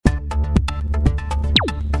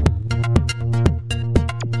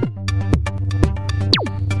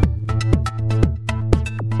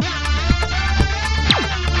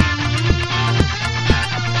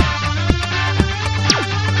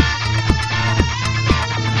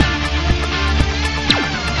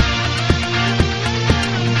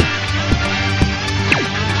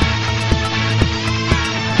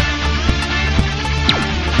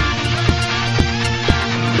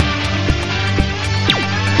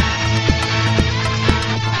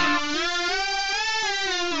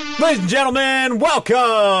Ladies and gentlemen,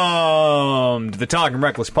 welcome to the Talking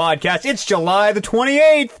Reckless podcast. It's July the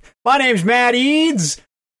 28th. My name's Matt Eads,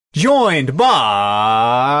 joined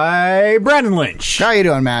by Brandon Lynch. How you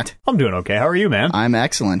doing, Matt? I'm doing okay. How are you, man? I'm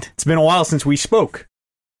excellent. It's been a while since we spoke.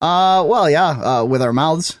 With our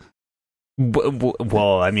mouths.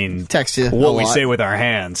 Well, I mean, Text you what we say with our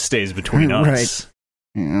hands stays between us.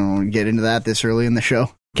 Right. You know, get into that this early in the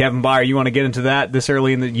show. Kevin Byer, you want to get into that this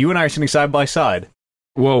early in the... You and I are sitting side by side.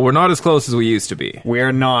 Well, we're not as close as we used to be. We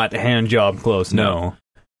are not hand job close, no.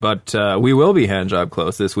 But we will be hand job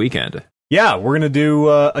close this weekend. Yeah, we're going to do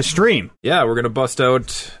a stream. Yeah, we're going to bust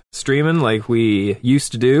out streaming like we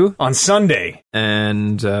used to do. On Sunday.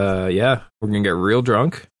 And, we're going to get real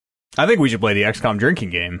drunk. I think we should play the XCOM drinking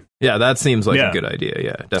game. Yeah, that seems like a good idea.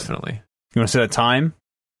 Yeah, definitely. You want to set a time?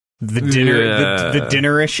 The dinner, the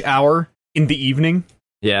dinner-ish hour in the evening?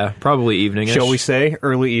 Yeah, probably evening-ish. Shall we say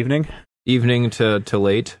early evening? Evening to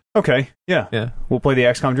late. Okay, yeah. We'll play the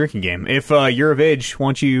XCOM drinking game. If you're of age, why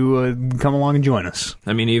don't you come along and join us?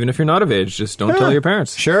 I mean, even if you're not of age, just don't tell your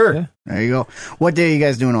parents. Sure. Yeah. There you go. What day are you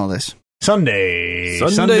guys doing all this? Sunday.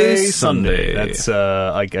 Sunday. That's,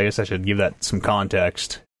 I guess I should give that some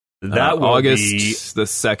context. That will August be the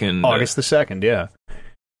 2nd. August the 2nd, yeah.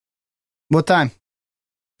 What time?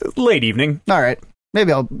 Late evening. All right.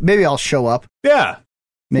 Maybe I'll show up. Yeah.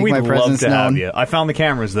 Make We'd my love presence to known. have you. I found the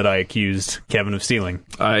cameras that I accused Kevin of stealing.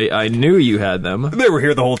 I knew you had them. They were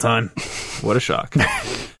here the whole time. What a shock.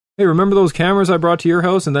 Hey, remember those cameras I brought to your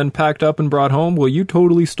house and then packed up and brought home? Well, you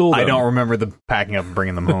totally stole them. I don't remember the packing up and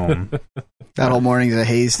bringing them home. That whole morning's a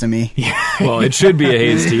haze to me. Well, it should be a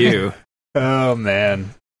haze to you. Oh,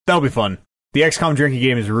 man. That'll be fun. The XCOM drinking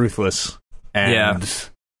game is ruthless. And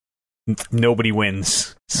nobody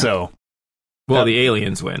wins. So. Well, the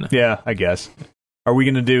aliens win. Yeah, I guess. Are we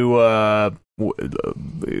going to do...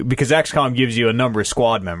 because XCOM gives you a number of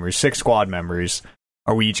squad members, 6 squad members.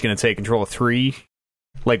 Are we each going to take control of 3?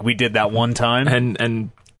 Like we did that one time?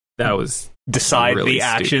 And that was... Decide really the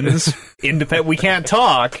actions. Independent. We can't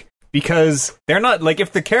talk because they're not... Like,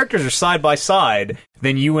 if the characters are side by side,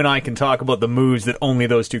 then you and I can talk about the moves that only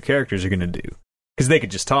those 2 characters are going to do. Because they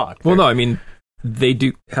could just talk. Well, no, I mean, they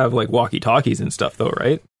do have, like, walkie-talkies and stuff, though,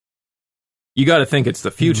 right? You got to think it's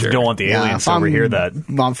the future. You don't want the aliens to overhear that.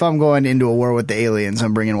 If I'm going into a war with the aliens,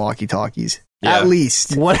 I'm bringing walkie-talkies. Yeah. At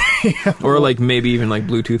least. What? Or, like, maybe even, like,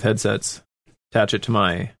 Bluetooth headsets. Attach it to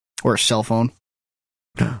my... Or a cell phone.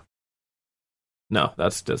 No,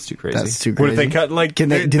 that's too crazy. That's too What crazy. if they cut, like, Can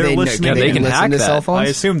they they're can listening? they can listen hack to that. cell I phones?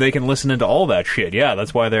 assume they can listen into all that shit. Yeah,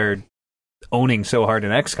 that's why they're owning so hard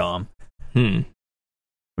in XCOM. I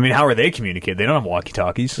mean, how are they communicating? They don't have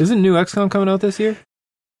walkie-talkies. Isn't new XCOM coming out this year?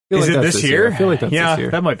 Is it this year? I feel like that's yeah, this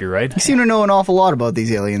year. that might be right. You seem to know an awful lot about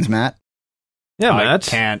these aliens, Matt. Yeah, I Matt.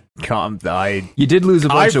 can't come. You did lose a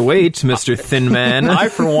bunch of weight, Mr. Thin Man. I,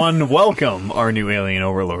 for one, welcome our new alien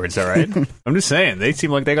overlords, all right? I'm just saying, they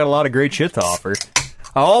seem like they got a lot of great shit to offer.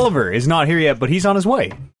 Oliver is not here yet, but he's on his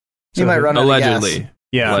way. He might run out of Allegedly. gas.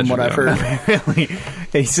 Yeah, From what I've heard. Really?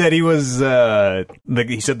 He said he was.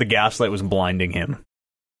 He said the gaslight was blinding him,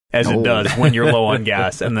 as it does when you're low on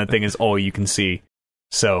gas, and that thing is all you can see.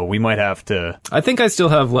 So we might have to. I think I still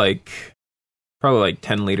have, like, probably, like,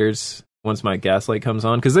 10 liters once my gas light comes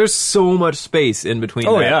on, because there's so much space in between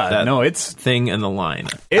that it's thing and the line.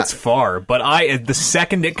 It's far, but the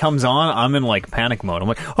second it comes on, I'm in like panic mode. I'm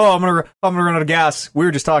like, oh, I'm gonna run out of gas. We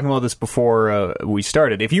were just talking about this before we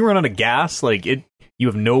started. If you run out of gas, like you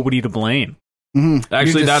have nobody to blame. Mm-hmm.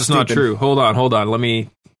 Actually, that's not true. Hold on. Let me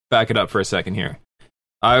back it up for a second here.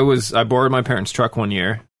 I borrowed my parents' truck one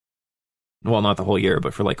year. Well, not the whole year,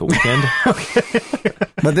 but for like a weekend.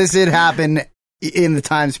 But this did happen in the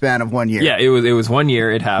time span of 1 year. Yeah, it was 1 year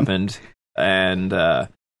it happened, and the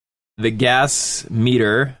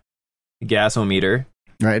gasometer,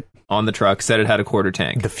 right, on the truck said it had a quarter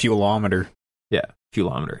tank. The fuelometer. Yeah,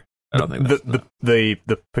 fuelometer. I don't think that's the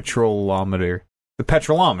petrolometer. The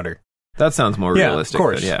petrolometer. That sounds more realistic. Of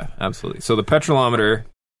course. Yeah, absolutely. So the petrolometer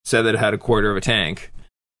said that it had a quarter of a tank,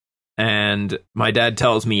 and my dad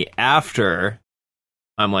tells me after,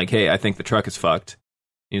 I'm like, hey, I think the truck is fucked.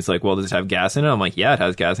 And he's like, well, does it have gas in it? I'm like, yeah, it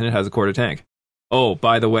has gas in it. It has a quarter tank. Oh,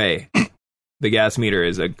 by the way, the gas meter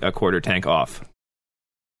is a quarter tank off.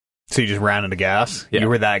 So you just ran out of gas? Yeah. You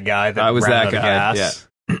were that guy that I was ran that out of guy, gas?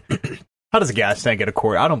 Yeah. How does a gas tank get a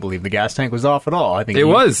quarter? I don't believe the gas tank was off at all. I think It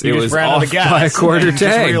was just ran out of off gas by a quarter and you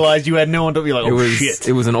just tank. realized you had no one to be like, shit.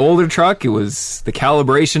 It was an older truck. It was, the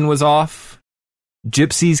calibration was off.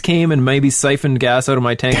 Gypsies came and maybe siphoned gas out of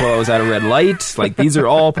my tank while I was at a red light. Like, these are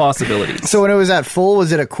all possibilities. So when it was at full,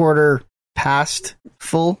 was it a quarter past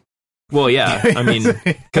full? Well, yeah, I mean,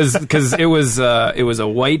 because it was a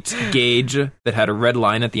white gauge that had a red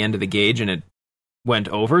line at the end of the gauge, and it went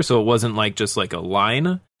over, so it wasn't like just like a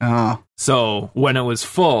line. Oh, So when it was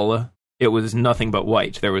full, it was nothing but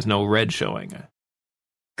white. There was no red showing.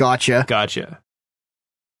 gotcha. Gotcha.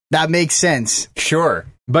 That makes sense. Sure.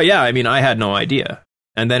 But yeah, I mean, I had no idea,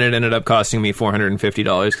 and then it ended up costing me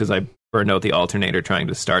 $450 because I burned out the alternator trying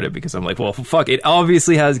to start it because I'm like, well, fuck, it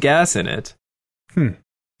obviously has gas in it.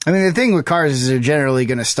 I mean, the thing with cars is they're generally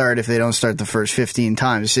going to start if they don't start the first 15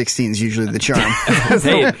 times. 16 is usually the charm.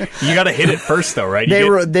 Hey, You got to hit it first, though, right?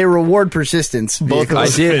 They reward persistence. Both I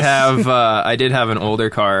those did fists. have an older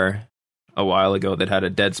car a while ago that had a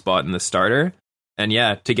dead spot in the starter, and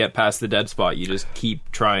yeah, to get past the dead spot, you just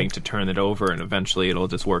keep trying to turn it over, and eventually it'll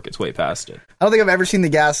just work its way past it. I don't think I've ever seen the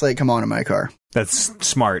gas light come on in my car. That's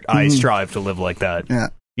smart. I strive to live like that. Yeah.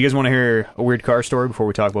 You guys want to hear a weird car story before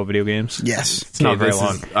we talk about video games? Yes. It's not very this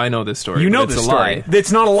long. I know this story. You know but this it's a story. lie.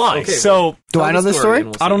 It's not a lie. Okay, So, Do Tell I know the this story? and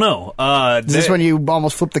we'll I don't see. know. Is this when you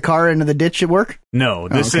almost flipped the car into the ditch at work? No,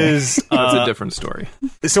 this okay. is... That's a different story.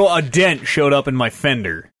 So a dent showed up in my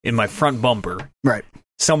fender, in my front bumper. Right.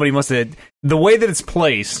 Somebody must have... The way that it's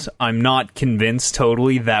placed, I'm not convinced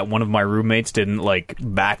totally that one of my roommates didn't, like,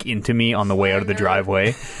 back into me on the way out of the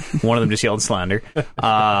driveway. One of them just yelled slander.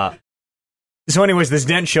 So anyways, this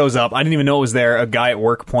dent shows up. I didn't even know it was there. A guy at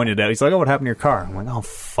work pointed it out. He's like, oh, what happened to your car? I'm like, oh,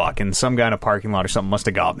 fuck. And some guy in a parking lot or something must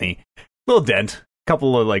have got me. Little dent.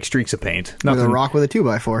 Couple of, like, streaks of paint. With Nothing. a rock with a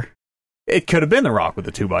 2x4. It could have been the rock with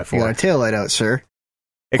the You got a 2x4. taillight out, sir.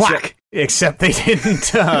 Except they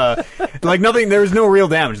didn't, like nothing, there was no real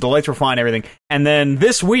damage. The lights were fine, everything. And then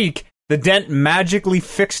this week, the dent magically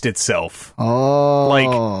fixed itself. Oh.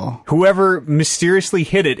 Like, whoever mysteriously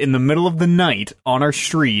hit it in the middle of the night on our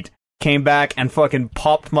street came back and fucking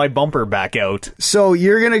popped my bumper back out. So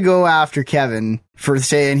you're going to go after Kevin for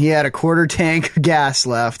saying he had a quarter tank of gas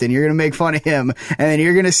left, and you're going to make fun of him, and then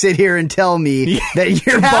you're going to sit here and tell me that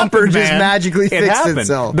your It bumper happened, just man. magically It fixed happened.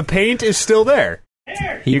 itself. The paint is still there.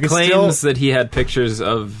 He You can claims that he had pictures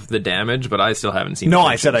of the damage, but I still haven't seen No, the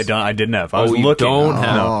I said pictures. I didn't have. I was you looking. don't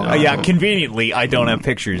have... Oh. no. Yeah, conveniently, I don't have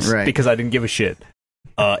pictures Right. because I didn't give a shit.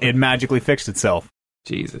 It magically fixed itself.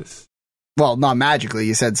 Jesus. Well, not magically.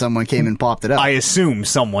 You said someone came and popped it up. I assume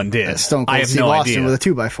someone did. Stone I Cold have Steve no Austin idea. with a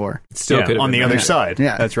 2x4. Still Yeah, could have on been the other that. side.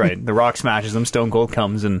 Yeah. That's right. The Rock smashes them. Stone Cold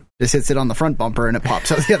comes and Just hits it on the front bumper and it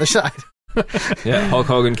pops out the other side. Yeah, Hulk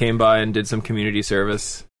Hogan came by and did some community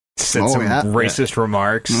service. said Oh, some yeah. racist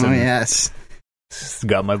remarks. Oh, and yes.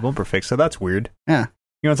 got my bumper fixed. So that's weird. Yeah.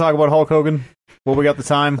 You want to talk about Hulk Hogan? Well, we got the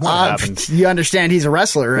time. What happened? You understand he's a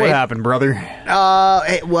wrestler, What right? happened, brother?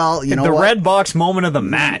 Well, you know the what? red box moment of the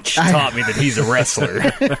match taught me that he's a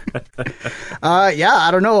wrestler. Yeah,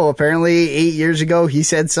 I don't know. Apparently, 8 years ago, he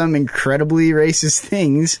said some incredibly racist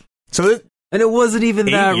things. So, And it wasn't even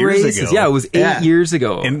 8 that years racist. ago. Yeah, it was 8 years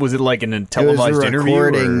ago. and was it like in a It was televised a interview? Or?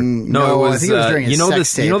 recording. No, it was, I think it was during a you know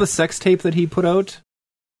sex tape. You know the sex tape that he put out?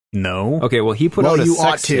 No. Okay, well, he put Well, out a you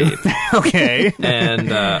ought sex to. tape. Okay.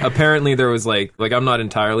 And apparently there was like I'm not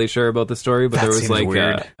entirely sure about the story, but That there was seems like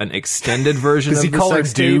weird. an extended version Does of he the call her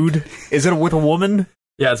sex tape. dude? Is it with a woman?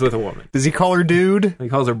 Yeah, it's with a woman. Does he call her dude? He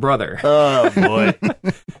calls her brother. Oh, boy.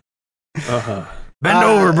 Bend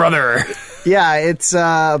over, brother. Yeah, it's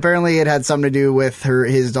apparently it had something to do with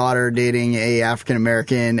his daughter dating a African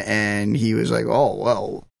American, and he was like, "Oh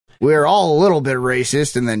well, we're all a little bit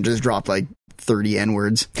racist," and then just dropped like 30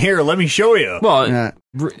 N-words. Here, let me show you. Well, Yeah.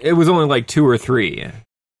 it was only like 2 or 3.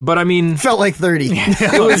 But I mean, Felt like 30.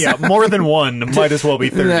 yeah, more than one. Might as well be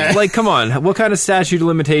 30. like, come on. What kind of statute of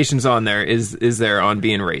limitations on there is there on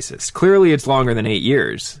being racist? Clearly, it's longer than 8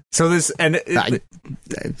 years. So this,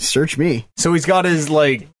 Search me. so he's got his,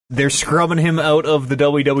 like, they're scrubbing him out of the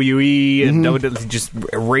WWE and just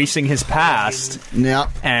erasing his past, Yeah.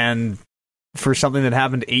 and for something that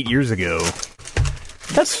happened 8 years ago.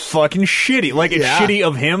 That's fucking shitty. Like, it's Yeah. shitty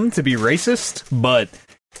of him to be racist, but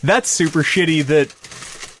that's super shitty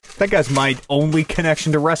that guy's my only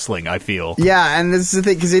connection to wrestling, I feel. Yeah, and this is the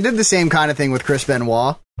thing, because they did the same kind of thing with Chris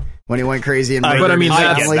Benoit when he went crazy and murdered But I mean, his I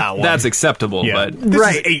get family. that one. that's acceptable. Yeah. But This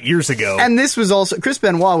Right. is 8 years ago. And this was also, Chris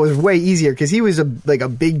Benoit was way easier because he was a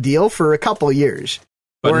big deal for a couple of years.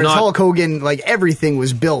 But Whereas not- Hulk Hogan, like everything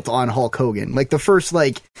was built on Hulk Hogan. Like the first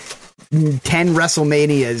 10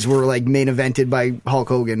 WrestleManias were like main evented by Hulk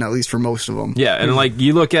Hogan, at least for most of them. yeah, and like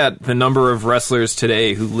you look at the number of wrestlers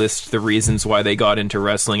today who list the reasons why they got into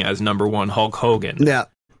wrestling as number one Hulk Hogan. Yeah.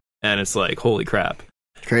 And it's like, holy crap.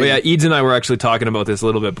 Crazy. But yeah, Eads and I were actually talking about this a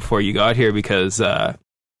little bit before you got here because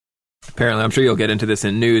apparently, I'm sure you'll get into this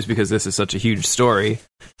in news because this is such a huge story.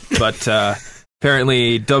 But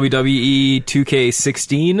apparently, WWE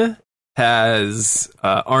 2K16 has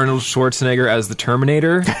Arnold Schwarzenegger as the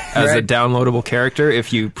Terminator as a Right. downloadable character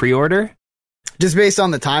if you pre-order. Just based on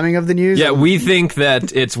the timing of the news. Yeah, we think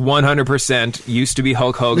that it's 100% used to be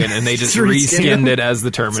Hulk Hogan, and they just Just reskinned reskinned it as the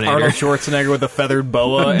Terminator. Arnold Schwarzenegger with a feathered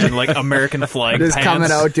boa and like American flag Just pants,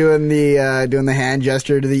 coming out doing the hand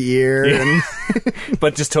gesture to the ear. Yeah. And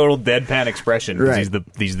but just total deadpan expression. 'Cause Right.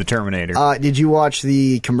 he's the Terminator. did you watch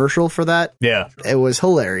the commercial for that? Yeah, It was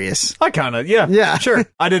hilarious. I kind of yeah sure.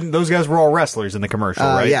 I didn't. Those guys were all wrestlers in the commercial,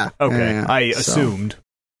 right? Yeah. Okay, Yeah. I So- assumed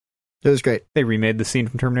It was great. they remade the scene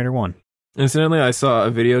from Terminator 1. Incidentally, I saw a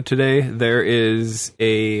video today. There is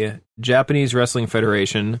a Japanese Wrestling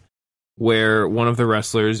Federation where one of the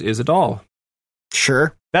wrestlers is a doll.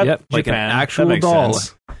 Sure. That Yep, like an Japan, that actual makes doll.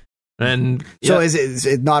 sense. And So yeah. is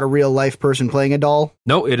it not a real life person playing a doll?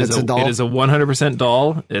 No, it is It's a doll? It is a 100%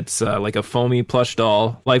 doll. It's like a foamy plush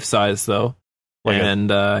doll, life size though. Like a- and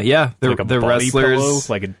yeah, the like a the body wrestlers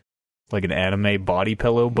pillow, like an anime body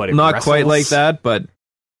pillow, but it not wrestles. quite like that, but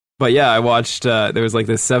yeah, I watched. There was like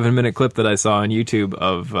this 7-minute clip that I saw on YouTube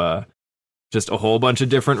of just a whole bunch of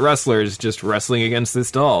different wrestlers just wrestling against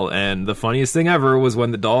this doll. And the funniest thing ever was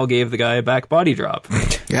when the doll gave the guy a back body drop.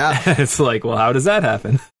 Yeah. It's like, well, how does that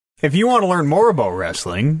happen? If you want to learn more about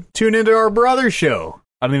wrestling, tune into our brother show.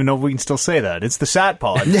 I don't even know if we can still say that. It's the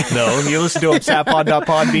Satpod, though. You listen to them,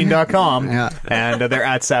 satpod.podbean.com, Yeah. and they're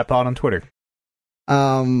at Satpod on Twitter.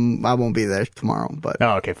 I won't be there tomorrow, but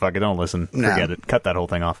Oh, okay, fuck it. Don't listen. No. Forget it. Cut that whole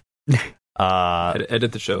thing off.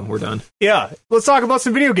 Edit the show. We're done. Yeah, let's talk about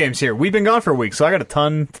some video games here. We've been gone for a week, so I got a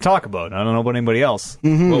ton to talk about. I don't know about anybody else.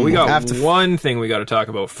 Well, we got Have to- one thing we got to talk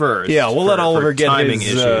about first. Yeah, we'll let for Oliver get timing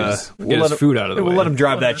his issues. we'll Get let his him- food out of the way. We'll let him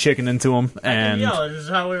drive that chicken into him, and Yeah, this is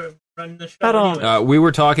how we run the show. I don't- anyway. We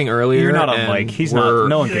were talking earlier. you're not on and mic. He's we're- not.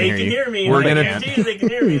 No one can They hear can you. hear me. We're They gonna- can't see, they can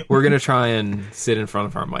hear me. We're gonna try and sit in front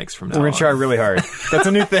of our mics from now We're on. gonna try really hard. That's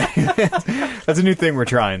a new thing. That's a new thing we're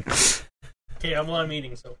trying. Okay, I'm on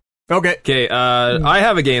meeting, so. Okay, Okay, I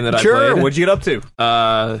have a game that I sure. played. What'd you get up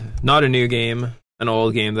to? Not a new game, an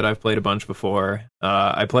old game that I've played a bunch before.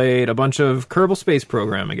 I played a bunch of Kerbal Space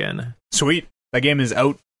Program again. Sweet. That game is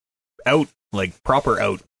out, like proper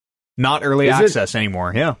out, not early Is it? access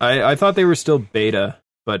anymore. Yeah, I thought they were still beta,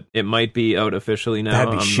 but it might be out officially now. that'd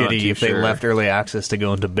be I'm not shitty too if they sure. left early access to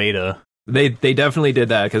go into beta. They definitely did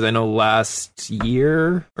that because I know last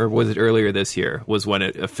year, or was it earlier this year, was when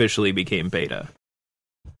it officially became beta.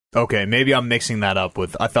 Okay, maybe I'm mixing that up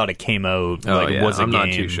with. I thought it came out. Oh, like yeah, it was a I'm game.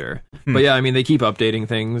 not too sure. Hmm. But yeah, I mean, they keep updating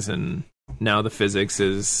things, and now the physics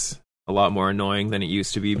is a lot more annoying than it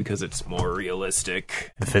used to be because it's more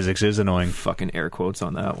realistic. The physics is annoying. Fucking air quotes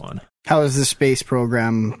on that one. how is the space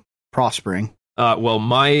program prospering? Well,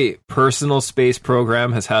 my personal space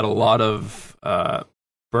program has had a lot of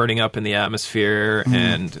burning up in the atmosphere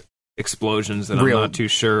and explosions that Real- I'm not too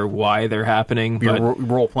sure why they're happening. You're But,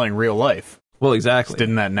 role playing real life. well, exactly.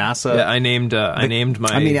 Didn't that NASA? Yeah, I named my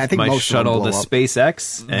I mean, I think my most of them shuttle blow the up.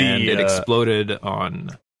 SpaceX, and The, it exploded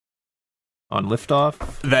on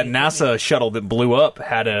liftoff. That NASA shuttle that blew up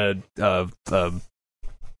had a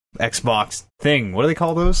Xbox thing. What do they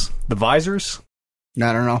call those? The visors?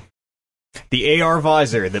 I don't know. The AR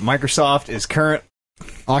visor that Microsoft is current.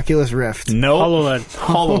 Oculus Rift. No. HoloLens.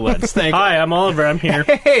 HoloLens. Thank Hi, I'm Oliver. I'm here.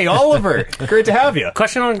 Hey, Oliver. Great to have you.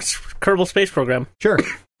 Question on Kerbal Space Program. Sure.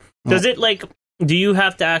 Does it, like, do you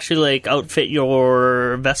have to actually, like, outfit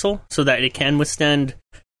your vessel so that it can withstand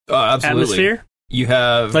Oh, absolutely. atmosphere? You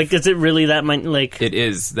have Like, is it really that much, like... it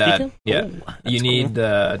is that Detail? yeah. Oh, that's You need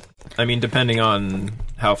I mean, depending on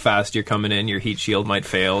how fast you're coming in, your heat shield might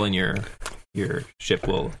fail, and your ship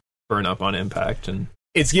will burn up on impact, and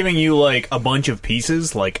It's giving you like a bunch of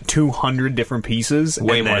pieces, like 200 different pieces.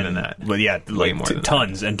 Way and more then- than that. Well, yeah, like more than that.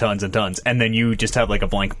 tons and tons and tons. And then you just have like a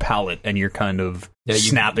blank palette and you're kind of yeah,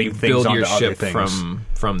 snapping you things build onto your other ship things.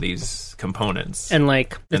 from these components. And,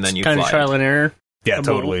 like, And it's then you kind of fly trial it. and error. Yeah, about-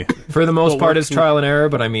 totally. For the most What part, works it's trial and error,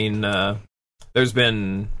 but I mean, there's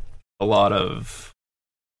been a lot of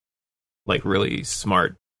like really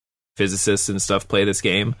smart physicists and stuff play this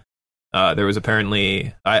game. There was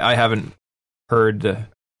apparently, I haven't heard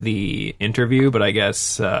the interview, but I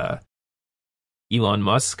guess Elon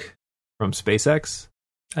Musk from SpaceX,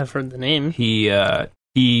 I've heard the name. he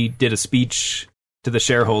did a speech to the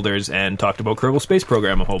shareholders and talked about Kerbal Space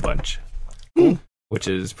Program a whole bunch, which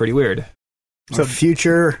is pretty weird. So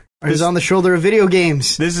future is This- on the shoulder of video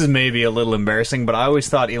games. This is maybe a little embarrassing, but I always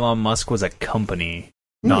thought Elon Musk was a company.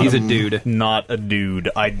 Not He's a dude. Not a dude.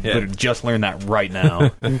 I Yeah. would just learned that right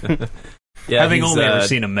now. Yeah, Having he's, only ever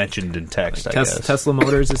seen him mentioned in text, I guess. Tesla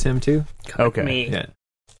Motors is him too. Okay. Me. Yeah.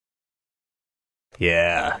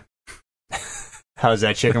 Yeah. How's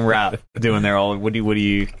that chicken wrap doing there? All what do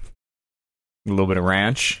you A little bit of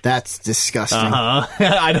ranch. That's disgusting.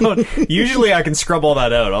 I don't. Usually, I can scrub all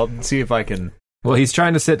that out. I'll see if I can Well, he's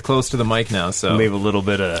trying to sit close to the mic now, so leave a little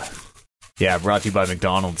bit of. Yeah, brought to you by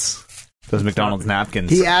McDonald's. Those McDonald's napkins.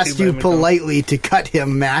 He asked you politely to cut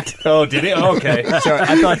him, Matt. Oh, did he? Oh, okay. Sorry,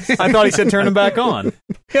 I thought he said turn him back on.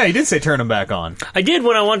 Yeah, he did say turn him back on. I did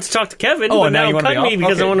when I wanted to talk to Kevin, but and now you want to cut be me off?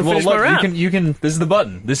 because I Okay. want to finish Well, my look, rap. You can. This is the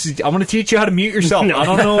button. I'm going to teach you how to mute yourself. I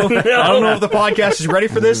don't know. I don't know if the podcast is ready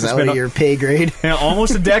for this. Is It's that been what your pay grade?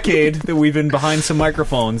 almost a decade that we've been behind some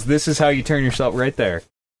microphones. This is how you turn yourself right there.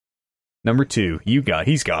 Number 2.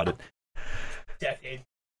 He's got it. Decade.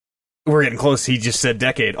 We're getting close. He just said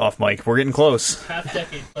decade off mic. We're getting close. Half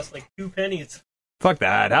decade plus like 2 pennies. Fuck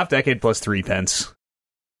that. Half decade plus 3 pence.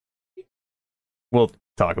 We'll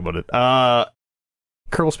talk about it.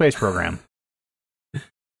 Kerbal Space Program.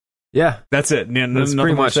 yeah. That's it. That's Nothing pretty more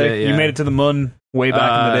to much say? it, yeah. You made it to the moon way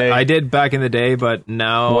back in the day. I did back in the day, but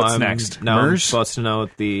now What's I'm next? Now I'm MERS? busting out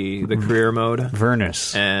the career mode,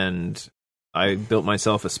 Vernus. and I built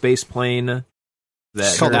myself a space plane that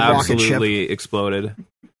It's called a rocket absolutely exploded.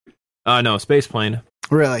 No, space plane.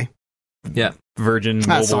 Really? Yeah. Virgin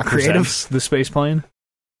That's Mobile not creative. presents the space plane.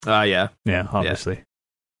 Yeah. Yeah, obviously.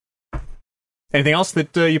 Anything else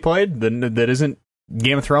that you played that isn't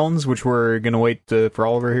Game of Thrones, which we're going to wait for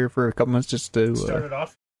Oliver here for a couple minutes just to... Started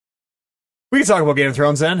off. We can talk about Game of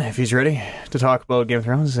Thrones then, if he's ready to talk about Game of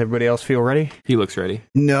Thrones. Does everybody else feel ready? He looks ready.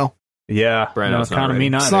 No. Yeah. Brandon's no, not kind of ready. me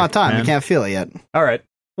neither. It's not time. man. You can't feel it yet. All right.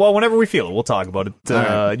 Well, whenever we feel it, we'll talk about it. All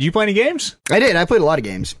right. Did you play any games? I did. I played a lot of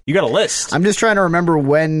games. You got a list. I'm just trying to remember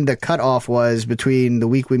when the cutoff was between the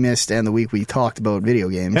week we missed and the week we talked about video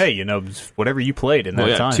games. Hey, whatever you played in that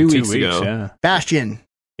Well, yeah, time. 2 2 weeks weeks ago. Yeah. Bastion.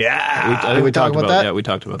 Yeah. I think we talk talked about that? Yeah, we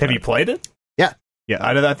talked about Have that. you played it? Yeah. Yeah,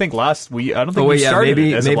 I think I don't think Oh, wait, you yeah, started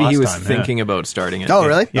maybe it as of maybe he last was time, thinking about starting it. Oh,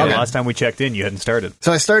 really? Yeah, Okay. last time we checked in, you hadn't started.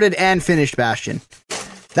 So I started and finished Bastion.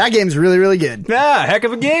 That game's really, really good. Yeah, heck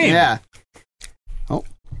of a game. Yeah.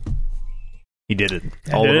 He did it.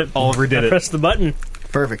 I did it. Oliver did it. Press the button.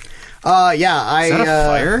 Perfect. Yeah, I... Is that a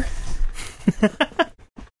fire?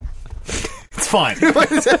 It's fine.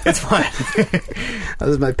 It's fine. That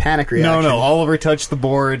was my panic reaction. No, Oliver touched the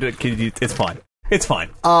board. It's fine. It's fine.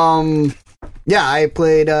 Yeah, I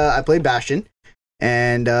played Bastion,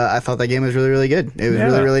 and I thought that game was really, really good. It was Yeah.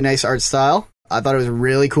 really, really nice art style. I thought it was a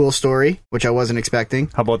really cool story, which I wasn't expecting.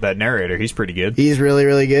 How about that narrator? He's pretty good. He's really,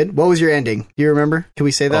 really good. What was your ending? Do you remember? Can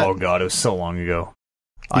we say that? Oh, God, it was so long ago.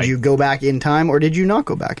 Did you go back in time, or did you not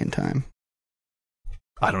go back in time?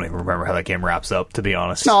 I don't even remember how that game wraps up, to be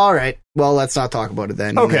honest. No, all right. Well, let's not talk about it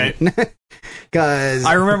then. Okay. Because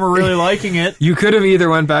I remember really liking it. You could have either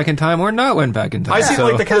went back in time or not went back in time. I seem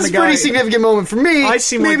like the kind it's of a pretty guy. significant moment for me. I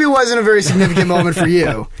seem Maybe like- it wasn't a very significant moment for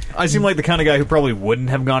you. I seem like the kind of guy who probably wouldn't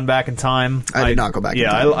have gone back in time. I did not go back in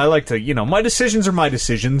Yeah, time. I like to, my decisions are my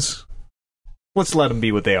decisions. Let's let them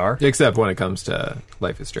be what they are. Except when it comes to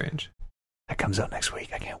Life is Strange. That comes out next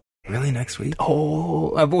week. I can't wait. Really, next week?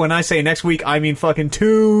 Oh, but when I say next week, I mean fucking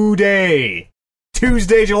today.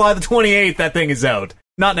 Tuesday, July the 28th, that thing is out.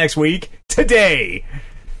 Not next week. Today.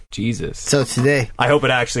 Jesus. So today. I hope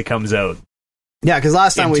it actually comes out. Yeah, because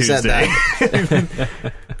last time in we said Tuesday. that.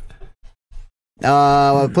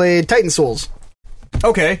 I played Titan Souls.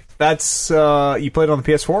 Okay, that's, you played it on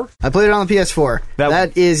the PS4? I played it on the PS4.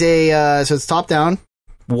 That is so it's top down.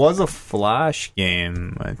 Was a Flash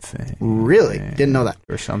game, I think. Really? Didn't know that.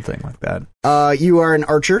 Or something like that. You are an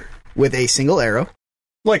archer with a single arrow.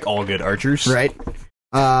 Like all good archers. Right.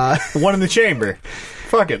 One in the chamber.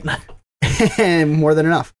 Fuck it. And more than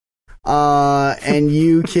enough. And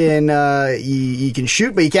you can you can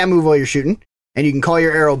shoot, but you can't move while you're shooting. And you can call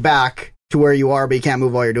your arrow back to where you are, but you can't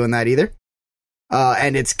move while you're doing that either.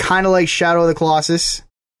 And it's kind of like Shadow of the Colossus,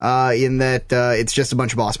 in that it's just a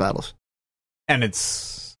bunch of boss battles. And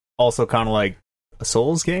it's also kind of like a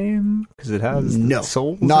Souls game because it has No,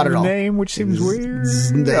 Souls not in at the all. name, which seems weird.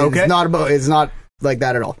 It's not like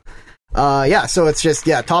that at all. So it's just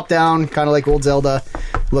top down, kind of like old Zelda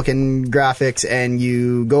looking graphics, and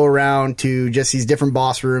you go around to just these different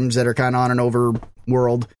boss rooms that are kind of on an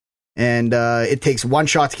overworld, and it takes one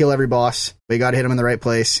shot to kill every boss, but you got to hit them in the right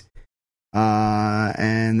place.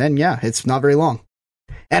 And then it's not very long.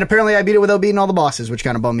 And apparently I beat it without beating all the bosses, which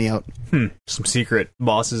kind of bummed me out. Some secret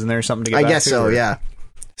bosses in there, something to get I back guess to, so, or- yeah.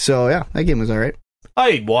 So that game was all right.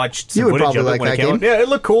 I watched some You would footage probably of it like when it that came out. game. Yeah, it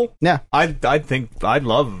looked cool. Yeah. I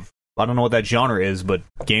don't know what that genre is, but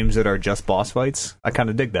games that are just boss fights, I kind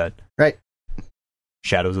of dig that. Right.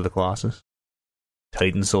 Shadows of the Colossus.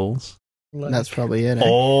 Titan Souls. That's probably it.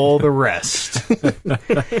 All the rest.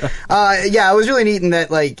 Yeah, it was really neat in that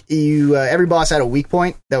like you every boss had a weak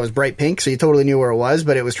point that was bright pink, so you totally knew where it was,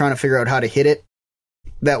 but it was trying to figure out how to hit it.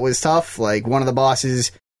 That was tough. Like one of the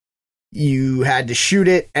bosses, you had to shoot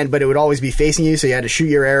it, but it would always be facing you, so you had to shoot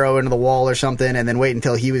your arrow into the wall or something, and then wait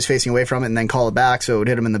until he was facing away from it, and then call it back, so it would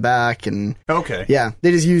hit him in the back. And Okay. yeah,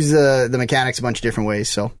 they just use the mechanics a bunch of different ways.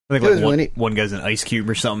 So I think it was like really neat. one guy's an ice cube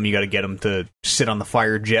or something. You got to get him to sit on the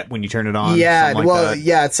fire jet when you turn it on. Yeah, something like well, that.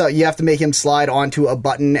 yeah, it's you have to make him slide onto a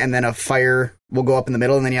button, and then a fire will go up in the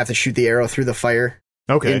middle, and then you have to shoot the arrow through the fire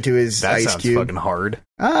Okay. into his that ice sounds cube. fucking hard.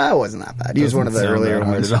 It wasn't that bad. He was one of the Doesn't sound earlier that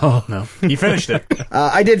hard ones. at all. No, you finished it,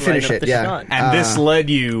 I did finish Light up it, the yeah. shot. and this led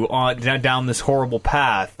you on down this horrible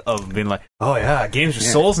path of being like, oh yeah, games with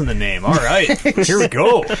souls in the name. All right, here we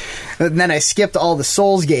go. And then I skipped all the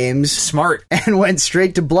Souls games Smart. and went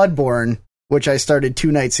straight to Bloodborne, which I started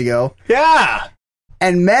 2 nights ago. Yeah.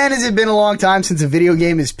 And man, has it been a long time since a video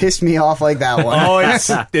game has pissed me off like that one. Oh,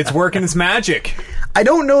 it's working its magic. I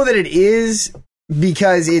don't know that it is,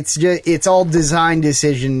 because it's all design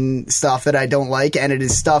decision stuff that I don't like, and it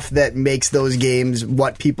is stuff that makes those games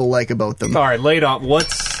what people like about them. All right, lay it on.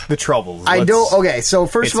 What's the troubles? Okay, so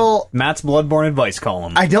first of all, Matt's Bloodborne advice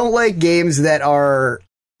column. I don't like games that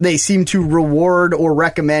they seem to reward or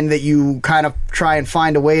recommend that you kind of try and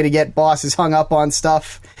find a way to get bosses hung up on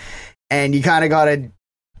stuff, and you kind of gotta,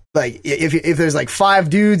 like, if there's like 5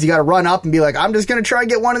 dudes, you gotta run up and be like, I'm just gonna try and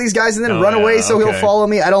get one of these guys and then run away so he'll follow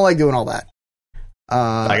me. I don't like doing all that.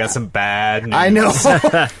 I got some bad news. I know.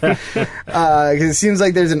 Because it seems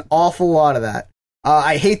like there's an awful lot of that.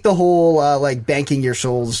 I hate the whole like banking your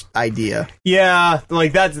souls idea. Yeah,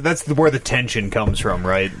 like that's where the tension comes from,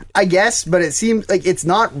 right? I guess, but it seems like it's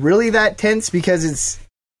not really that tense, because it's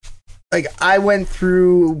like I went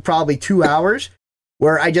through probably 2 hours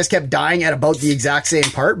where I just kept dying at about the exact same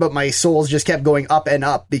part, but my souls just kept going up and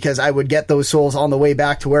up, because I would get those souls on the way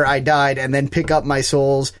back to where I died and then pick up my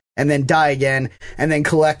souls and then die again and then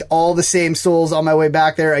collect all the same souls on my way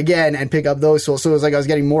back there again and pick up those souls. So it was like I was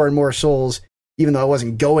getting more and more souls, even though I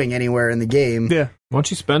wasn't going anywhere in the game. Yeah. Why don't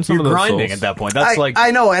you spend some You're of those grinding souls? at that point. That's I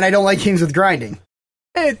know, and I don't like games with grinding.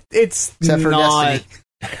 It's Except for not. Destiny.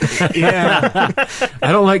 Yeah.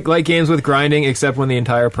 I don't like games with grinding, except when the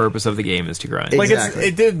entire purpose of the game is to grind. Like Exactly.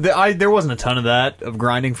 there wasn't a ton of that of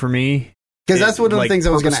grinding for me. Because that's one of the things I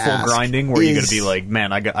was going to purposeful ask. grinding, where you're going is- to be like,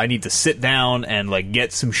 man, I need to sit down and like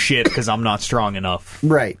get some shit because I'm not strong enough.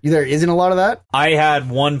 Right. There isn't a lot of that? I had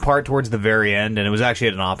one part towards the very end, and it was actually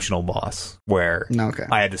at an optional boss where Okay.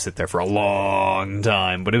 I had to sit there for a long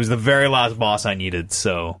time, but it was the very last boss I needed.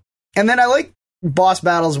 So And then I like boss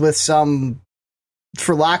battles with some,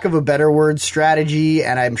 for lack of a better word, strategy,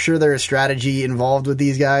 and I'm sure there is strategy involved with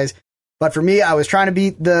these guys. But for me, I was trying to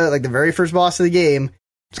beat the very first boss of the game,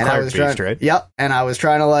 and I was Cleric trying, Beast, right? Yep, and I was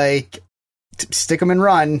trying to like stick him and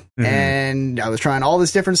run, Mhm. and I was trying all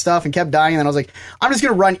this different stuff and kept dying. And then I was like, I'm just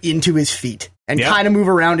gonna run into his feet and Yeah. kind of move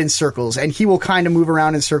around in circles, and he will kind of move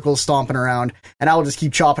around in circles, stomping around, and I will just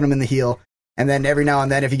keep chopping him in the heel. And then every now and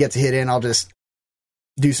then, if he gets a hit in, I'll just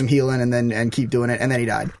do some healing and keep doing it. And then he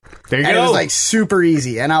died. there you And go. it was like super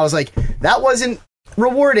easy. And I was like, that wasn't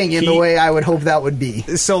rewarding in the way I would hope that would be.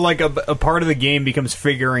 So like a part of the game becomes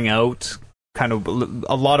figuring out kind of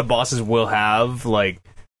a lot of bosses will have like,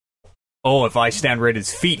 oh, if I stand right at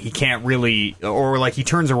his feet, he can't really, or like he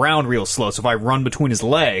turns around real slow. So if I run between his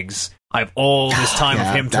legs, I have all this time Yeah,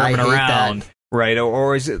 of him I turning hate around, that. right?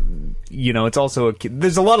 Or is it, it's also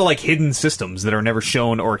there's a lot of like hidden systems that are never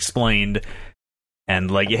shown or explained.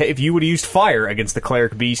 And like if you would have used fire against the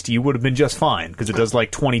cleric beast, you would have been just fine because it does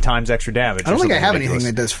like 20 times extra damage. I don't or think I something have ridiculous.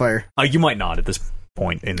 anything that does fire. You might not at this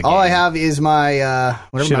point in the All game. I have is my,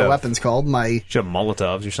 whatever Should my have. weapon's called. My, Should have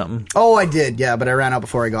Molotovs or something. oh, I did. Yeah, but I ran out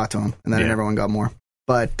before I got to him. And then I Yeah. never got more.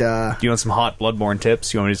 But, Do you want some hot Bloodborne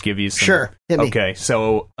tips? You want me to just give you some? sure. Hit me. Okay,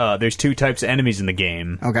 so there's 2 types of enemies in the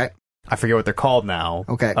game. Okay. I forget what they're called now.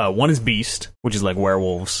 Okay. One is Beast, which is like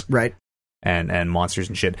werewolves Right. and monsters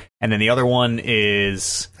and shit. And then the other one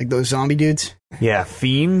is Like those zombie dudes.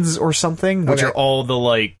 fiends or something, which Okay. are all the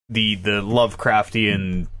like the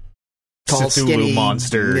Lovecraftian Tall, Cthulhu skinny,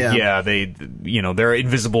 monster. yeah. Yeah, they they're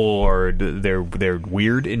invisible or they're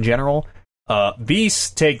weird in general. Beasts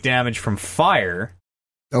take damage from fire.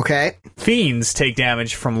 Okay. Fiends take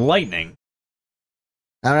damage from lightning.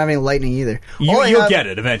 I don't have any lightning either. You'll All I have- get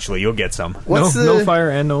it eventually. You'll get some. What's no the... fire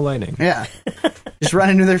and no lightning. Yeah. Just run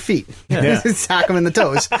into their feet. Yeah. Just hack them in the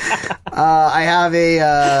toes. I have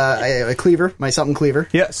a cleaver, my something cleaver.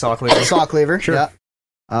 Yeah, saw clear. Saw cleaver. Sure. Yeah.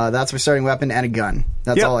 That's my starting weapon and a gun.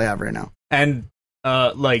 That's Yep. all I have right now. And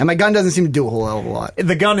like And my gun doesn't seem to do a whole hell of a lot.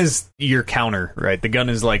 the gun is your counter, right? The gun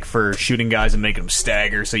is like for shooting guys and making them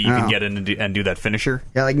stagger, so you can get in and do that finisher.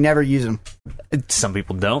 Yeah, like never use them. Some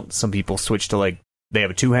people don't. Some people switch to like they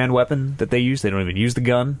have a 2-hand weapon that they use. They don't even use the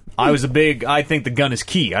gun. I think the gun is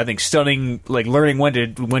key. I think stunning, like learning when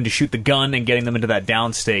to shoot the gun and getting them into that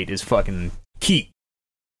down state is fucking key.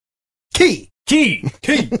 Key.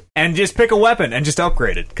 And just pick a weapon and just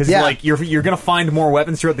upgrade it, because like you're gonna find more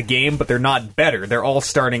weapons throughout the game, but they're not better. They're all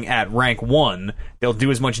starting at rank 1. They'll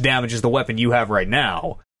do as much damage as the weapon you have right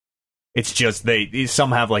now. It's just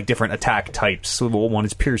some have like different attack types. So one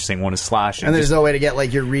is piercing, one is slashing. And there's no way to get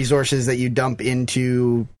like your resources that you dump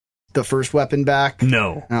into the first weapon back.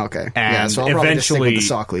 No. Oh, okay. And so I'll probably just stick with the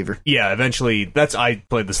saw cleaver. Yeah, eventually. I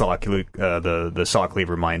played the saw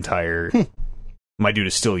cleaver my entire. My dude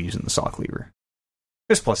is still using the saw cleaver.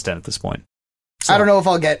 It's plus 10 at this point. So, I don't know if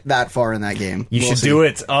I'll get that far in that game. You should do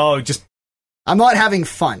it. Oh, I'm not having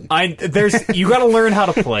fun. You got to learn how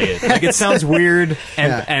to play it. Like, it sounds weird,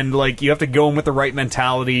 and like you have to go in with the right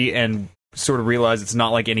mentality and sort of realize it's not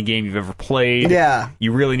like any game you've ever played. Yeah,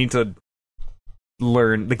 you really need to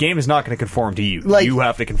learn. The game is not going to conform to you. Like, you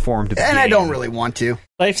have to conform to the game. And I don't really want to.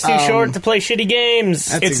 Life's too short to play shitty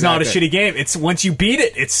games. It's not a shitty game. It's once you beat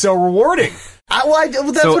it, it's so rewarding. That's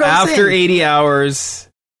what I'm after saying. 80 hours,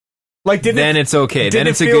 like then it's okay. Then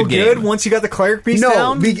it's a good game. Good once you got the cleric piece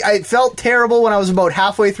down? I felt terrible when I was about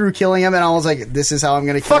halfway through killing him, and I was like, "This is how I'm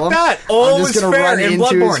going to kill him." Fuck that! I'm just going to run in into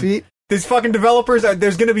Bloodborne. his feet. These fucking developers,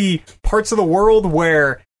 there's going to be parts of the world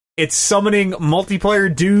where it's summoning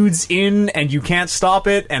multiplayer dudes in, and you can't stop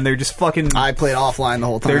it, and they're just fucking. I played offline the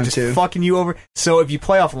whole time. They're just fucking you over. So if you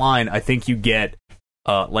play offline, I think you get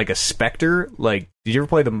like a Spectre. Like, did you ever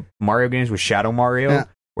play the Mario games with Shadow Mario? Yeah.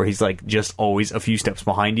 Where he's like just always a few steps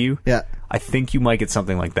behind you. Yeah. I think you might get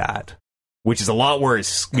something like that, which is a lot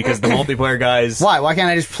worse because the multiplayer guys. Why? Why can't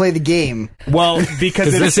I just play the game? Well,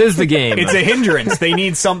 because this is the game. It's a hindrance. They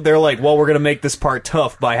need some. They're like, well, we're going to make this part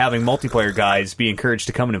tough by having multiplayer guys be encouraged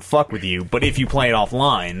to come in and fuck with you. But if you play it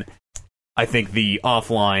offline, I think the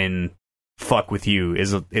offline fuck with you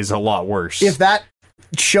is a lot worse. If that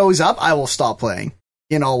shows up, I will stop playing.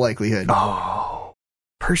 In all likelihood. Oh.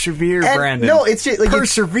 Persevere, and Brandon. No, it's just like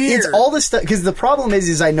persevere. It's all this stuff because the problem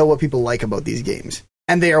is I know what people like about these games,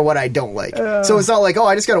 and they are what I don't like. So it's not like, oh,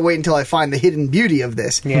 I just got to wait until I find the hidden beauty of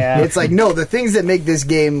this. Yeah, it's like, no, the things that make this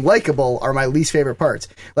game likable are my least favorite parts.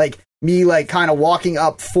 Like me, like kind of walking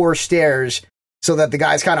up 4 stairs so that the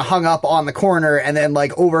guy's kind of hung up on the corner, and then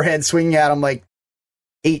like overhead swinging at him like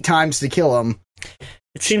 8 times to kill him.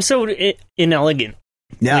 It seems so inelegant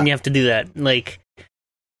when you have to do that. Like.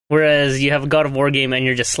 Whereas you have a God of War game and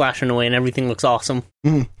you're just slashing away and everything looks awesome.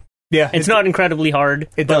 Mm. Yeah. It's not incredibly hard.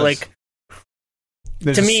 It but does. Like,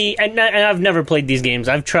 to me, and I've never played these games.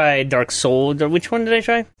 I've tried Dark Souls. Or which one did I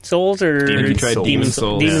try? Souls or Demon's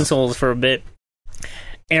Souls? Demon's Souls for a bit.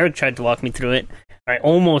 Eric tried to walk me through it. I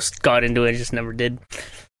almost got into it, just never did.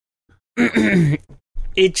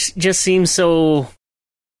 It just seems so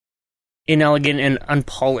inelegant and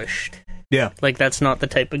unpolished. Yeah. Like, that's not the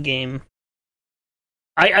type of game.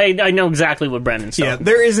 I know exactly what Brandon's saying.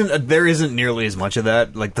 Yeah, there isn't nearly as much of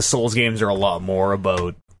that. Like, the Souls games are a lot more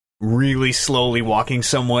about really slowly walking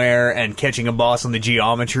somewhere and catching a boss on the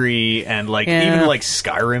geometry, and like even like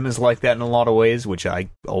Skyrim is like that in a lot of ways, which I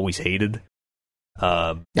always hated.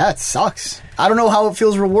 Yeah, it sucks. I don't know how it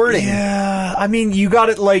feels rewarding. Yeah, I mean, you got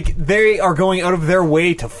it. Like, they are going out of their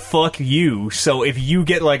way to fuck you. So if you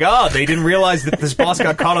get like, they didn't realize that this boss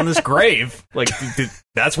got caught on this grave, like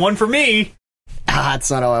that's one for me.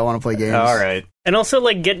 That's not how I want to play games. All right. And also,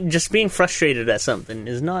 like, just being frustrated at something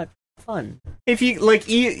is not fun. If you, like,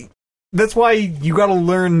 that's why you gotta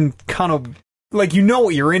learn kind of, like, you know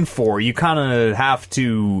what you're in for. You kind of have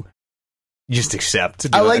to just accept.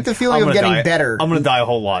 I like the feeling of getting better. I'm gonna die a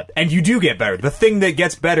whole lot. And you do get better. The thing that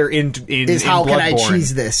gets better is how can I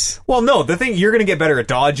cheese this? Well, no, the thing, you're gonna get better at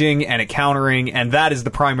dodging and at countering, and that is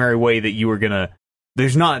the primary way that you are gonna...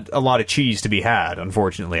 There's not a lot of cheese to be had,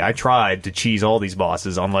 unfortunately. I tried to cheese all these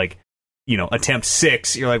bosses on, like, attempt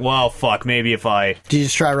 6. You're like, well, fuck, maybe if I... Did you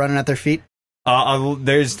just try running at their feet? I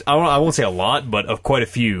won't say a lot, but of quite a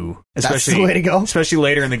few. That's the way to go. Especially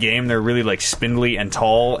later in the game, they're really, like, spindly and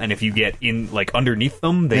tall, and if you get in, like, underneath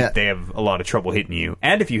them, they have a lot of trouble hitting you.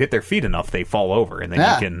 And if you hit their feet enough, they fall over, and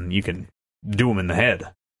then you can do them in the head.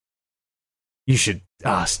 You should...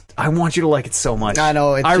 I want you to like it so much. I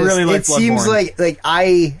know. Really like Bloodborne. It seems like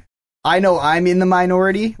I know I'm in the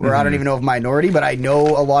minority, or I don't even know if minority, but I know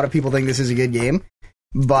a lot of people think this is a good game.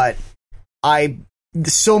 But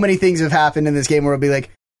so many things have happened in this game where I'll be like,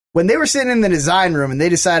 when they were sitting in the design room and they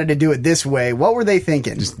decided to do it this way, what were they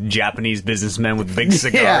thinking? Just Japanese businessmen with big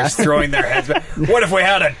cigars throwing their heads back. What if we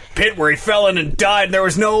had a pit where he fell in and died and there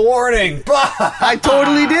was no warning? I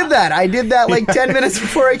totally did that. I did that like 10 minutes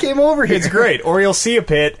before I came over here. It's great. Or you'll see a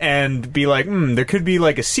pit and be like, there could be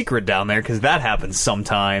like a secret down there because that happens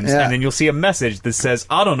sometimes. Yeah. And then you'll see a message that says,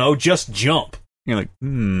 I don't know, just jump. You're like,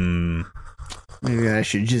 Maybe I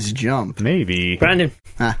should just jump. maybe. Brandon,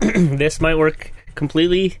 Huh. this might work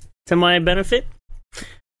completely to my benefit,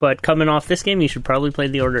 but coming off this game, you should probably play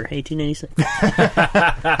The Order 1886.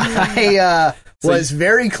 I was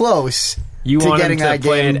very close. You to want him getting to that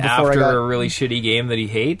play game it before I after got- a really shitty game that he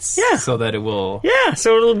hates, Yeah. so that it will. Yeah,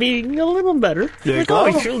 so it'll be a little better. There you Like,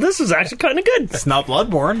 go. oh, this is actually kind of good. It's not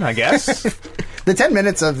Bloodborne, I guess. The 10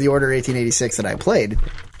 minutes of The Order 1886 that I played,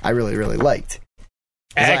 I really, really liked.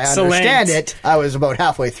 As Excellent. I understand it, I was about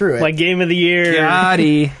halfway through it. My game of the year.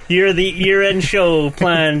 Gotti. The year-end show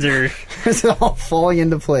plans are... It's all falling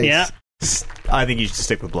into place. Yeah. I think you should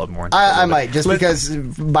stick with Bloodborne. I might, just because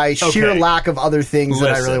by sheer Okay. lack of other things that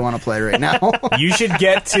I Listen. really want to play right now. You should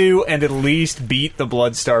get to and at least beat the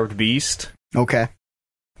Blood-Starved Beast. Okay.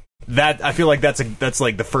 That I feel like that's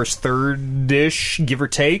like the first third-ish, give or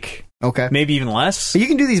take, Okay. maybe even less. But you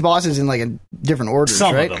can do these bosses in like a different orders,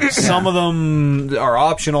 Some right? of them. Some of them are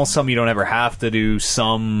optional. Some you don't ever have to do.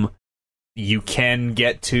 Some you can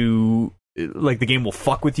get to. Like the game will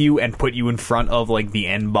fuck with you and put you in front of like the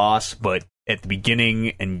end boss, but at the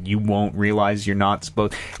beginning, and you won't realize you're not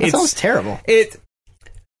supposed. That sounds terrible.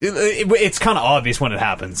 It's kind of obvious when it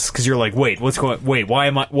happens because you're like, wait, what's going? Wait, why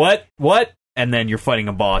am I? What? And then you're fighting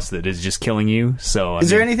a boss that is just killing you. So Is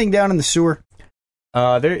there anything down in the sewer?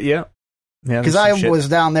 There, yeah. Because I was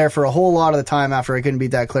down there for a whole lot of the time after I couldn't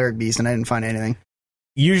beat that cleric beast, and I didn't find anything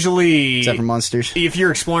usually except for monsters. if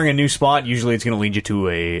you're exploring a new spot, usually it's going to lead you to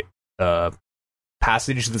a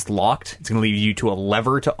passage that's locked. It's going to lead you to a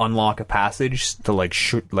lever to unlock a passage to like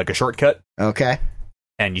a shortcut. Okay.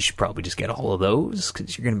 And you should probably just get all of those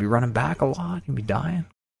because you're going to be running back a lot. You'll be dying.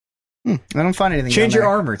 I don't find anything. Change down your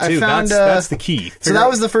there. armor I too. found, That's the key. So that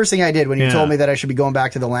was the first thing I did when you Yeah. told me that I should be going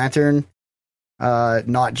back to the lantern,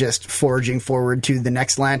 not just forging forward to the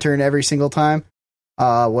next lantern every single time.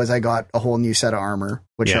 Was I got a whole new set of armor,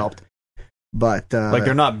 which Yeah. helped. But like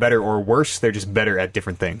they're not better or worse. They're just better at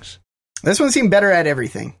different things. this one seemed better at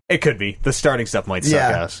everything. It could be. The starting stuff might suck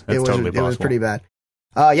ass. That's it was totally possible. it was pretty bad.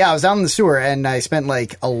 Yeah, I was down in the sewer and I spent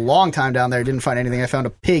like a long time down there. Didn't find anything. I found a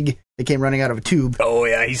pig that came running out of a tube. Oh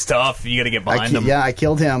yeah, he's tough. You got to get behind him. Yeah, I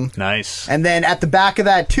killed him. Nice. And then at the back of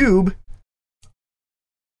that tube,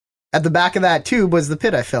 was the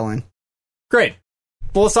pit I fell in. Great.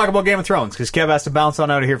 Well, let's talk about Game of Thrones because Kev has to bounce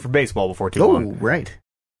on out of here for baseball before too Oh, long. right.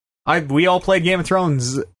 We all played Game of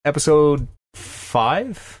Thrones episode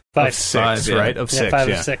 5 Five. of 6, Five, yeah. right? Of 6, 5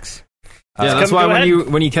 yeah. or 6. Yeah, that's go why ahead.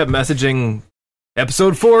 when you kept messaging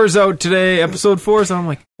episode 4 is out today, episode 4 is out, I'm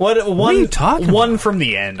like, What are you talking one from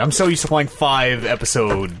the end. I'm so used to playing 5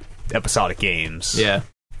 episodic games. yeah.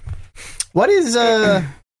 What is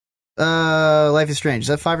Life is Strange? Is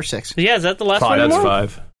that 5 or 6? Yeah, is that the last 5, one? That's tomorrow?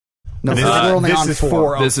 5. No, This, we're only this on is 4.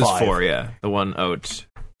 4 of This is 5. 4, yeah. The one out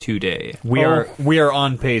today. We are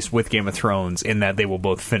on pace with Game of Thrones in that they will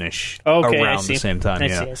both finish Okay, I around see. the same time. I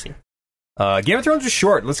Yeah. see. Game of Thrones is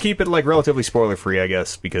short. Let's keep it like relatively spoiler free, I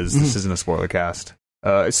guess, because this isn't a spoiler cast.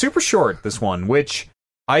 It's super short, this one, which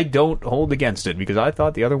I don't hold against it because I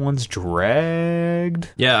thought the other ones dragged.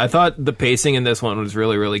 Yeah, I thought the pacing in this one was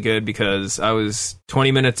really, really good because I was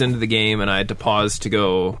 20 minutes into the game and I had to pause to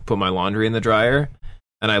go put my laundry in the dryer.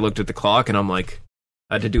 And I looked at the clock and I'm like,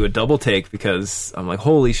 I had to do a double take because I'm like,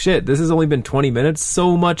 holy shit, this has only been 20 minutes.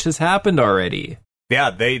 So much has happened already.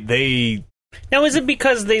 Yeah, they Now, is it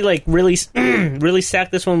because they like really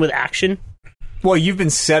stacked this one with action? well, you've been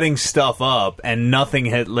setting stuff up and nothing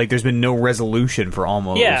had like there's been no resolution for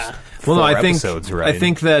almost Yeah. four Well, no, I think episodes, right? I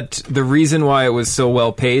think that the reason why it was so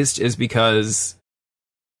well paced is because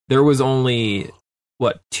there was only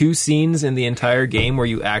 2 scenes in the entire game where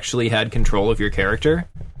you actually had control of your character,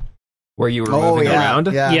 where you were moving around.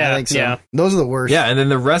 Yeah, Yeah, I think so. yeah. Those are the worst. Yeah, and then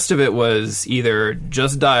the rest of it was either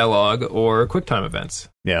just dialogue or QuickTime events.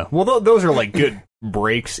 Yeah. Well, those are like good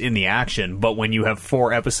breaks in the action, but when you have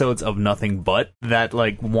 4 episodes of nothing but that,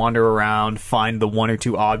 like wander around, find the 1 or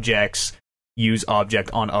 2 objects, use object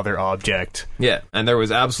on other object, Yeah, and there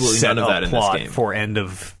was absolutely set none of up that in this plot game for end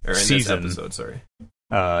of or in season. this episode. Sorry.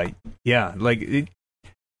 Yeah, like You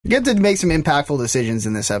get to make some impactful decisions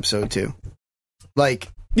in this episode, too. Like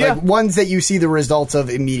Yeah. ones that you see the results of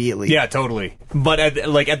immediately. yeah, totally. But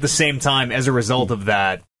at the same time, as a result of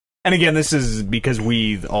that, and again, this is because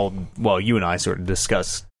you and I sort of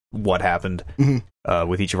discussed what happened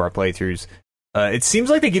with each of our playthroughs. It seems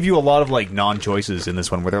like they give you a lot of like non-choices in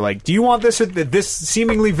this one, where they're like, "Do you want this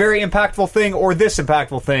seemingly very impactful thing or this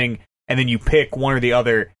impactful thing?" And then you pick one or the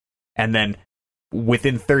other, and then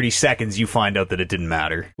within 30 seconds you find out that it didn't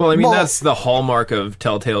matter. Well, I mean, that's the hallmark of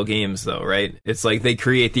Telltale games, though, right? It's like they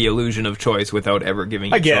create the illusion of choice without ever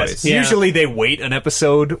giving you choice. Yeah. Usually they wait an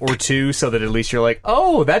episode or two so that at least you're like,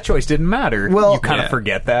 oh, that choice didn't matter. Well, you kind of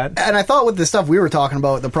forget that. And I thought with the stuff we were talking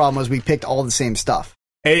about, the problem was we picked all the same stuff.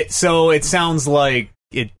 So it sounds like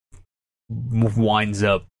it winds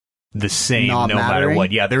up the same no matter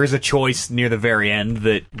what. Yeah, there is a choice near the very end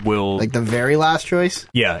that will... Like the very last choice?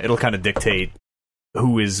 Yeah, it'll kind of dictate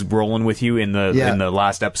who is rolling with you in the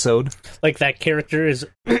last episode. Like that character is...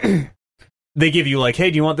 They give you like,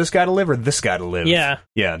 hey, do you want this guy to live or this guy to live? Yeah.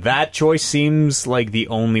 Yeah, that choice seems like the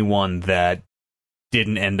only one that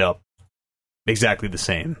didn't end up exactly the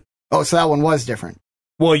same. Oh, so that one was different.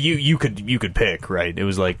 Well, you could pick, right? It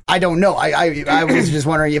was like... I don't know. I was just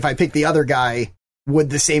wondering if I picked the other guy, would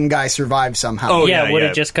the same guy survive somehow? Oh, yeah, would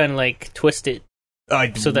it just kind of like twist it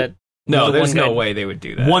so that... No, there's no way they would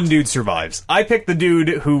do that. One dude survives. I picked the dude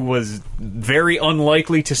who was very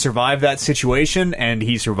unlikely to survive that situation, and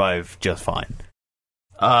he survived just fine.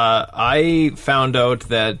 I found out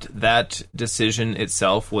that decision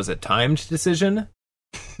itself was a timed decision.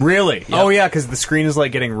 Really? Yep. Oh, yeah, because the screen is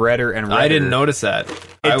like getting redder and redder. I didn't notice that.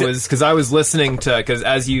 I was listening to... Because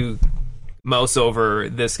as you mouse over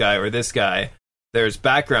this guy or this guy, there's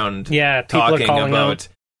background talking about...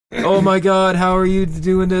 Oh my god, how are you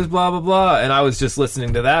doing this, blah blah blah, and I was just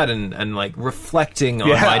listening to that and like reflecting on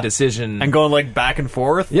my decision and going like back and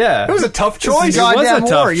forth. Yeah, it was a tough choice. It was a tough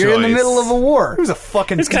choice. You're in the middle of a war. It was a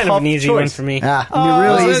fucking it's kind of an easy one for me. Yeah,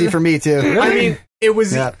 really easy for me too. I mean, it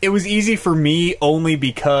was easy for me only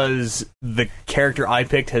because the character I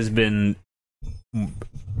picked has been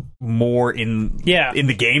more in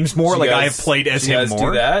the games more. Like I have played as him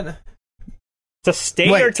more. Do that to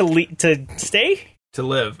stay or to stay. To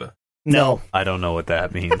live. No. I don't know what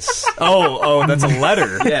that means. oh, that's a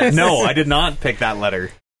letter. Yes. No, I did not pick that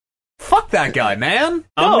letter. Fuck that guy, man.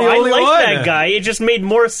 No, I like that guy. It just made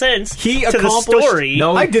more sense to the story.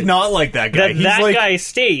 No, I did not like that guy. That guy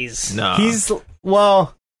stays. No.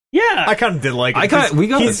 Yeah, I kind of did like it. We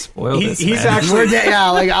got to spoil this. He's actually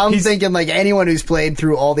I'm thinking like anyone who's played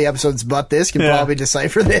through all the episodes but this can probably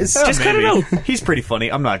decipher this. Just cut it out. He's pretty funny.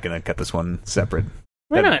 I'm not gonna cut this one separate.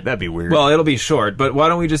 Why not? That'd be weird. Well, it'll be short, but why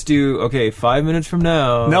don't we just do 5 minutes from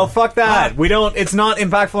now? No, fuck that. We don't. It's not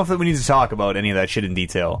impactful enough that we need to talk about any of that shit in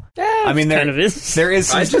detail. I mean, there kind of is. There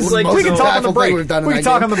is. I just like we can talk on the break. We can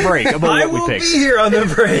talk on the break about what we picked. I will be here on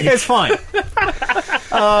the break. It's fine.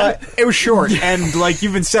 It was short, and like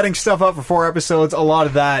you've been setting stuff up for 4 episodes. A lot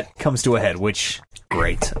of that comes to a head, which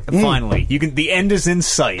great. Finally, you can. The end is in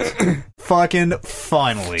sight. Fucking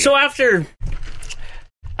finally. So after.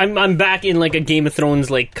 I'm back in like a Game of Thrones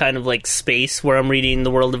like kind of like space where I'm reading The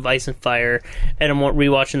World of Ice and Fire and I'm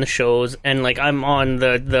rewatching the shows and like I'm on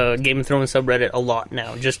the Game of Thrones subreddit a lot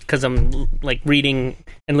now just because I'm like reading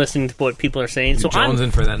and listening to what people are saying. So I'm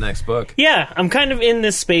jonesing for that next book. Yeah, I'm kind of in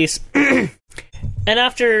this space. And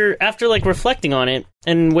after like reflecting on it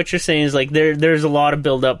and what you're saying is like there's a lot of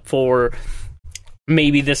build up for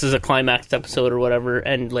maybe this is a climax episode or whatever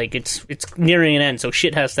and like it's nearing an end so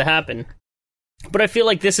shit has to happen. But I feel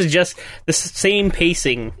like this is just the same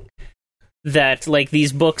pacing that like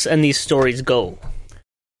these books and these stories go.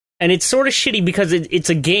 And it's sort of shitty because it's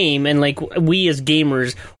a game and like we as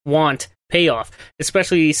gamers want payoff,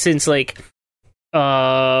 especially since like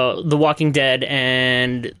The Walking Dead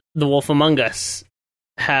and The Wolf Among Us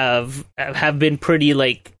have been pretty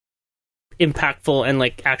like impactful and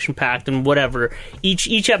like action packed and whatever.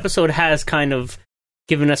 Each episode has kind of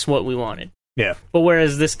given us what we wanted. Yeah. But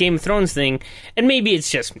whereas this Game of Thrones thing, and maybe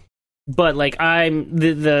it's just me, but like I'm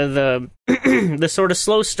the the sort of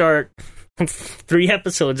slow start 3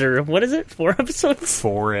 episodes or what is it? 4 episodes?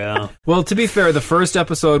 4, yeah. Well, to be fair, the first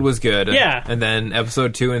episode was good. Yeah. And then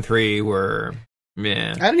episode 2 and 3 were I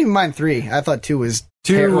didn't even mind 3. I thought 2 was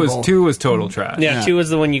 2 was total trash. Yeah, 2 was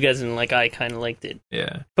the one you guys didn't like. I kind of liked it.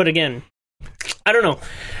 Yeah. But again, I don't know.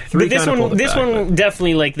 But this one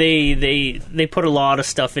definitely like they put a lot of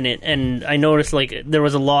stuff in it, and I noticed like there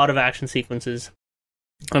was a lot of action sequences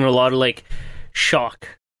and a lot of like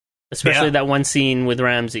shock, especially that one scene with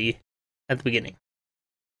Ramsay at the beginning.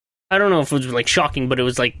 I don't know if it was like shocking, but it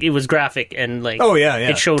was graphic and like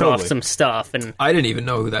it showed off some stuff. And I didn't even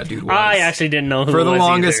know who that dude was. I actually didn't know who for he was the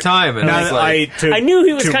longest either. time. And I knew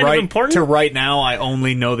he was kind of important. To right now, I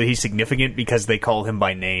only know that he's significant because they call him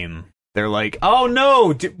by name They're like, oh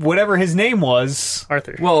no, whatever his name was,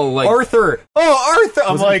 Arthur. Well, like Arthur. Oh, Arthur.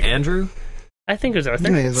 I'm was it like, Andrew. I think it was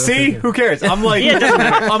Arthur. Yeah, see, who cares? I'm like, Yeah, it doesn't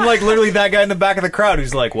matter. I'm like literally that guy in the back of the crowd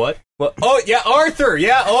who's like, what? What? Oh yeah, Arthur.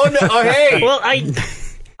 Yeah. Oh no. Oh hey. Well, I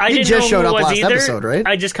He didn't just know showed who up it was last either. episode, right?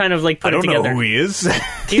 I just kind of like I put it don't know together. who he is.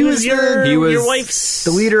 He was your was wife's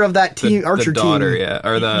The leader of that team, The Archer daughter, team. yeah,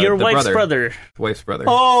 or your the wife's brother. Wife's brother.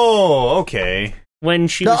 Oh, okay. When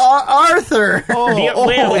she The was Arthur.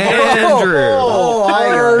 Andrew.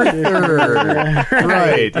 Arthur.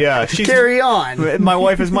 Right, yeah. She's, Carry on. my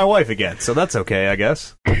wife is my wife again, so that's okay, I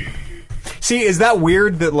guess. See, is that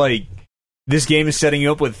weird that, like, this game is setting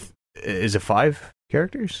you up with, is it 5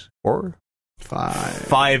 characters? 4?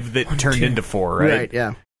 5 that turned into 4, right? Right,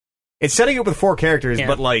 yeah. It's setting you up with 4 characters, Yeah.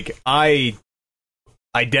 but, like, I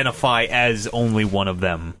identify as only one of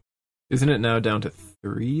them. Isn't it now down to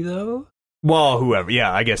 3 though? Well, whoever.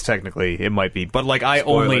 Yeah, I guess technically it might be. But, like, I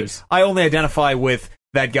Spoilers. only identify with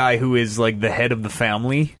that guy who is, like, the head of the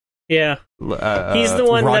family. yeah, he's the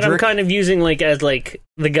one that I'm Roderick. kind of using like as like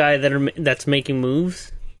the guy that's making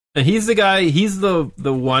moves. And he's the guy. He's the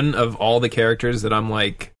one of all the characters that I'm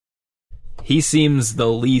like. He seems the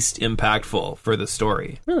least impactful for the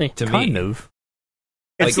story Really? to Kind me. of.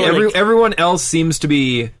 Like, It's like- everyone else seems to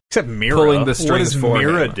be. Except Mira. pulling the What strings is for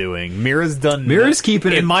Mira him. doing? Mira's done. Mira's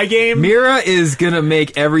keeping in it. my game. Mira is gonna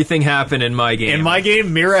make everything happen in my game. In my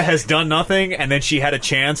game, Mira has done nothing, and then she had a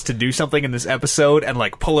chance to do something in this episode and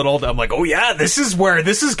like pull it all down. I'm like, oh yeah, this is where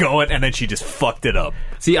this is going, and then she just fucked it up.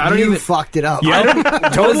 See, I don't You even. fucked it up. Yeah,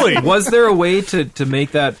 totally. Was there a way to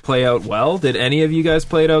make that play out well? Did any of you guys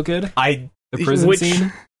play it out good? The prison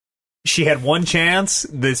scene. She had one chance.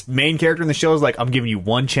 This main character in the show is like, I'm giving you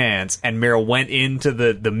one chance, and Mira went into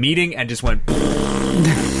the meeting and just went.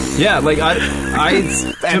 Yeah, like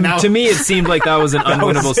to me, it seemed like that was an That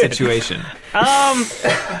was unwinnable it. situation.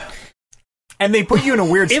 And they put you in a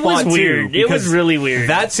weird It spot was weird. too. It was because really weird.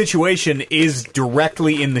 That situation is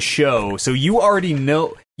directly in the show, so you already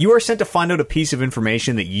know. You are sent to find out a piece of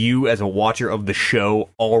information that you, as a watcher of the show,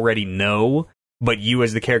 already know, but you,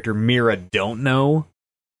 as the character Mira, don't know.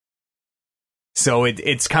 So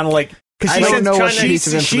it's kind of like because I don't know what piece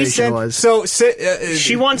of information was. So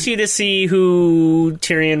she wants you to see who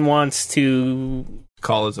Tyrion wants to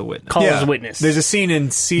Call as a witness. call as a witness. There's a scene in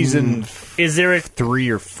season Is there a 3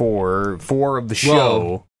 or 4 of the show.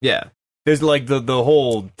 Well, yeah. There's like the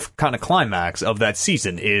whole kind of climax of that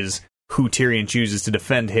season is who Tyrion chooses to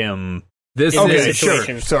defend him. This In this is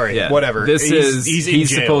situation. Sure. Sorry, yeah. whatever. This He's in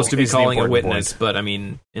jail supposed to be is the calling a important witness, point. but I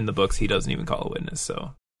mean, in the books, he doesn't even call a witness.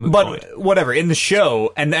 So, moot But point. whatever, in the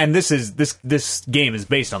show, and this game is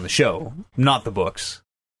based on the show, not the books.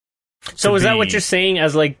 So to is that what be- you're saying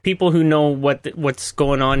as like people who know what's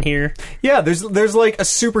going on here? Yeah, there's like a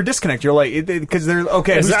super disconnect. You're like, because they're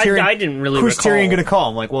okay. 'Cause Who's Tyrion? I didn't really Who's recall. Tyrion going to call?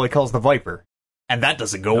 I'm like, well, he calls the Viper, and that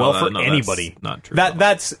doesn't go well for that's anybody. not true.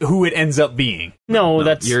 That's who it ends up being. No, No,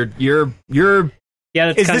 that's you're. yeah.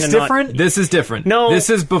 That's Is kinda this not- different? This is different. No. This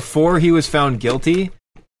is before he was found guilty.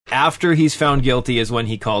 After he's found guilty is when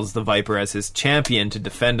he calls the Viper as his champion to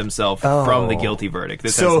defend himself from the guilty verdict.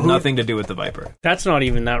 This So has who- nothing to do with the Viper. That's not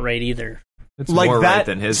even that right either. It's Like more that, right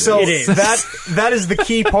than his. so It is. that is the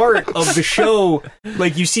key part of the show.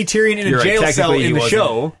 Like you see Tyrion in a You're right, jail cell technically he in the wasn't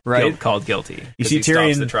show, right? Called guilty. You 'Cause see he stops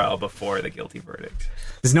Tyrion- the trial before the guilty verdict.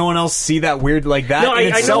 Does no one else see that weird like that? No, I in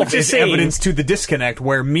know itself what you're is saying. evidence to the disconnect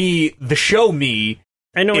where the show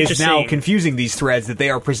I know what is you're now saying. confusing these threads that they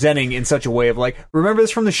are presenting in such a way of like, remember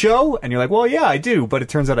this from the show? And you're like, well, yeah, I do, but it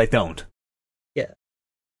turns out I don't. Yeah.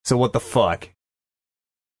 So what the fuck?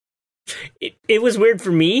 It was weird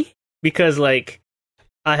for me because like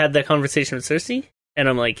I had that conversation with Cersei, and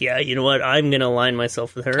I'm like, yeah, you know what? I'm gonna align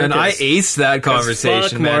myself with her. And I 'cause- aced that 'cause conversation,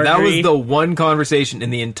 fuck man. That was Marjorie. the one conversation in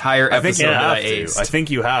the entire I think episode you that have I to. aced. I think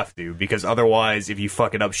you have to, because otherwise, if you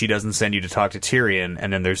fuck it up, she doesn't send you to talk to Tyrion,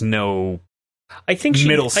 and then there's no I think she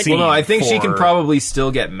middle I, scene. Well, no, I think she can for- probably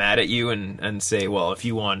still get mad at you and say, well, if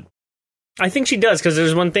you want. I think she does because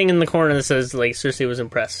there's one thing in the corner that says like Cersei was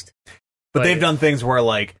impressed. But Like- they've done things where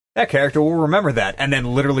like that character will remember that, and then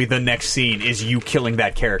literally the next scene is you killing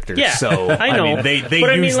that character. Yeah, So I know. mean, they But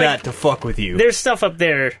I use mean, like, that to fuck with you. There's stuff up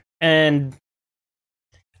there, and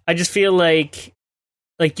I just feel like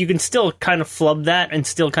you can still kind of flub that and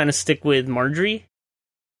still kind of stick with Marjorie.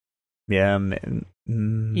 Yeah,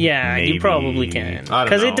 Yeah, maybe. you probably can I don't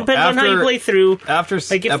because know. it depends on how you After- play through. After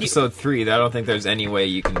Like, if episode 3, I don't think there's any way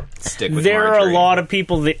you can stick with There are Marjorie. a lot of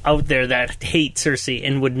people out there that hate Cersei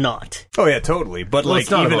and would not. Oh yeah, totally. But Well, like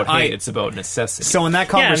it's not even about hate, it's about necessity. So in that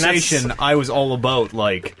Yeah, and that's- conversation, I was all about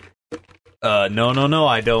like, no,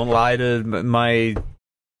 I don't lie to my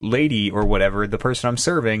lady or whatever, the person I'm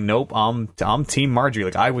serving, nope, I'm Team Marjorie.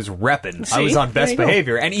 Like, I was repping. I See? was on There best you go.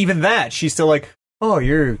 behavior. And even that, she's still like, oh,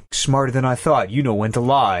 you're smarter than I thought. You know when to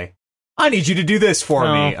lie. I need you to do this for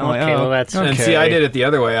Oh, me. I'm like, okay, oh, well, that's- And okay. see, I did it the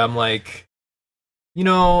other way. I'm like,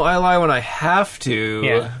 I lie when I have to,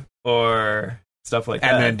 Yeah. or stuff like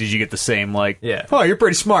that. And then did you get the same, like, Yeah. oh, you're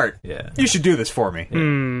pretty smart. Yeah. You should do this for me.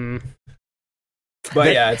 Hmm.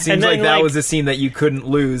 But yeah, it and seems then, like that like- was a scene that you couldn't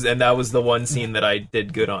lose, and that was the one scene that I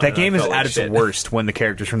did good on. That and I game is felt like at its shit. worst when the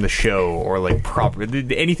characters from the show or like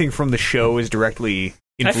anything from the show is directly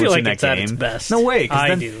I influencing feel like that it's game. at its best. No way,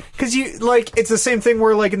 I do. because you like it's the same thing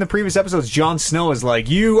where like in the previous episodes, Jon Snow is like,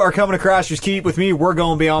 "You are coming to Crasher's Keep with me. We're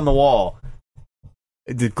going beyond the wall."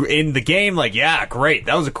 In the game, like, yeah, great,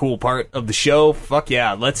 that was a cool part of the show. Fuck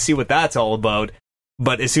yeah, let's see what that's all about.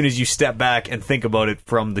 But as soon as you step back and think about it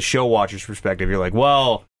from the show watcher's perspective, you're like,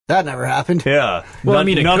 well, That never happened. yeah. Well, I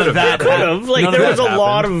mean, it none could've of that happened. Could have. Like, none of there that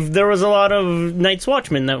happened. there was a lot of Night's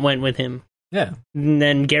Watchmen that went with him. Yeah. And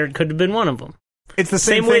then Garrett could have been one of them. It's the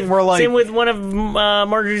same, Same thing with where like same with one of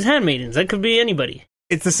Marjorie's handmaidens. That could be anybody.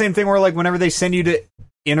 it's the same thing where like whenever they send you to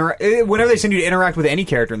interact with any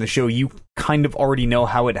character in the show, you kind of already know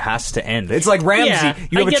how it has to end. It's like Ramsey. Yeah,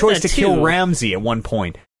 you have I a get choice to that kill too. Ramsey at one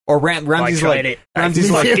point, or Ramsey's I like tried it. Ramsey's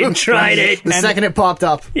Me like, too. tried it. The And- second it popped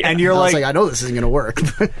up, and you're I was like, I know this isn't going to work.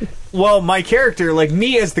 well, my character, like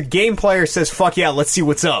me as the game player, says, "Fuck yeah, let's see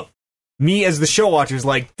what's up." Me as the show watcher is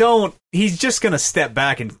like, don't. He's just gonna step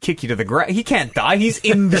back and kick you to the ground. He can't die. He's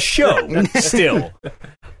in the show still.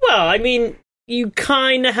 Well, I mean, you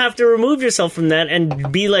kind of have to remove yourself from that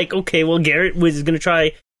and be like, okay, well, Garrett is going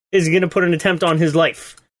to put an attempt on his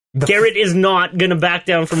life. Garrett is not going to back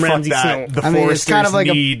down from Fuck Ramsey that. Snow. The I mean, it's kind of Foresters like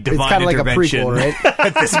a need it's divine kind of like a intervention prequel, right?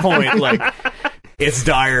 at this point. Like, it's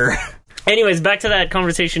dire. Anyways, back to that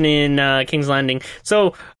conversation in King's Landing.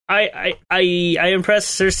 So I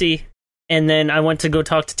impressed Cersei, and then I went to go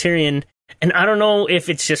talk to Tyrion. And I don't know if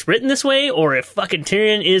it's just written this way or if fucking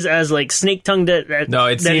Tyrion is as like snake tongued that No,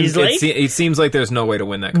 it seems he's like. it seems like there's no way to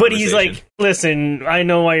win that. But he's conversation. like, listen, I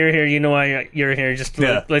know why you're here. You know why you're here. Just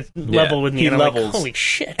Yeah. let's level with me. He and I'm levels. like, holy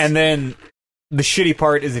shit. And then the shitty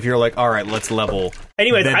part is if you're like, all right, let's level.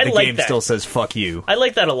 Anyways, then I the like game that. still says fuck you, I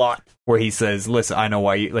like that a lot. where he says, listen, I know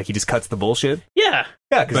why you, like, he just cuts the bullshit. Yeah.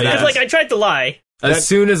 Yeah, because But It's yeah. like I tried to lie. as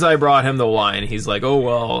soon as I brought him the wine, he's like, "Oh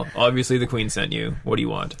well, obviously the queen sent you. What do you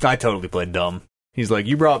want?" I totally played dumb. He's like,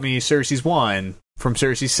 you brought me Cersei's wine from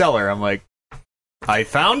Cersei's cellar. I'm like, I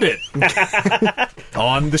found it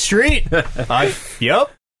on the street.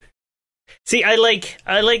 Yep. See, I like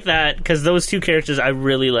that because those two characters I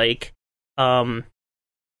really like. Were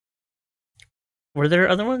there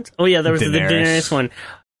other ones? Oh yeah, there was the Daenerys. Daenerys one.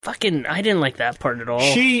 Fucking, I didn't like that part at all.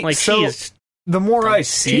 She she is. The more I She's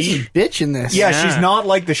see, a bitch in this. yeah, Yeah. she's not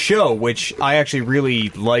like the show, which I actually really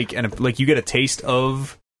like, and like you get a taste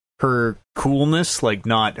of her coolness, like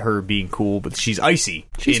not her being cool, but she's icy.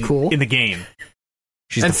 She's cool. in the game.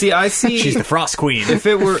 She's And the, see, I see. she's the Frost Queen.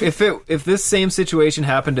 if this same situation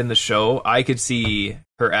happened in the show, I could see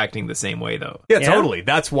her acting the same way though. Yeah, Yeah? totally.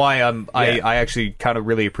 That's why I Yeah. actually kind of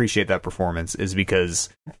really appreciate that performance, is because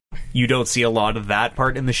you don't see a lot of that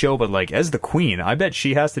part in the show, but like as the queen, I bet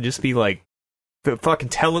she has to just be like fucking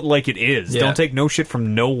tell it like it is. Yeah. Don't take no shit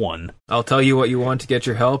from no one. I'll tell you what you want to get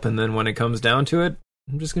your help, and then when it comes down to it,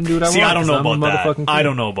 I'm just gonna do what I See, want. I don't know 'cause I'm a about that. motherfucking I queen.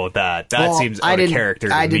 don't know about that. That Well, seems I out of didn't- character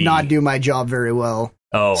to I did me. not do my job very well.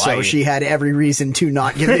 Oh, So she had every reason to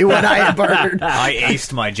not give me what I had bartered. I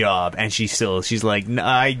aced my job, and she's like,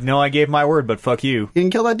 I know I gave my word, but fuck you. You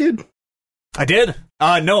didn't kill that dude? I did.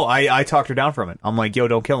 No, I talked her down from it. I'm like, yo,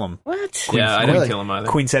 don't kill him. What? Yeah, I didn't Really? kill him either.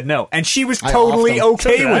 Queen said no, and she was I totally offed him.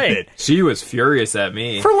 okay So did with I. it. She was furious at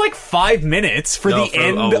me. For like 5 minutes for No, the for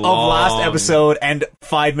end a of last long- episode and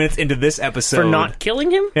 5 minutes into this episode. For not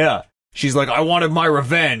killing him? Yeah. She's like, I wanted my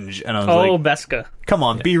revenge. And I was Oh, like, Beska. come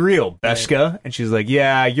on, be real, Beshka. And she's like,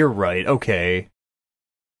 yeah, you're right. Okay.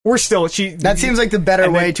 We're still, That seems like the better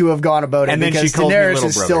And then- way to have gone about it, and then she because calls me Daenerys little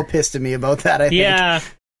is brother. still pissed at me about that, I think. Yeah.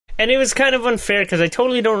 And it was kind of unfair because I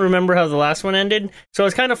totally don't remember how the last one ended. So I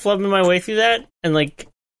was kind of flubbing my way through that. And like,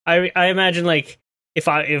 I imagine like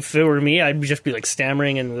if it were me, I'd just be like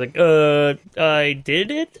stammering and like, I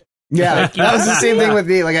did it. Yeah, that was the same thing with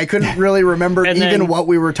me. Like, I couldn't really remember And even then- what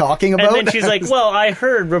we were talking about. And then she's like, well, I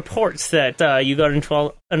heard reports that you got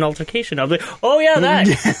into an altercation. I was like, oh yeah, that.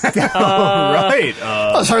 right.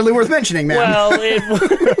 Oh, it's hardly worth mentioning, man. Well,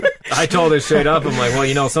 it, I told her straight up. I'm like,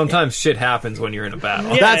 well, sometimes shit happens when you're in a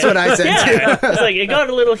battle. yeah, That's what I said, yeah. too. It's like it got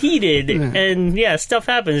a little heated, and yeah, stuff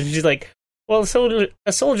happens. And she's like, well,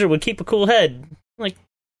 a soldier would keep a cool head. I'm like,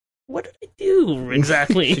 what did I do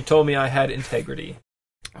exactly? She told me I had integrity.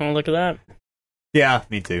 Oh, look at that. Yeah,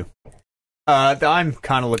 me too. I'm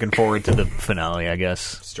kind of looking forward to the finale, I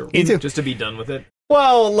guess. Me too. Just to be done with it.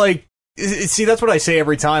 Well, like, see, that's what I say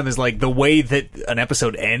every time is like the way that an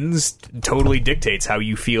episode ends totally dictates how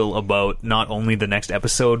you feel about not only the next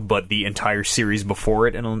episode but the entire series before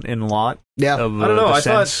it in a lot. Yeah. Of, I don't know. the I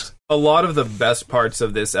sense. thought a lot of the best parts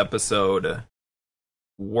of this episode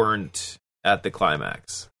weren't at the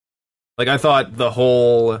climax. Like, I thought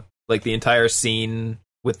the entire scene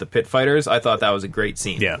with the pit fighters, I thought that was a great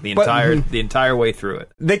scene. Yeah. The But- entire way through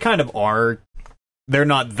it. They kind of are. They're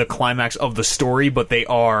not the climax of the story, but they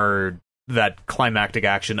are that climactic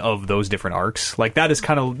action of those different arcs. Like, that is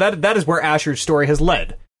kind of that is where Asher's story has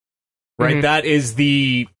led. Right? Mhm. That is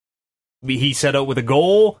he set out with a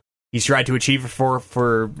goal. He's tried to achieve it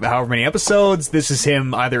for however many episodes. This is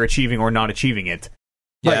him either achieving or not achieving it.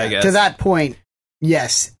 But Yeah, I guess. to that point,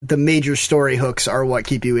 yes, the major story hooks are what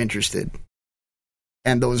keep you interested.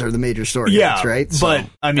 And those are the major story hooks, right? But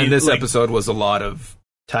I mean, and this like, episode was a lot of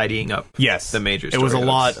tidying up. yes, the major It was a story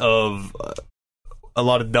lot hooks.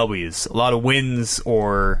 of W's, a lot of wins,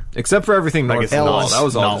 or Except for everything I north guess of the wall. L's, That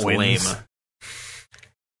was all not just wins. lame.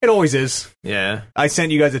 it always is. Yeah. I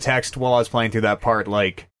sent you guys a text while I was playing through that part,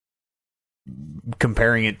 like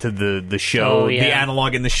comparing it to the show, Oh, yeah. the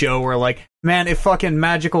analog in the show, where like, man, if fucking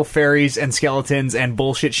magical fairies and skeletons and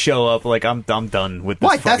bullshit show up, like I'm done with this.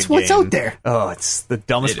 What? That's fucking what's game. out there. Oh, it's the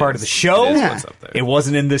dumbest It part is. of the show. It is Yeah. what's up there. It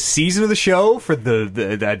wasn't in this season of the show for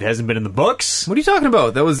the that hasn't been in the books. What are you talking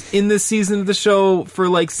about? That was in this season of the show for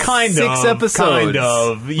like Kind 6 of, episodes. kind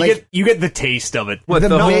of. Like- You get the taste of it. What, The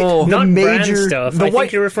the ma- whole... the Not major- Bran stuff. the I white-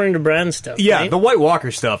 think you're referring to Bran stuff. Yeah, right? the White Walker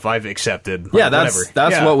stuff I've accepted. Yeah, Like, that's whatever.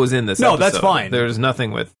 that's Yeah. what was in this No, episode. that's fine. There's nothing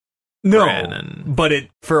with... No, Bran and- but it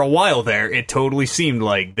for a while there, it totally seemed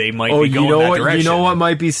like they might Oh, be going that what? direction. You know what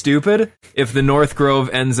might be stupid? If the North Grove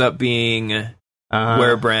ends up being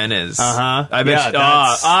where Bran is. Uh-huh. I bet.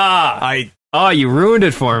 Yeah, I You ruined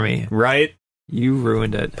it for me. right. You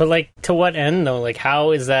ruined it. But like, to what end though? Like,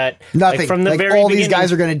 how is that? Nothing. Like, from the like, very all beginning, these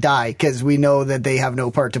guys are going to die because we know that they have no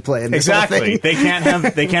part to play in this whole Exactly. thing.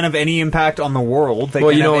 They can't have any impact on the world. They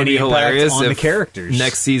Well, can't you know have what would any be impact hilarious on the if characters.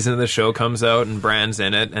 next season of the show comes out and Bran's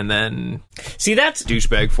in it, and then See, that's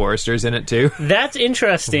douchebag Forrester's in it too.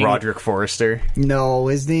 interesting. Roderick Forrester. No,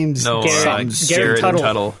 his name's No, Garrett- something Garrett stupid.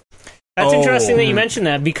 Tuttle. That's Oh. interesting that you mentioned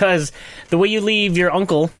that, because the way you leave your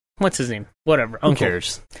uncle, what's his name? Whatever, Who uncle.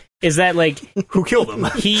 cares? Is that like Who killed him?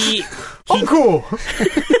 he Uncle.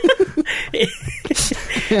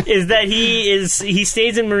 is that he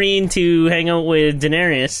stays in Marine to hang out with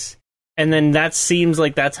Daenerys, and then that seems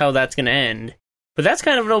like that's how that's going to end. But that's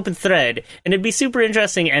kind of an open thread, and it'd be super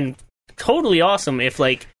interesting and totally awesome if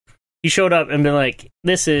like he showed up and been like,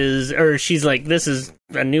 "This is," or she's like, "This is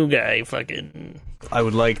a new guy." Fucking I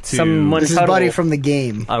would like to. Someone- This is Tuttle. Buddy from the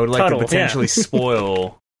game. I would like Tuttle, to potentially yeah.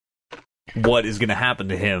 spoil what is going to happen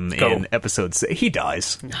to him Go. in episode 6. He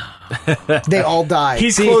dies. They all die.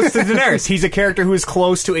 He's close to Daenerys. He's a character who is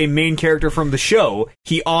close to a main character from the show.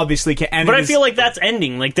 He obviously can. And But it I is- feel like that's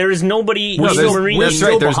ending. Like there is nobody We're in still- Marine. we're That's still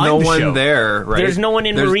right. There's no behind the one show. there. Right. There's no one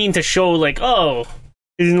in There's- Marine to show like, oh,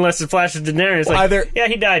 unless it flashes Daenerys. Like, Either- yeah,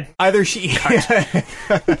 he died. either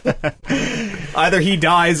either he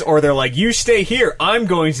dies or they're like, you stay here. I'm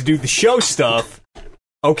going to do the show stuff.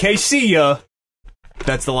 Okay, see ya.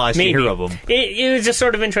 That's the last Maybe you hear of him. It was just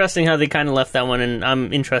sort of interesting how they kind of left that one, and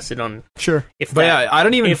I'm interested on Sure. if. But that, yeah, I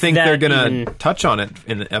don't even if think that they're gonna even- touch on it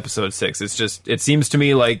in episode 6. It's just, it seems to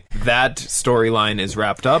me like that storyline is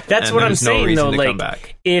wrapped up. That's and what I'm there's no saying, reason though. to Like, come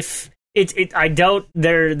back. if I doubt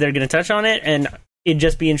they're going to touch on it, and it'd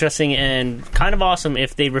just be interesting and kind of awesome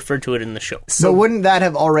if they referred to it in the show. So wouldn't that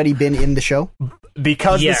have already been in the show?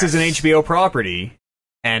 Because Yes. this is an HBO property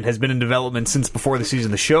and has been in development since before the season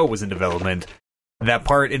the show was in development, that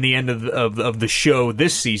part in the end of the show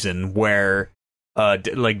this season where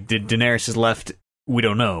Daenerys is left, we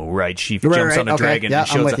don't know, right? She jumps right. on a Okay. dragon Yeah, and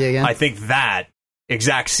I'm shows with up. you again. I think that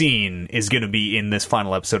exact scene is going to be in this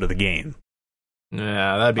final episode of the game.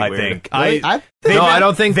 Yeah, that'd be I weird. think. Really? They've No, been- I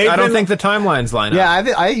don't think they've been- the timelines line Yeah, up.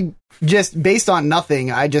 I just based on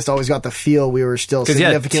nothing, I just always got the feel we were still Because yeah,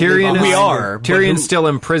 significantly Tyrion behind. We are. but Tyrion's who- still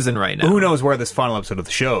in prison right now. Who knows where this final episode of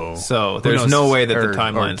the show? So Who there's knows? no way that Or- the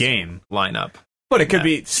timelines or game. line up. But it could Yeah.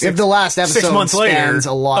 be If the last episode 6 months later. spans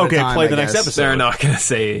a lot Okay, of time, play the I next guess. episode. They're not going to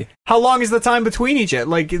say. How long is the time between each?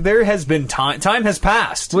 Like there has been time. Time has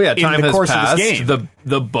passed. Well, yeah, in time the has course passed. of this game.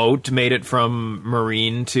 The boat made it from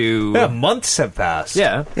Marine to Yeah, months have passed.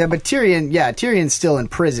 yeah. Yeah, but Tyrion's still in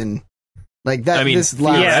prison. Like that. I mean, this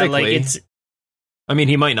last, Yeah, Theoretically. like it's I mean,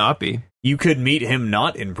 he might not be. You could meet him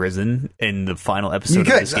not in prison in the final episode You of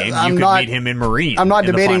could. this game. I'm you could not- meet him in Marine. I'm not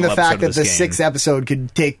in debating the final fact episode that of the this game. 6th episode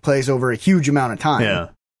could take place over a huge amount of time. Yeah.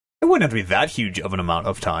 It wouldn't have to be that huge of an amount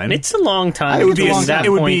of time. It's a long time. It would to be get a- to that it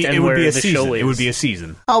would point be and it would where be a the season. show is. It would be a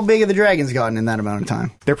season. How big have the dragons gotten in that amount of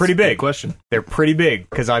time? They're pretty Good big. question. They're pretty big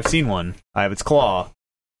because I've seen one. I have its claw.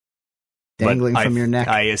 But Dangling from your neck.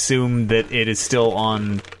 I assume that it is still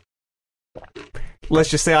on. Let's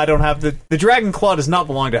just say I don't have the dragon claw does not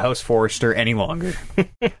belong to House Forrester any longer.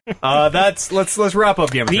 Let's wrap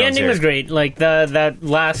up Game of The Thrones ending here. was great. Like that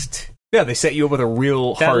last Yeah, they set you up with a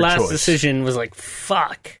real hard choice. decision was like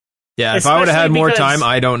fuck. Yeah, if I would have had Especially more because- time,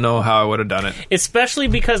 I don't know how I would have done it. Especially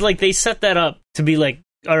because like they set that up to be like,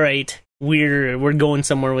 all right, we're going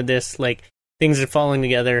somewhere with this. Like things are falling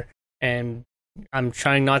together, and I'm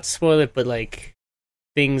trying not to spoil it, but like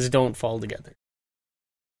things don't fall together.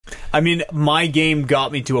 I mean, my game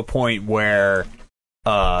got me to a point where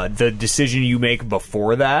the decision you make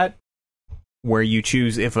before that, where you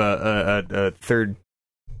choose if a third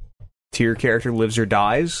tier character lives or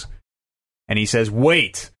dies, and he says,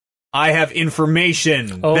 "Wait, I have information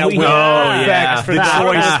that will yeah. affect For the that.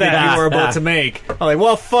 choice Yeah. that you are about to make." I'm like,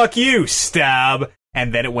 "Well, fuck you, stab,"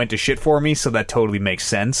 and then it went to shit for me. So that totally makes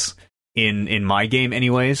sense in my game,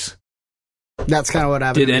 anyways. That's kind of what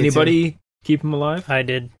happened. Did to me, anybody keep him alive? I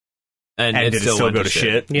did. And did it still went go to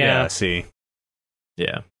shit? Yeah. See.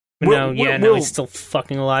 Yeah. But We'll- now we'll- he's still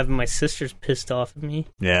fucking alive, and my sister's pissed off at me.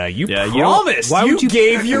 Yeah, you Yeah, you promised. don't- why you would you-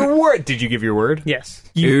 gave your word. Did you give your word? Yes,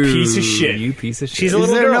 You Ooh, piece of shit. You piece of shit. she's a Is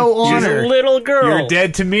little there girl. no She's honor? a little girl. You're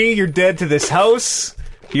dead to me. You're dead to this house.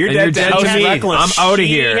 You're And dead you're to dead House to me. Reckless. I'm outta She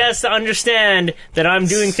here. has to understand that I'm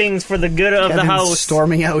doing things for the good of the Kevin's house,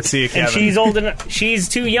 storming out. See you, and Kevin. she's old enough. She's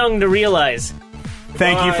too young to realize.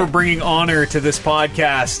 Thank you Bye. for bringing honor to this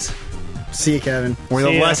podcast. See you, Kevin. We're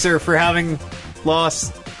See the ya. lesser for having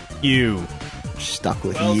lost you. Stuck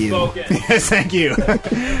with you. Yes, thank you.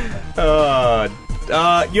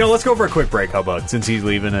 Let's go for a quick break. How about, since he's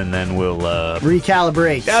leaving, and then we'll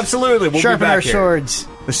Recalibrate. absolutely we'll Sharpen be back our here. swords.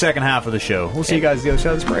 The second half of the show. We'll see you guys at the other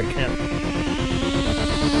side of this break.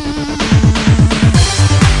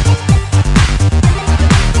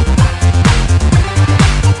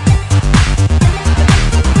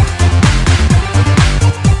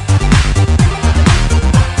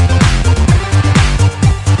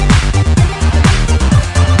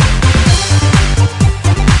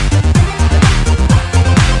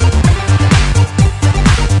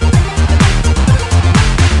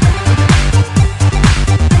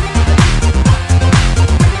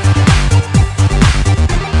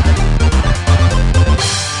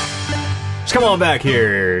 Let's come on back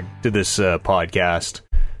here to this podcast.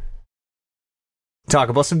 Talk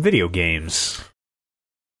about some video games.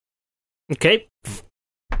 Okay,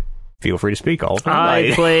 Feel free to speak, all.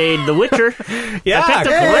 I played The Witcher. Yeah, I picked up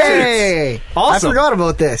The Hey! Awesome. I forgot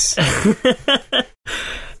about this.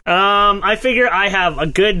 I figure I have a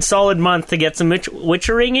good solid month to get some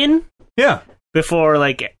Witchering in Yeah. before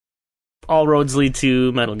like all roads lead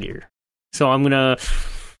to Metal Gear. So I'm gonna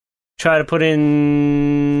try to put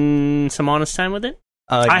in some honest time with it.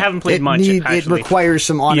 I haven't played much. It Actually, requires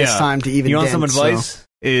some honest Yeah. time to even You want some dent, advice?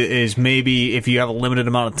 Is maybe if you have a limited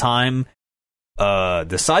amount of time,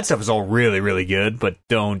 the side stuff is all really, really good, but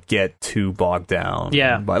don't get too bogged down.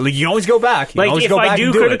 Yeah. But like, you can always go back. You can like always if go I back do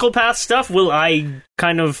and do critical it. path stuff, will I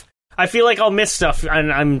kind of? I feel like I'll miss stuff,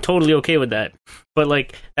 and I'm totally okay with that. But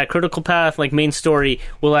like that critical path, like main story,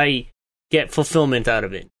 will I get fulfillment out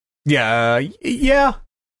of it? Yeah.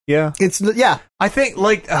 It's yeah. I think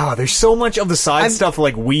there's so much of the side stuff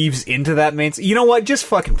like weaves into that main. You know what? Just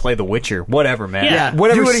fucking play The Witcher. Whatever, man. Yeah.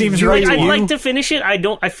 Whatever Do what- seems do right what to I'd you. like to finish it.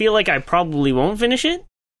 I feel like I probably won't finish it.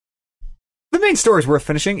 The main story is worth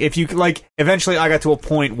finishing. If you like, eventually I got to a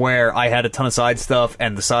point where I had a ton of side stuff,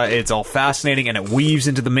 and it's all fascinating, and it weaves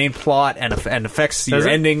into the main plot and affects Does your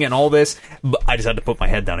it? ending and all this. But I just had to put my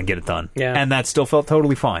head down and get it done. Yeah. And that still felt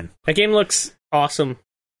totally fine. That game looks awesome.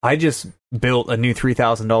 I just built a new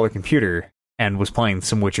 $3,000 computer and was playing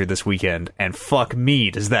some Witcher this weekend, and fuck me,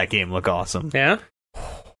 does that game look awesome. Yeah.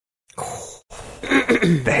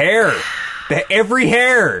 The hair. Every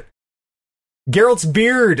hair. Geralt's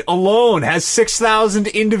beard alone has 6,000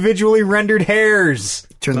 individually rendered hairs.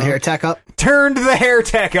 Turn the hair tech up. Turned the hair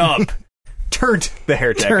tech up. Turned the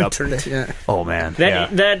hair tech up. Yeah. Oh man.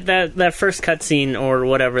 That yeah. that first cutscene or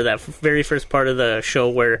whatever, that very first part of the show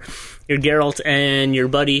where you're Geralt and your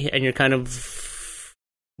buddy, and you're kind of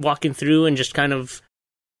walking through and just kind of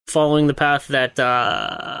following the path that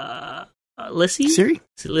Lissy? Siri?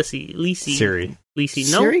 Lissy. Siri. Lissy.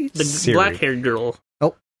 No, Siri? the Siri. black-haired girl.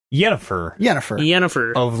 Oh. Yennefer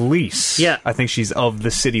Yennefer. of Lys. Yeah. I think she's of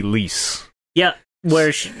the city Lys. Yeah,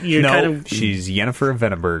 where you're No, kind of she's Yennefer of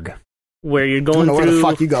Venneberg. where you're I don't going know where through. the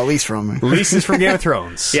fuck you got Lys from. Lys is from Game of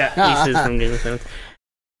Thrones. Yeah, Lisa from Game of Thrones.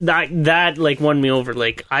 That like won me over.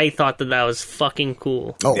 Like I thought that was fucking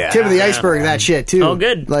cool. Oh, Yeah. tip of the iceberg, that shit too. Oh,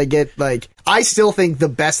 good. I still think the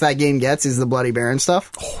best that game gets is the Bloody Baron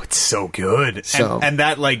stuff. Oh, it's so good. So- And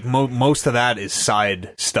that, like, most of that is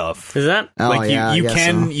side stuff. Is that? Oh, Like, yeah, you I guess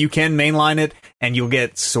can so. you can mainline it, and you'll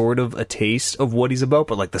get sort of a taste of what he's about,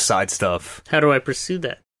 but, like, the side stuff, How do I pursue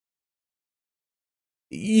that?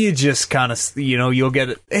 you just kind of, you'll get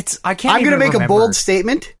it. I can't I'm even going to make remember. a bold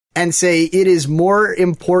statement and say it is more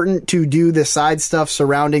important to do the side stuff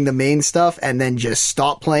surrounding the main stuff and then just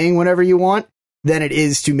stop playing whenever you want than it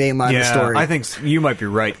is to mainline the story. I think you might be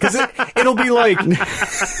right. Because it'll be like,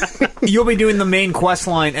 you'll be doing the main quest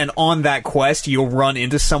line, and on that quest, you'll run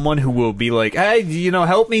into someone who will be like, hey,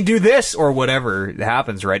 help me do this, or whatever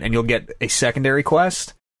happens, right? And you'll get a secondary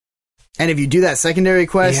quest. And if you do that secondary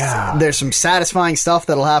quest, Yeah. there's some satisfying stuff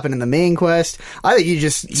that'll happen in the main quest. I think you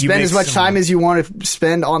just spend make as much some- time as you want to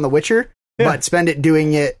spend on The Witcher, Yeah. but spend it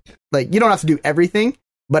doing it. Like, you don't have to do everything,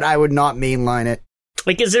 but I would not mainline it.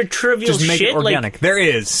 Like, is there trivial Just make shit? it organic. There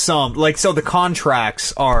is some, like, so the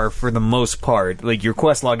contracts are, for the most part, like, your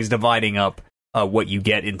quest log is dividing up what you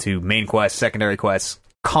get into main quests, secondary quests,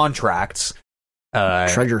 contracts,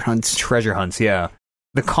 Treasure hunts. treasure hunts, yeah.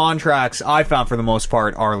 The contracts, I found, for the most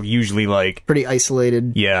part, are usually like, Pretty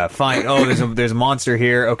isolated. yeah, fine. Oh, there's a monster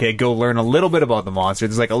here. Okay, go learn a little bit about the monster.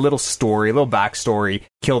 There's like a little story, a little backstory.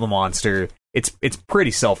 Kill the monster. It's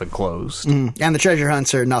pretty self-enclosed. And the treasure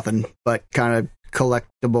hunts are nothing but kind of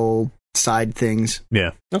collectible side things.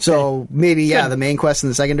 Yeah. Okay. So maybe, yeah, Good. the main quest and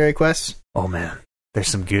the secondary quests. Oh man, there's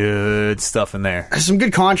some good stuff in there. There's some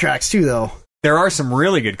good contracts too, though. There are some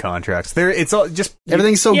really good contracts. It's all just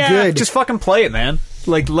Everything's so Yeah, good. Just fucking play it, man.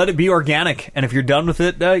 Like, let it be organic. And if you're done with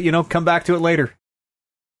it, come back to it later.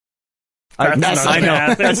 That's not I gonna know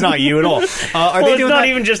happen. that's not you at all. Are well, they it's doing not that?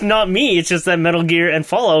 even just not me. It's just that Metal Gear and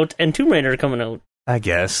Fallout and Tomb Raider are coming out. I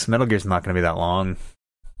guess Metal Gear's not going to be that long.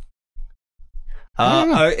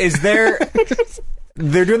 Mm. Is there?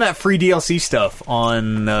 They're doing that free DLC stuff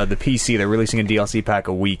on the PC. They're releasing a DLC pack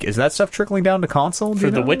a week. Is that stuff trickling down to console? Do For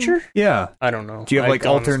you The know? Witcher? Yeah. I don't know. Do you have I like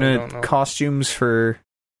honestly don't alternate know. costumes for?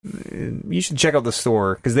 You should check out the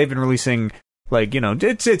store because they've been releasing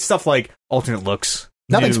it's stuff like alternate looks.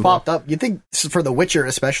 Nothing's new- popped up. You'd think for The Witcher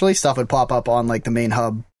especially, stuff would pop up on like the main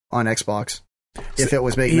hub on Xbox if it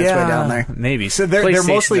was making its way down there. Maybe. So they're PlayStation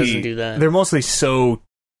mostly doesn't do that. they're mostly so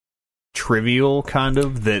trivial, kind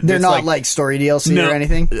of that They're it's not like story DLC No. or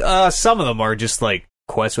anything. some of them are just like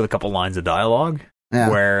quests with a couple lines of dialogue. Yeah.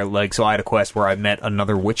 Where like so I had a quest where I met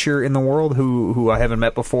another Witcher in the world who I haven't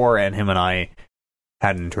met before, and him and I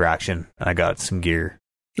had an interaction, and I got some gear.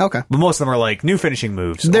 Okay. But most of them are like new finishing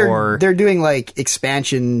moves, They're doing like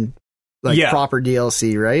expansion, like Yeah. proper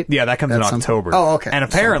DLC, right? yeah, that comes in That's October. Oh, okay. And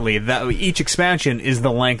apparently that each expansion is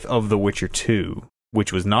the length of The Witcher 2,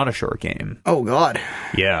 which was not a short game. Oh God.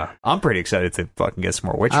 Yeah, I'm pretty excited to fucking get some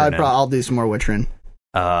more Witcher now. I'll do some more Witcherin.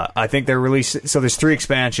 I think they're releasing. So there's 3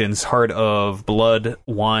 expansions: Heart of Blood,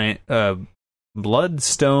 Wine, Blood,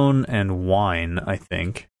 Stone, and Wine. I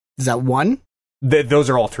think Is that one? those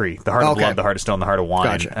are all 3: the Heart of Okay. Blood, the Heart of Stone, the Heart of Wine.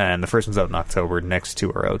 Gotcha. And the first one's out in October. Next 2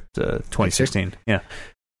 are out 2016. Yeah,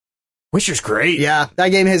 Witcher's great. Yeah, that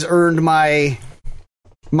game has earned my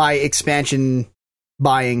expansion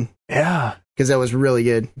buying yeah. because that was really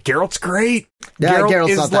good. Geralt's great. Yeah, Geralt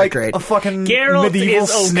Geralt's is not that like great. a fucking Geralt medieval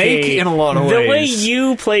is okay. snake in a lot of The ways. way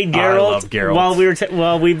you played I love Geralt, Geralt.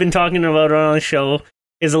 while we've been talking about it on the show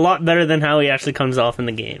is a lot better than how he actually comes off in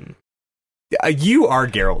the game. You are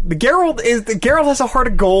Geralt. Geralt has a heart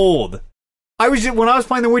of gold. When I was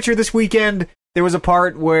playing The Witcher this weekend, there was a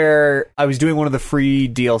part where I was doing one of the free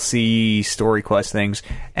DLC story quest things,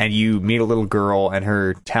 and you meet a little girl, and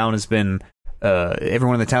her town has been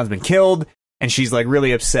everyone in the town's been killed, and she's like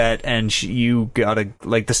really upset, and you gotta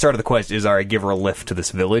like the start of the quest is, all right, give her a lift to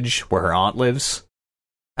this village where her aunt lives,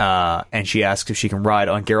 and she asks if she can ride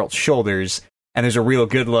on Geralt's shoulders, and there's a real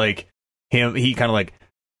good like he kind of like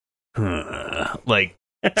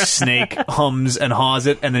snake hums and haws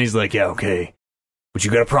it, and then he's like, yeah, okay, but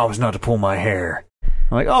you gotta promise not to pull my hair. I'm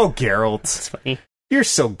like, oh, Geralt, It's funny. you're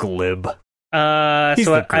so glib. So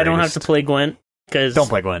the I don't have greatest. to play Gwent because Don't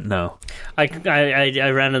play Gwent, no. I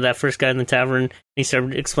ran into that first guy in the tavern. And he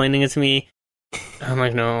started explaining it to me. I'm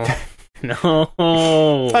like, no.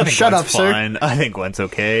 I think Shut Gwent's up, sir. fine. I think Gwent's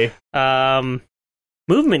okay.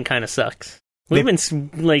 Movement kind of sucks. We've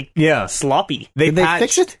been Yeah. sloppy. Did they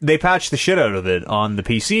fix it? They patched the shit out of it on the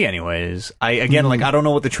PC, anyways. I don't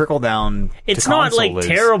know what the trickle down. It's not like is.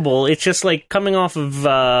 terrible. It's just like coming off of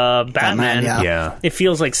Batman. yeah. Yeah, It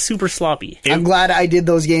feels like super sloppy. I'm glad I did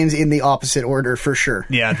those games in the opposite order for sure.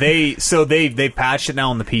 yeah. They patched it now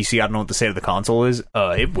on the PC. I don't know what the state of the console is.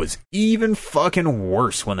 It was even fucking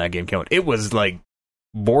worse when that game came out. It was like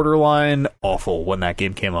borderline awful when that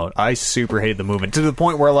game came out. I super hated the movement to the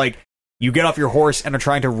point where like you get off your horse and are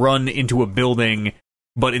trying to run into a building,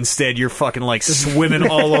 but instead you're fucking like swimming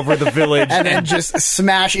all over the village And then just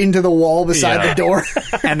smash into the wall beside Yeah. the door.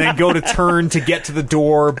 and then go to turn to get to the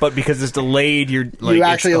door, but because it's delayed, you're like You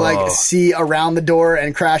actually it's- see around the door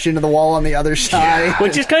and crash into the wall on the other side.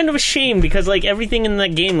 Which is kind of a shame because like everything in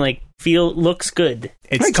that game like looks good.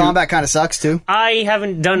 it's too- Combat kind of sucks too. I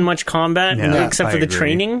haven't done much combat Yeah, except I for the agree.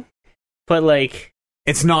 training, but like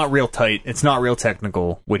It's not real tight. It's not real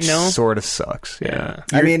technical, which No? sort of sucks. Yeah.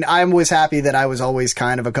 I mean, I was happy that I was always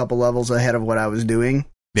kind of a couple levels ahead of what I was doing,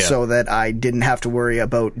 Yeah. so that I didn't have to worry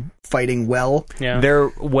about fighting well. yeah.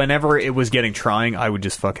 Whenever it was getting trying, I would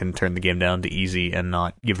just fucking turn the game down to easy and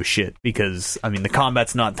not give a shit because, I mean, the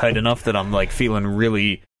combat's not tight enough that I'm like feeling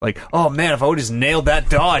really like, oh man, if I would just nailed that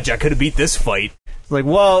dodge, I could have beat this fight. It's like,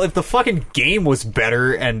 well, if the fucking game was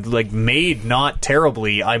better and like made not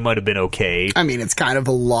terribly, I might have been okay. I mean, it's kind of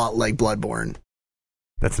a lot like Bloodborne.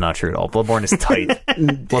 That's not true at all. Bloodborne is tight.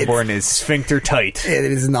 Bloodborne is sphincter tight. It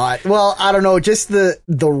is not. Well, I don't know. Just the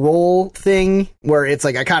roll thing where it's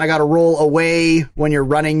like I kind of got to roll away when you're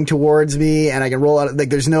running towards me, and I can roll out. Like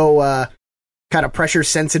there's no kind of pressure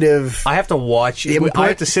sensitive. I have to watch. Input? I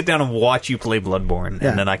have to sit down and watch you play Bloodborne, Yeah.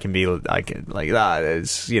 and then I can like that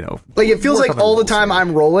is Like it feels work like on all the rules time there.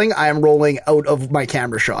 I am rolling out of my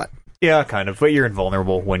camera shot. Yeah, kind of. But you're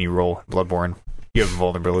invulnerable when you roll Bloodborne. You have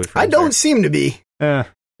vulnerability. For I don't seem to be.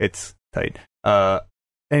 It's tight.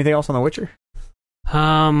 Anything else on The Witcher?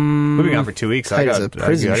 Um, Moving on for 2 weeks. Tight I as got a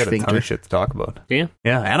prison a ton sphincter. of shit to talk about. Yeah.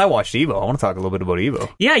 Yeah, and I watched Evo. I want to talk a little bit about Evo.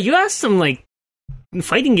 Yeah, you asked some like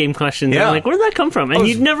fighting game questions. Yeah. I'm like, where did that come from? And was-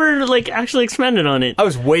 you'd never like actually expanded on it. I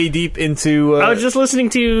was way deep into. I was just listening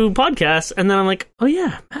to podcasts, and then I'm like, oh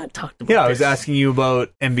yeah, Matt talked about. yeah, I was this. asking you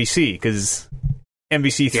about NBC because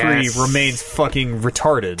NBC 3 Yes. remains fucking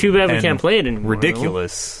retarded. Too bad we and can't play it anymore. though.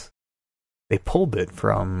 Ridiculous. They pulled it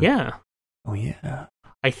from. Yeah, Oh yeah.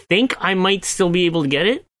 I think I might still be able to get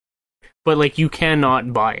it, but like you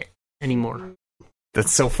cannot buy it anymore.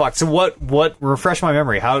 That's so fucked. So what refresh my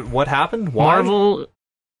memory. What happened? Why? Marvel,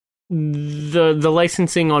 the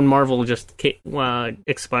licensing on Marvel just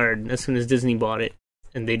expired as soon as Disney bought it,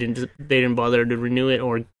 and they didn't bother to renew it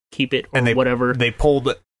or keep it or and whatever They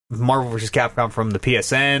pulled Marvel vs. Capcom from the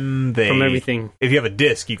PSN. from everything. If you have a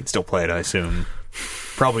disc, you can still play it, I assume.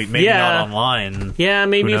 Probably maybe Yeah. not online. Yeah,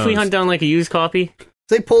 maybe Who if we knows? hunt down like a used copy.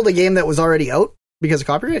 They pulled a game that was already out because of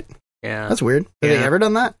copyright. Yeah, That's weird. Have Yeah. they ever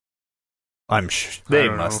done that? I'm sure I they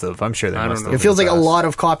don't must know. have. I'm sure they I must don't know. have. It feels in like the a past. lot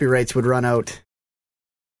of copyrights would run out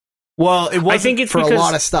Well, it wasn't I think it's for because a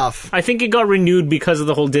lot of stuff. I think it got renewed because of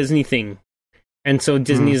the whole Disney thing, and so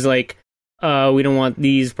Disney's like, we don't want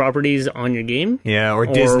these properties on your game, Yeah, or or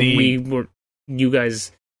Disney. you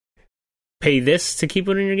guys pay this to keep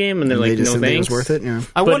it in your game, and they're They like, just no didn't think it thanks. was worth it. Yeah.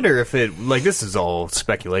 I but- wonder if it this is all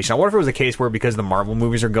speculation. I wonder if it was a case where because the Marvel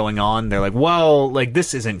movies are going on, they're like, well, like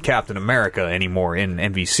this isn't Captain America anymore in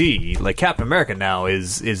NBC. Like Captain America now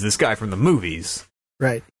is this guy from the movies.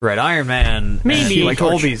 Right. Right, Iron Man, Maybe. and, like all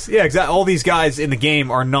Torch. these, exactly. All these guys in the game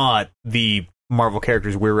are not the Marvel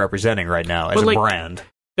characters we're representing right now as But, a like, brand.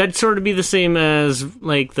 That'd sort of be the same as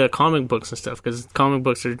like the comic books and stuff, because comic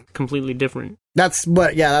books are completely different. That's kind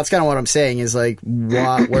of what I'm saying is like,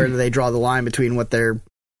 where do they draw the line between what they're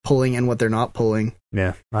pulling and what they're not pulling?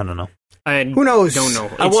 Yeah, I don't know. I Who knows? don't know.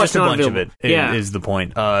 I It's watched just a not bunch of available. it. Yeah, Is the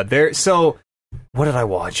point? So what did I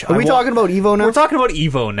watch? Are we talking about Evo now? We're talking about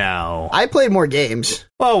Evo now. I played more games.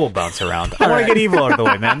 Well, we'll bounce around. I want to get Evo out of the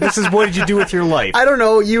way, man. This is what did you do with your life? I don't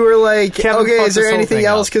know. You were like, Kevin okay, fucked is there this whole anything thing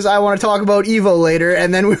else? up. Because I want to talk about Evo later.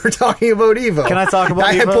 And then we were talking about Evo. Can I talk about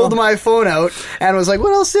I Evo? pulled my phone out and was like,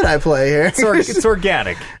 what else did I play here? It's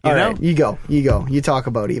organic. You All know. right, you go. You talk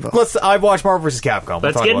about Evo. I've watched Marvel vs. Capcom. Let's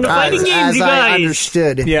we'll talk get into about that. fighting games, as you I guys.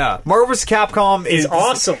 understood. Yeah, Marvel vs. Capcom is It's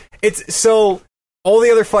awesome. It's so all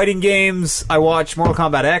the other fighting games. I watched Mortal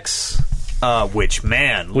Kombat X, which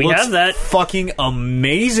man, We looks have that. fucking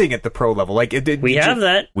amazing at the pro level. Like We have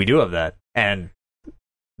that. We do have that, and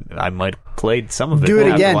I might have played some of it. Do We'll it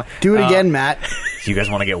have to again. watch. Do it again, Matt. You guys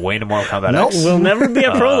want to get way into Mortal Kombat Nope. X? We'll never be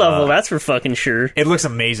a pro level. That's for fucking sure. It looks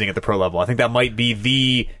amazing at the pro level. I think that might be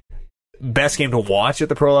the best game to watch at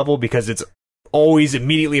the pro level because it's always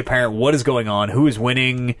immediately apparent what is going on, who is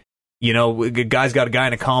winning. You know, a guy's got a guy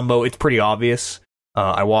in a combo. It's pretty obvious.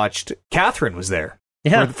 I watched Catherine was there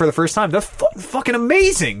for the first time. That's fucking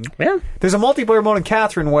amazing. Yeah. There's a multiplayer mode in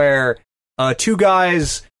Catherine where two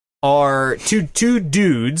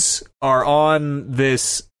dudes are on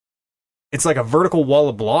this. It's like a vertical wall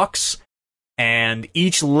of blocks, and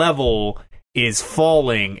each level is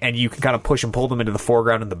falling, and you can kind of push and pull them into the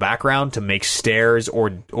foreground and the background to make stairs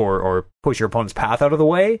or push your opponent's path out of the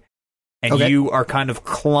way. And you are kind of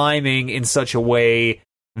climbing in such a way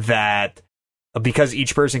that because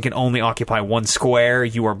each person can only occupy one square,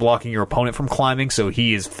 you are blocking your opponent from climbing, so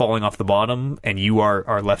he is falling off the bottom, and you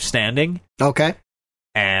are left standing. Okay.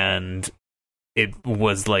 And it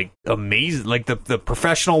was, like, amazing. Like, the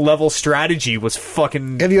professional level strategy was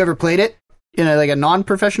fucking... Have you ever played it in a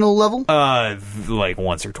non-professional level? Like,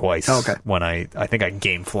 once or twice. Okay. When I think I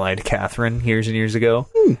gameflied Catherine years and years ago.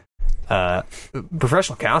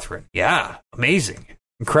 Professional Catherine. Yeah. Amazing.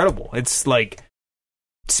 Incredible. It's, like,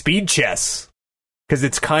 speed chess. Because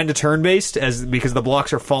it's kind of turn-based, because the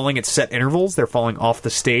blocks are falling at set intervals. They're falling off the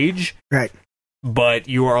stage. Right. But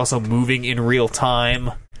you are also moving in real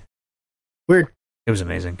time. Weird. It was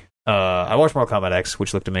amazing. I watched Mortal Kombat X,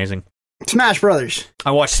 which looked amazing. Smash Brothers.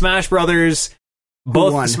 I watched Smash Brothers.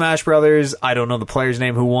 Both the Smash Brothers. I don't know the player's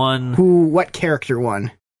name who won. What character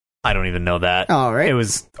won? I don't even know that. All right. It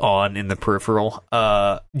was on in the peripheral.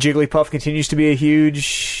 Jigglypuff continues to be a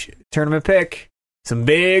huge tournament pick. Some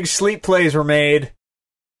big sleep plays were made.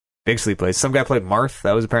 Big sleep plays. Some guy played Marth.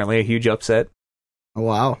 That was apparently a huge upset. Oh,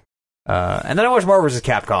 wow. And then I watched Marvel vs.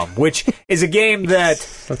 Capcom, which is a game that...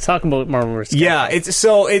 Let's talk about Marvel vs. Capcom. Yeah, it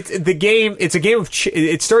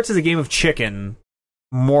starts as a game of chicken,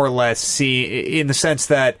 more or less, in the sense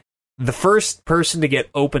that the first person to get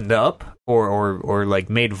opened up or like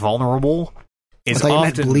made vulnerable is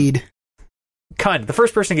often bleed. The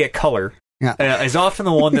first person to get color is often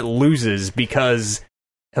the one that loses, because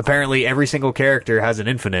apparently every single character has an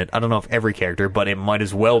infinite. I don't know if every character, but it might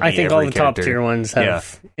as well be every character. I think all the top tier ones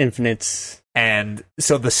have infinites. And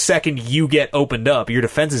so the second you get opened up, your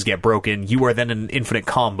defenses get broken, you are then in an infinite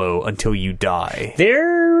combo until you die.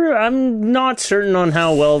 I'm not certain on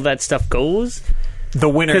how well that stuff goes. The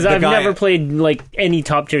winner, because I've never played like any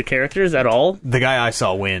top tier characters at all. The guy I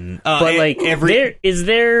saw win, but like, is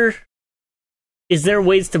there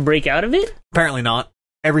ways to break out of it? Apparently not.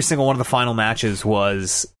 Every single one of the final matches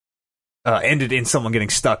was ended in someone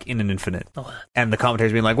getting stuck in an infinite. And the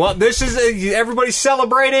commentators being like, well, this is... everybody's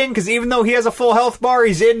celebrating, because even though he has a full health bar,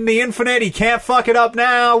 he's in the infinite, he can't fuck it up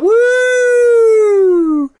now.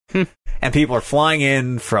 Woo! And people are flying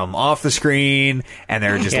in from off the screen, and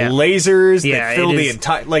there are just lasers that fill the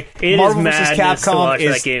entire... Like, Marvel vs. Capcom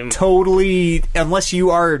is totally... Unless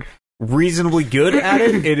you are reasonably good at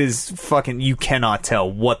it, it is fucking... You cannot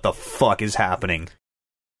tell what the fuck is happening.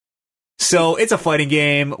 So it's a fighting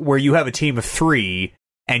game where you have a team of 3,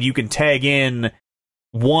 and you can tag in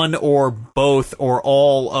one or both or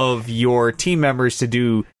all of your team members to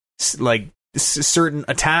do like certain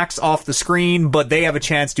attacks off the screen, but they have a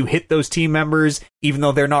chance to hit those team members even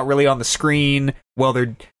though they're not really on the screen. Well,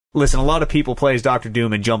 listen, a lot of people play as Dr.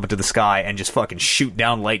 Doom and jump into the sky and just fucking shoot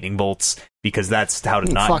down lightning bolts, because that's how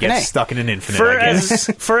to not get stuck in an infinite, I guess.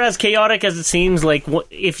 For as chaotic as it seems, like,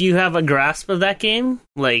 if you have a grasp of that game,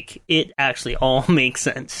 like, it actually all makes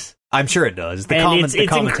sense. I'm sure it does. The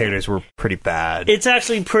commentators were pretty bad. It's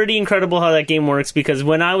actually pretty incredible how that game works, because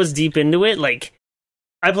when I was deep into it, like,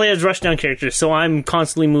 I play as rushdown characters, so I'm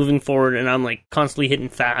constantly moving forward, and I'm, like, constantly hitting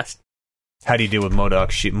fast. How do you deal with MODOK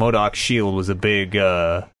Shield? MODOK Shield was a big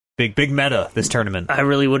meta this tournament. I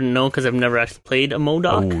really wouldn't know, because I've never actually played a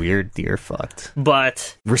MODOK. Oh, you're fucked.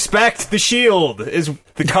 But respect the shield, as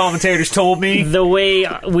the commentators told me. The way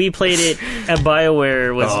we played it at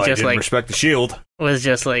BioWare was just like respect the shield. Was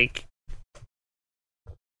just like,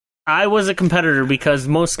 I was a competitor because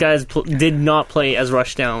most guys did not play as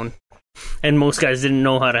Rushdown, and most guys didn't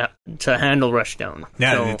know how to handle Rushdown.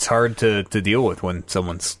 Yeah, so, it's hard to deal with when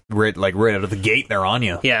someone's right out of the gate. They're on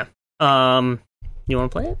you. Yeah. You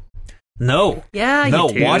want to play it? No. Yeah, no.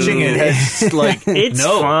 You do. Watching it has like it's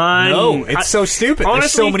fun. No, it's so stupid. Honestly,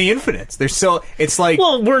 there's so many infinites. It's like,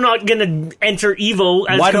 well, we're not gonna enter Evo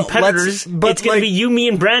as competitors. But it's gonna be you, me,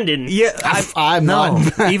 and Brandon. Yeah, I'm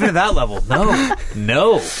not even at that level.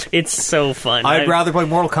 No. It's so fun. I'd rather play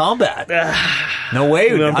Mortal Kombat. No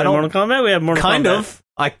way. We don't play Mortal Kombat. We have Mortal Kombat.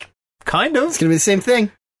 Kind of. It's gonna be the same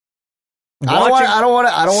thing. I don't want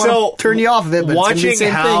to turn you off of it, but watching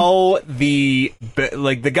how the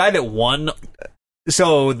guy that won,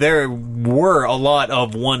 so there were a lot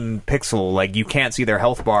of one pixel, like you can't see their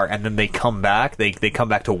health bar, and then they come back. They come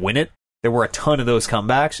back to win it. There were a ton of those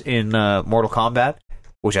comebacks in Mortal Kombat,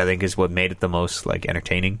 which I think is what made it the most like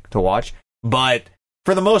entertaining to watch. But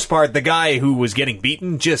for the most part, the guy who was getting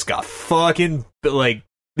beaten just got fucking like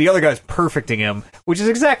the other guy's perfecting him, which is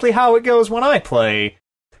exactly how it goes when I play.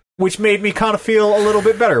 Which made me kind of feel a little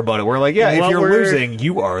bit better about it. We're like, yeah, if you're losing,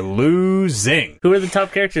 you are losing. Who are the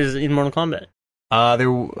top characters in Mortal Kombat?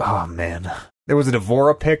 There was a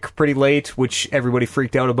D'Vorah pick pretty late, which everybody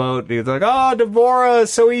freaked out about. They're like, oh, D'Vorah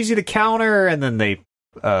is so easy to counter. And then they,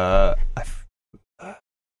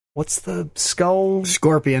 what's the skull?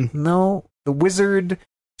 Scorpion. No, the wizard.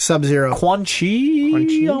 Sub-Zero. Quan Chi?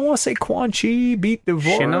 I want to say Quan Chi beat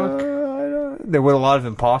D'Vorah. Shinnok? There were a lot of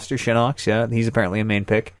imposter Shinnocks, yeah. He's apparently a main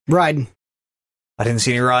pick. Raiden. I didn't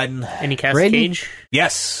see any Raiden. Any Cassie Raiden? Cage?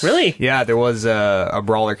 Yes. Really? Yeah, there was a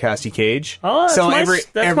brawler Cassie Cage. Oh, that's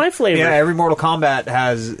my flavor. Yeah, every Mortal Kombat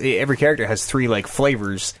every character has 3 like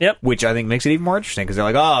flavors. Yep. Which I think makes it even more interesting because they're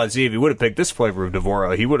like, oh, see, if he would have picked this flavor of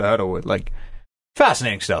D'Vorah, he would have had like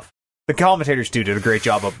fascinating stuff. The commentators did a great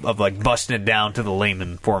job of like busting it down to the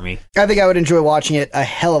layman for me. I think I would enjoy watching it a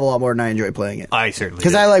hell of a lot more than I enjoy playing it. I certainly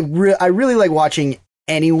because I really like watching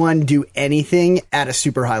anyone do anything at a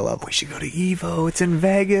super high level. We should go to EVO. It's in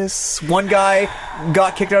Vegas. One guy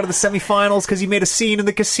got kicked out of the semifinals because he made a scene in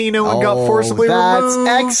the casino and got forcibly that's removed.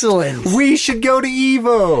 Excellent. We should go to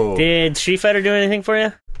EVO. Did Street Fighter do anything for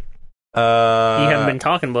you? You haven't been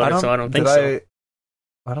talking about it, so I don't think so.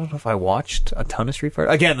 I don't know if I watched a ton of Street Fighter.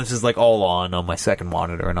 Again, this is like all on my second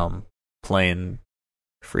monitor, and I'm playing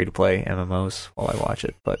free-to-play MMOs while I watch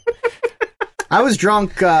it. But I was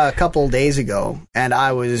drunk a couple days ago, and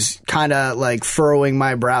I was kind of like furrowing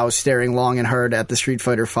my brows, staring long and hard at the Street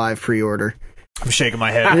Fighter V pre-order. I'm shaking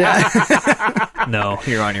my head. Yeah. No,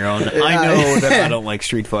 you're on your own. I know that I don't like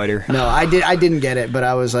Street Fighter. No, I didn't get it, but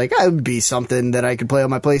I was like, it would be something that I could play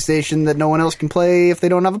on my PlayStation that no one else can play if they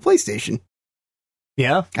don't have a PlayStation.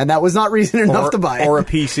 Yeah. And that was not reason enough to buy it. Or a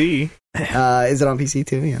PC. Is it on PC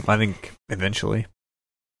too? Yeah. I think eventually.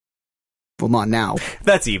 Well, not now.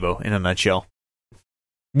 That's EVO in a nutshell.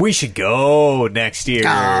 We should go next year.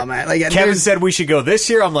 Oh, man. Like, Kevin said we should go this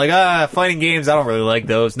year. I'm like, fighting games, I don't really like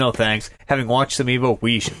those. No thanks. Having watched some EVO,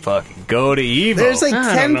 we should fucking go to EVO. There's like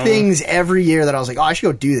 10 things every year that I was like, I should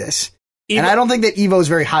go do this. And I don't think that EVO is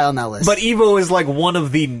very high on that list. But EVO is like one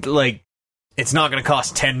of the, like, it's not going to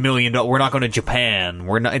cost $10 million. We're not going to Japan.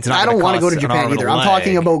 It's not. I don't want to go to an Japan arm and either. a I'm leg.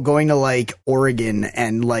 talking about going to like Oregon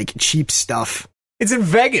and like cheap stuff. It's in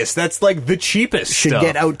Vegas. That's like the cheapest Should stuff.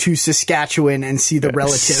 get out to Saskatchewan and see the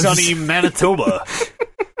relatives. Sunny Manitoba,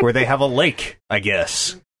 where they have a lake, I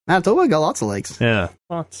guess. Manitoba got lots of lakes. Yeah.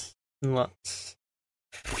 Lots and lots.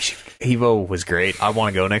 EVO was great. I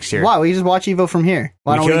want to go next year. Why? We just watch EVO from here.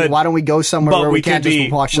 Why don't we go somewhere where we can't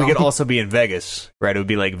just watch We something? could also be in Vegas, right? It would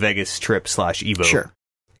be like Vegas trip / EVO. Sure.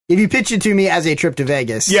 If you pitch it to me as a trip to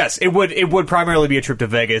Vegas. Yes, it would primarily be a trip to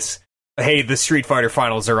Vegas. Hey, the Street Fighter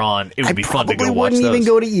finals are on. It would be fun to go watch those. I wouldn't even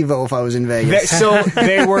go to EVO if I was in Vegas. So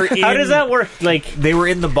they were in... How does that work? Like, they were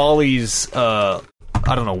in the Bally's, I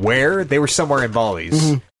don't know where. They were somewhere in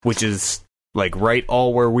Bally's, which is like right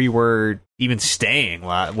all where we were even staying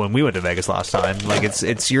when we went to Vegas last time. Like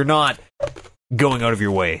it's you're not going out of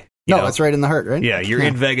your way. You know? It's right in the heart, right? Yeah, you're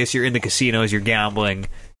in Vegas, you're in the casinos, you're gambling,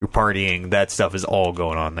 you're partying. That stuff is all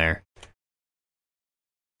going on there.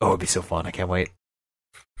 Oh, it'd be so fun. I can't wait.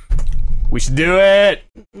 We should do it.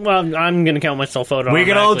 well, I'm going to count myself out. We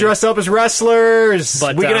can all dress up as wrestlers.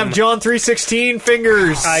 But, we can have John 3:16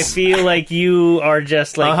 fingers. I feel like you are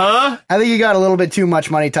just like... Uh-huh. I think you got a little bit too much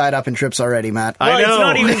money tied up in trips already, Matt. Well, I know. it's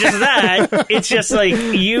not even just that. It's just like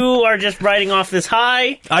you are just riding off this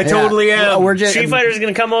high. I totally am. We're just, Street Fighter's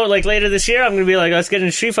going to come out like later this year. I'm going to be like, let's get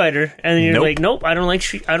into Street Fighter, and then you're Nope. like, nope, I don't like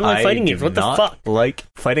fighting games. What the fuck? Like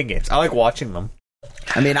fighting games. I like watching them.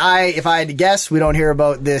 I mean, if I had to guess, we don't hear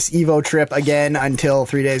about this EVO trip again until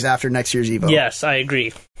 3 days after next year's EVO. Yes, I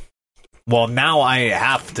agree. Well, now I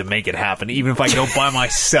have to make it happen, even if I go by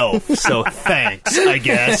myself. So thanks, I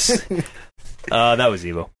guess. That was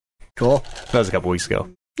EVO. Cool. That was a couple weeks ago.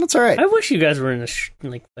 That's all right. I wish you guys were in a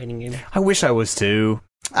fighting game. I wish I was too.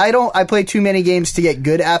 I play too many games to get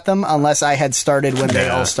good at them unless I had started when they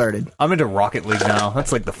Yeah. all started. I'm into Rocket League now.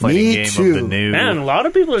 That's like the fighting Me game too. of the new. Man, a lot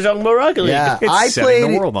of people are talking about Rocket League. Yeah. It's I setting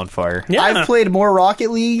played- the world on fire. Yeah. I've played more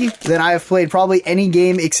Rocket League than I have played probably any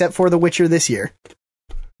game except for The Witcher this year.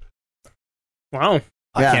 Wow.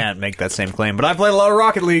 I Yeah. can't make that same claim, but I played a lot of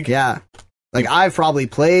Rocket League. Yeah. Like, I've probably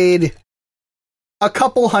played a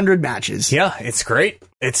couple hundred matches. Yeah, it's great.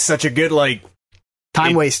 It's such a good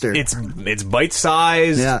Time waster. It's bite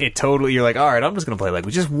sized. Yeah. It totally. You're like, all right, I'm just gonna play like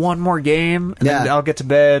just one more game, and then Yeah. I'll get to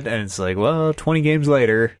bed. And it's like, well, 20 games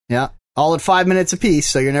later. Yeah. All at 5 minutes apiece,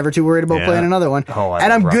 so you're never too worried about Yeah. playing another one. Oh, I and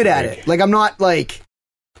love I'm good Rocket at League. it. Like, I'm not like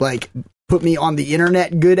like put me on the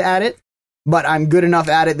internet good at it, but I'm good enough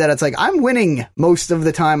at it that it's like I'm winning most of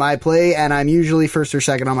the time I play, and I'm usually first or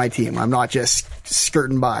second on my team. I'm not just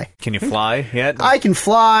skirting by. Can you fly yet? I can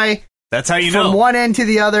fly That's how you from know. one end to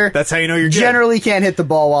the other. That's how you know you're good. Generally can't hit the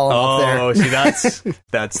ball while I'm up Oh, there. see,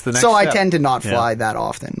 that's the next So I step. tend to not fly that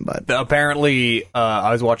often, but Apparently,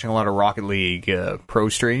 I was watching a lot of Rocket League pro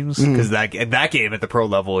streams because that game at the pro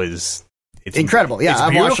level is it's incredible. Yeah, it's I've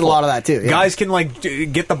watched a beautiful. lot of that too. Yeah. Guys can like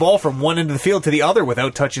get the ball from one end of the field to the other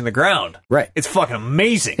without touching the ground. Right. It's fucking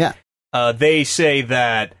amazing. Yeah. They say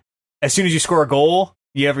that as soon as you score a goal,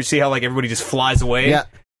 you ever see how like everybody just flies away? Yeah.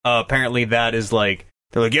 Apparently, that is like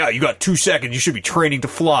they're like, yeah, you got 2 seconds. You should be training to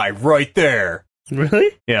fly right there. Really?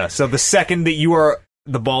 Yeah. So the second that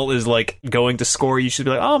the ball is like going to score, you should be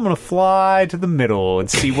like, oh, I'm gonna fly to the middle and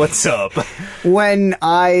see what's up. When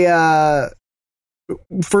I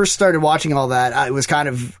first started watching all that, it was kind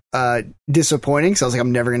of disappointing. So I was like,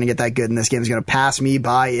 I'm never going to get that good, and this game is going to pass me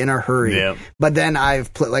by in a hurry. Yeah. But then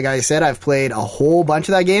like I said, I've played a whole bunch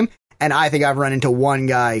of that game, and I think I've run into one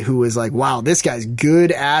guy who was like, wow, this guy's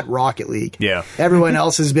good at Rocket League. Yeah. Everyone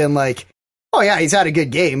else has been like, oh yeah, he's had a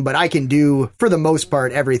good game, but I can do, for the most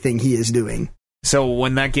part, everything he is doing. So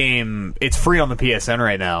when that game, it's free on the PSN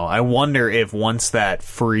right now. I wonder if once that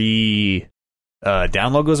free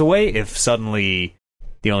download goes away, if suddenly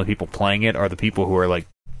the only people playing it are the people who are like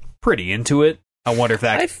pretty into it. I wonder if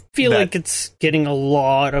that. I feel like it's getting a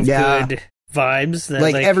lot of Yeah. good vibes. That,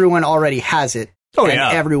 Like everyone already has it. Oh, and yeah.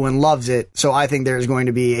 everyone loves it. So I think there's going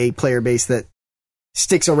to be a player base that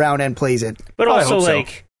sticks around and plays it. but I also hope so.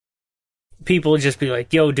 like people just be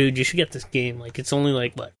like, "Yo, dude, you should get this game. Like, it's only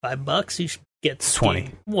like what, $5? You should get this 20.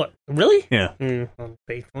 game." What? Really? Yeah. I'll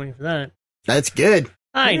pay 20 for that. That's good.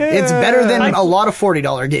 I Yeah. It's better than I- a lot of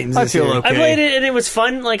 $40 games I this feel year. okay. I played it and it was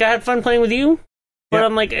fun. Like, I had fun playing with you. But Yeah.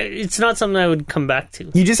 I'm like, it's not something I would come back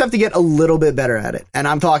to. You just have to get a little bit better at it. And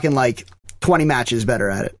I'm talking like 20 matches better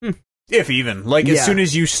at it. If even like as Yeah. soon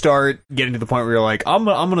as you start getting to the point where you're like, I'm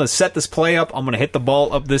gonna set this play up, I'm gonna hit the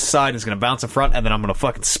ball up this side, it's gonna bounce in front, and then I'm gonna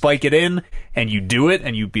fucking spike it in, and you do it,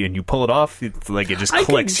 and you pull it off, it's like it just I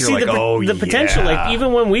clicks. could You're see like, the potential. yeah. Like,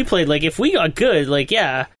 even when we played, like, if we got good, like,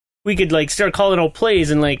 yeah, we could like start calling out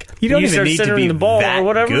plays and like you don't even start need to centering be the ball that or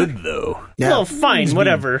whatever. good though. Yeah. Well, fine, Just be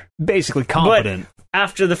whatever. Basically But competent.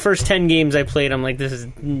 after the first 10 games I played, I'm like, this is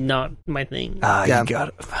not my thing. Yeah. You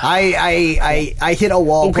got I hit a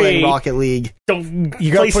wall Okay. playing Rocket League. Don't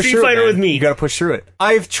you play gotta push Street through it, Fighter man. with me. You gotta push through it.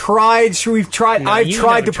 I've tried. We've tried. No, I've you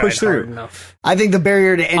tried never to push hard through. enough. I think the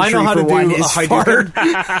barrier to entry I know how for to do one a is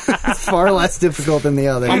Hadouken. far less difficult than the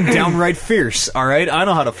other. I'm downright fierce. All right, I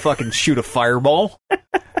know how to fucking shoot a fireball.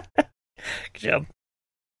 Good job.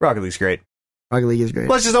 Rocket League's great. Rocket League is great.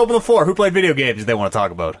 Let's just open the floor. Who played video games they want to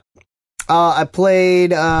talk about? I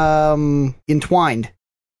played Entwined.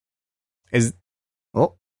 Is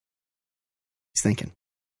Oh, he's thinking.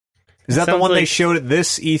 that the Sounds one they like- showed at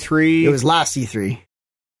this E3? It was last E3.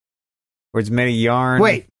 where it's made of yarn.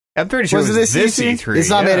 Wait, I'm pretty sure was it it was this this E3? E3. It's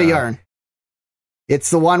not made of yeah. yarn. It's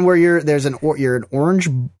the one where you're an orange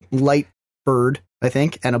light bird, I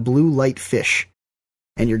think, and a blue light fish,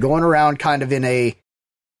 and you're going around kind of in a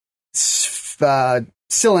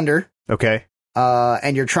cylinder, Okay.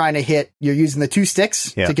 and you're trying to hit. You're using the two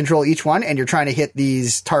sticks Yeah. to control each one, and you're trying to hit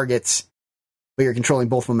these targets, but you're controlling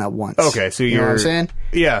both of them at once. Okay, so You know what I'm you're saying?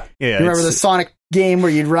 yeah. You remember the Sonic game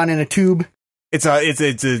where you'd run in a tube? It's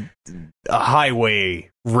a highway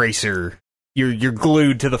racer. You're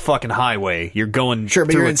glued to the fucking highway. You're going Sure,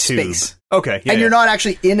 but through you're a in tube. space. Okay, yeah, And you're not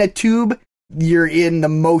actually in a tube. You're in the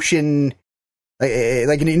motion,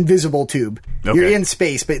 like an invisible tube. Okay. You're in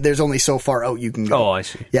space, but there's only so far out you can go. Oh, I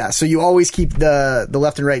see. Yeah, so you always keep the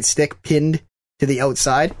left and right stick pinned to the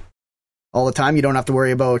outside all the time. You don't have to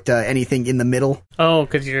worry about anything in the middle. Oh,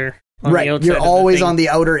 because you're on Right, the outside you're of the always thing. on the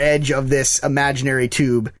outer edge of this imaginary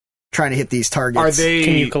tube trying to hit these targets. Are they?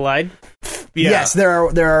 Can you collide? Yeah. Yes, there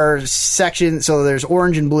are sections. So there's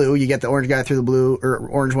orange and blue. You get the orange guy through the blue, or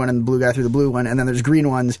orange one, and the blue guy through the blue one, and then there's green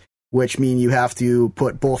ones, which mean you have to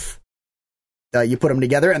put both. You put them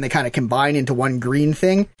together, and they kind of combine into one green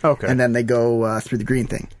thing, Okay. and then they go through the green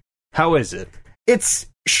thing. How is it? It's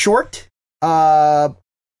short,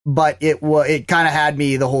 but it kind of had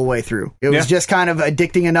me the whole way through. It was Yeah. just kind of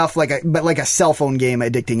addicting enough, like a cell phone game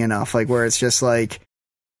addicting enough, like where it's just like,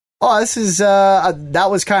 oh, this is that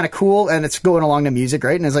was kind of cool, and it's going along to music,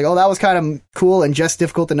 right? And it's like, oh, that was kind of cool and just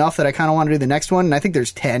difficult enough that I kind of want to do the next one. And I think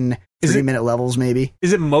there's 10 Is it- 3-minute levels, maybe.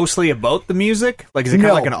 Is it mostly about the music? Like, is it kind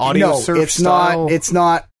of like an audio surf it's style? not. It's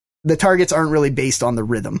not. The targets aren't really based on the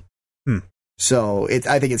rhythm. Hmm. So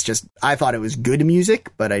I think it's just. I thought it was good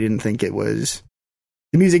music, but I didn't think it was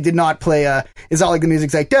The music did not play it's not like the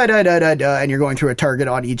music's like da da da da da and you're going through a target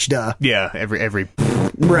on each da. Yeah, every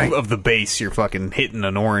Right. of the base you're fucking hitting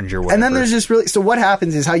an orange or whatever. And then there's just really, so what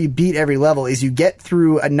happens is how you beat every level is you get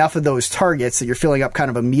through enough of those targets that you're filling up kind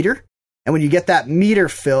of a meter. And when you get that meter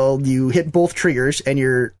filled, you hit both triggers and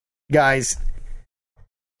your guys,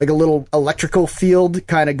 like a little electrical field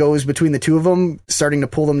kind of goes between the two of them, starting to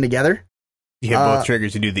pull them together. you hit both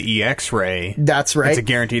triggers to do the EX ray. That's right. It's a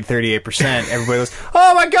guaranteed 38%. Everybody goes,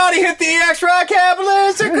 oh my god, he hit the EX ray, I can't believe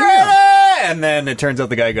it's a great. And then it turns out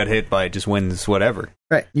the guy got hit by just wins whatever.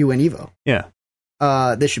 Right. You win Evo. Yeah.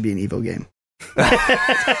 This should be an Evo game.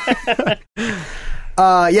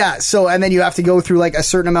 Yeah. So, and then you have to go through like a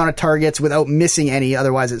certain amount of targets without missing any.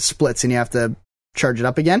 Otherwise it splits and you have to charge it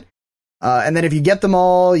up again. And then if you get them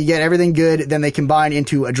all, you get everything good, then they combine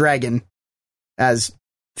into a dragon, as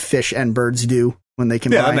fish and birds do when they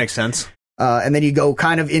combine. Yeah, that makes sense. And then you go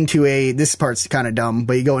kind of into this part's kind of dumb,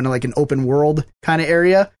 but you go into like an open world kind of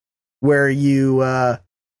area where you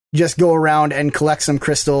just go around and collect some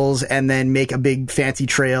crystals and then make a big fancy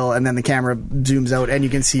trail, and then the camera zooms out and you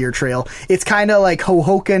can see your trail. It's kind of like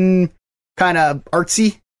Hohoken, kind of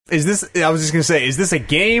artsy. Is this, I was just going to say, is this a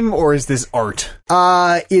game or is this art?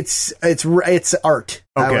 It's art,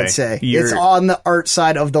 I Okay. would say. You're- It's on the art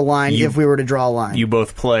side of the line if we were to draw a line. You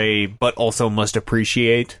both play, but also must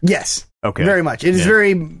appreciate. Yes. Okay. Very much. It is Yeah.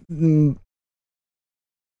 very...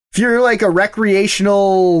 if you're like a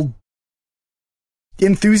recreational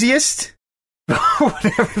enthusiast,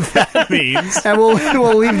 Whatever that means. and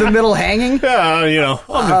we'll leave the middle hanging. Yeah, you know,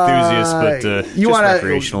 I'm an enthusiast, but you just want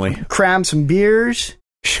recreationally. to cram some beers?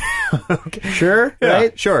 Okay. Sure, Yeah,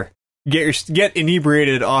 right? sure. Get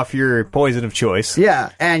inebriated off your poison of choice.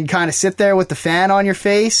 Yeah, and kind of sit there with the fan on your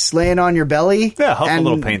face, laying on your belly. Yeah, huff a and-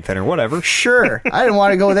 little paint thinner, whatever. Sure, I didn't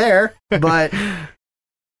want to go there, but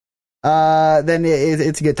then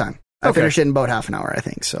it's a good time. I Okay. finished it in about half an hour, I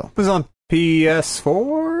think. So It was on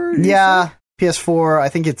PS4? yeah, PS4. I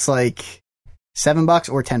think it's like $7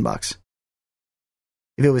 or $10.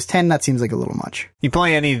 If it was 10, that seems like a little much. You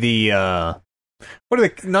play any of the, what are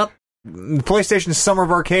they, not, the PlayStation Summer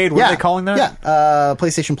of Arcade? What are they calling that? Yeah,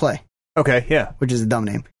 PlayStation Play, Okay, yeah. which is a dumb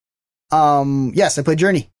name. Yes, I played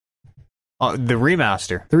Journey, The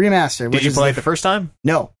remaster. the remaster. Did which you is play it the first time?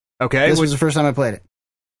 No, Okay. this was the first time I played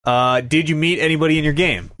it. Did you meet anybody in your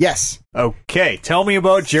game? Yes, Okay, tell me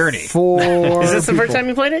about Journey. 4. Is this the first people. time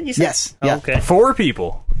you played it? You said? Yes. Oh, Yeah. okay. 4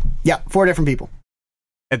 people. Yeah, 4 different people.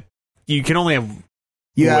 You can only have,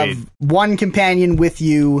 You Wait. have one companion with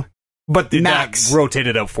you. but Max. that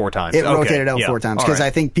rotated out 4 times. It Okay, rotated out yeah, 4 times all because right. I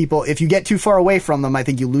think people, if you get too far away from them, I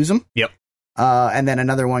think you lose them. Yep. And then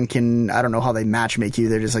another one can, I don't know how they match make you.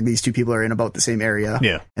 They're just like, these two people are in about the same area.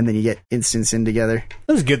 Yeah. And then you get instants in together.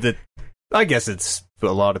 It was good that, I guess it's, a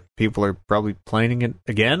lot of people are probably playing it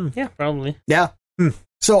again. Yeah, probably. Yeah. Hmm.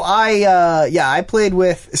 So I played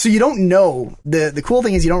with, so you don't know, the cool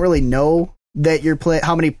thing is you don't really know that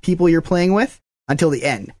how many people you're playing with until the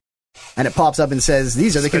end. And it pops up and says,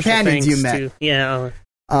 these are the Special companions you things met. too. Yeah.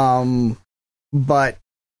 But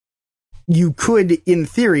you could, in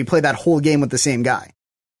theory, play that whole game with the same guy.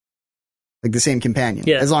 Like the same companion.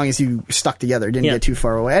 Yeah. As long as you stuck together, didn't Yeah. get too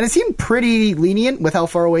far away. And it seemed pretty lenient with how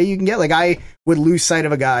far away you can get. Like I would lose sight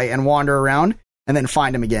of a guy and wander around and then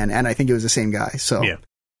find him again. And I think it was the same guy. So, Yeah.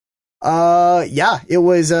 it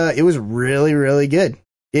was really, really good.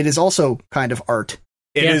 It is also kind of art.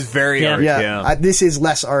 It is Yeah. very Yeah. art, yeah. This is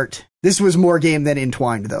less art. This was more game than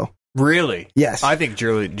Entwined, though. Really? Yes. I think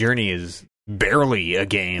Journey is barely a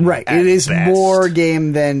game. Right. at It is best. more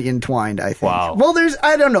game than Entwined, I think. Wow. Well,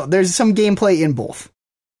 I don't know. There's some gameplay in both.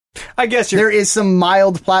 I guess There is some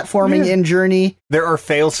mild platforming Yeah. in Journey. there are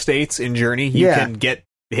fail states in Journey. You Yeah. can get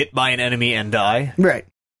hit by an enemy and die. Right.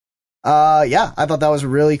 Yeah, I thought that was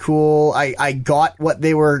really cool. I got what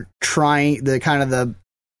they were trying, the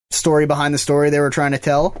story behind the story they were trying to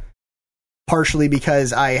tell. Partially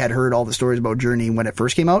because I had heard all the stories about Journey when it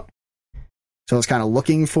first came out. So I was kind of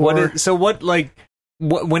looking for...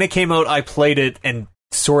 When it came out, I played it and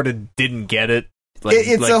sort of didn't get it.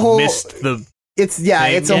 It's a whole- missed the It's thing. a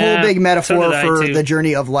whole Yeah, big so metaphor did I, for too. the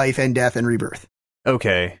journey of life and death and rebirth.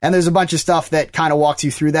 okay. And there's a bunch of stuff that kind of walks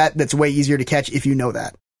you through that's way easier to catch if you know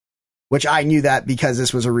that. Which I knew that because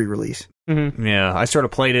this was a re-release. Mm-hmm. Yeah, I sort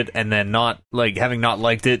of played it and then having not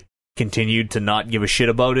liked it, continued to not give a shit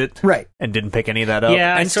about it Right. and didn't pick any of that up.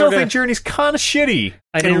 Yeah, I and still sorta- think Journey's kind of shitty.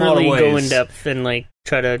 I in didn't a lot really of go ways. in depth and like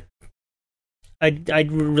try to. I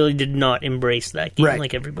really did not embrace that game Right.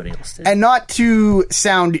 like everybody else did. And not to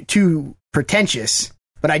sound too pretentious,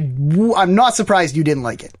 But I'm not surprised you didn't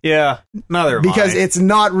like it. Yeah, neither am Because I. it's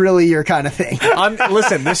not really your kind of thing.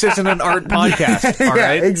 Listen, this isn't an art podcast, all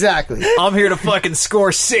right? Yeah, exactly. I'm here to fucking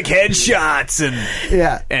score sick headshots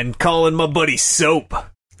Yeah. and calling my buddy Soap.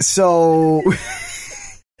 So,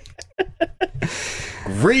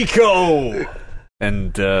 Rico!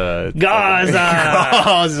 And, Gaza.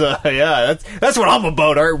 Gaza. Yeah, that's what I'm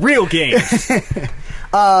about, art. Real games.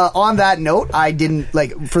 on that note, I didn't,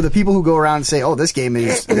 like, for the people who go around and say, oh, this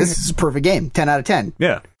is a perfect game, 10 out of 10.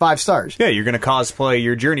 Yeah. 5 stars. Yeah, you're going to cosplay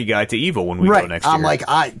your Journey guy to Evil when we go Right. next year. I'm like,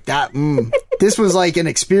 this was like an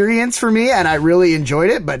experience for me, and I really enjoyed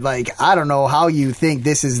it, but, like, I don't know how you think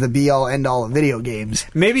this is the be-all, end-all of video games.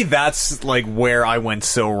 Maybe that's like where I went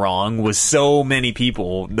so wrong. Was so many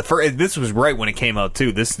people. This was right when it came out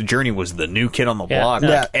too. The Journey was the new kid on the Yeah. block. Yeah.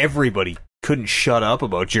 Like, everybody couldn't shut up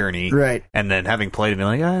about Journey. Right. And then having played it, being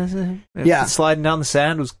like, Yeah. sliding down the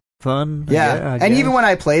sand was fun. Yeah. I And guess. even when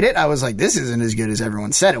I played it, I was like, this isn't as good as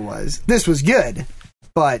everyone said it was. This was good,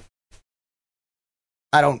 but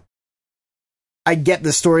I get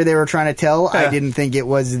the story they were trying to tell. Yeah. I didn't think it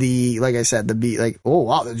was like I said, oh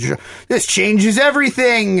wow, this changes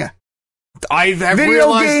everything. I've Video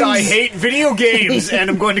realized games. I hate video games, and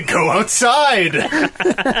I'm going to go outside.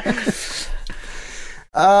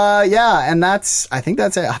 Yeah, and I think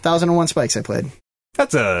that's 1001 Spikes I played.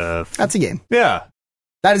 That's a game. yeah.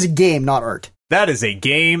 That is a game, not art. That is a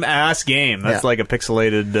game-ass game. That's Yeah. like a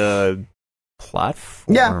pixelated platformer.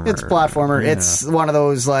 Yeah, it's a platformer. Yeah. It's one of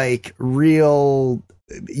those like real,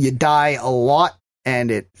 you die a lot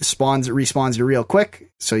and it respawns you real quick,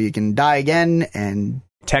 so you can die again and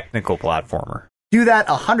technical platformer. do that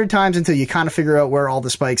 100 times until you kind of figure out where all the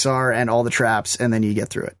spikes are and all the traps, and then you get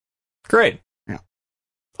through it. Great. Yeah.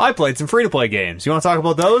 I played some free-to-play games. You want to talk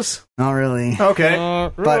about those? Not really. Okay.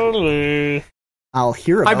 Really? I'll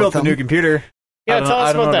hear about I built them. a new computer. Yeah, I don't tell know- us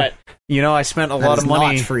I don't about know- that. You know, I spent a That lot is of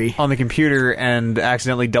money not free. on the computer and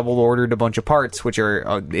accidentally double ordered a bunch of parts, which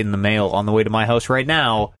are in the mail on the way to my house right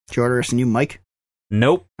now. Did you order us a new mic?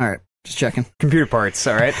 Nope. All right, just checking. Computer parts,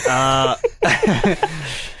 all right. I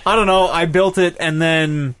don't know. I built it and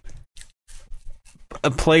then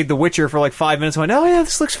played The Witcher for like 5 minutes. Went, oh yeah,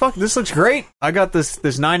 this looks great. I got this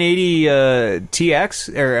 980 TX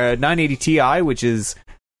or 980 Ti, which is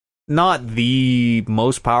not the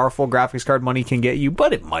most powerful graphics card money can get you,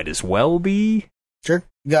 but it might as well be. Sure.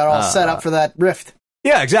 You got all set up for that Rift.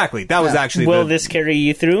 Yeah, exactly. That was Yeah. actually. Will this carry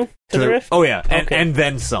you through to the Rift? Oh yeah, and, Okay. and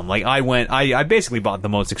then some. Like I basically bought the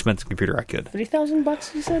most expensive computer I could.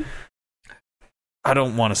 $3,000, you said? I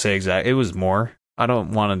don't want to say exact. It was more. I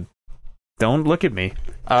don't want to. Don't look at me.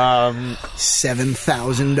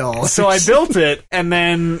 $7,000. So I built it and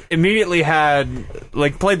then immediately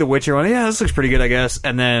played The Witcher. Went, yeah, this looks pretty good, I guess.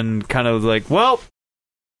 And then kind of like, well,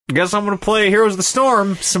 I guess I'm going to play Heroes of the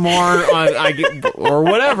Storm some more or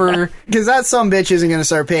whatever. Because that sumbitch isn't going to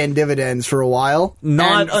start paying dividends for a while.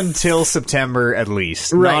 Not And- until September, at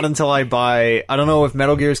least. Right. Not until I buy. I don't know if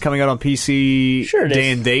Metal Gear is coming out on PC Sure it day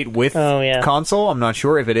is. and date with Oh, yeah. console. I'm not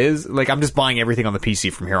sure if it is. Like, I'm just buying everything on the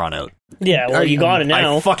PC from here on out. Yeah, well, you got it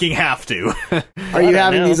now. I fucking have to. Are you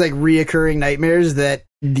having know. these like reoccurring nightmares that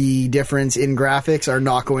the difference in graphics are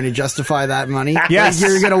not going to justify that money? Yes.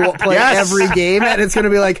 Like you're going to play Yes. every game and it's going to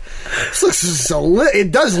be like, this looks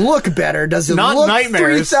it does look better. Does it Not look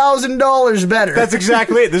nightmares. $3,000 better? That's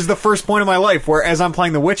exactly it. This is the first point in my life where, as I'm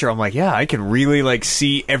playing The Witcher, I'm like, yeah, I can really like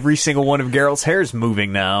see every single one of Geralt's hairs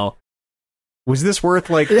moving now. Was this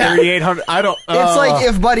worth like Yeah. $3,800? I don't. It's like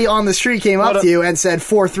if Buddy on the street came up to you and said,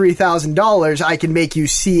 for $3,000, I can make you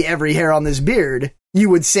see every hair on this beard,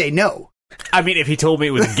 you would say no. I mean, if he told me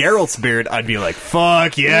it was Geralt's beard, I'd be like,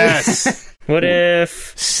 fuck yes. What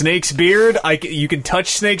if Snake's beard? You can touch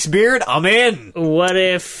Snake's beard? I'm in. what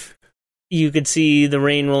if you could see the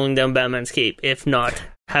rain rolling down Batman's cape, if not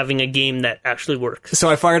having a game that actually works? So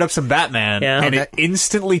I fired up some Batman, Yeah. and it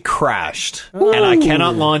instantly crashed. And I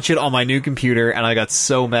cannot launch it on my new computer, and I got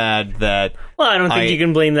so mad that... Well, I don't think you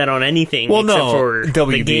can blame that on anything Well, except no, for the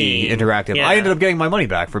WB game. Interactive. Yeah. I ended up getting my money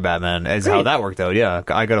back for Batman, as how Great. that worked out, yeah.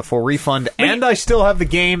 I got a full refund, and I still have the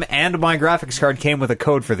game, and my graphics card came with a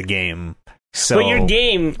code for the game. So, But your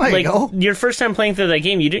game, There you like go. your first time playing through that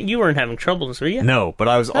game, you weren't having troubles, were you? No, but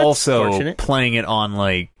I was also fortunate. playing it on,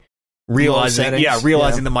 like, realizing settings,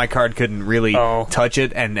 realizing yeah. that my card couldn't really Oh. touch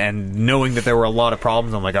it, and knowing that there were a lot of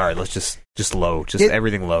problems, I'm like, all right, let's just low,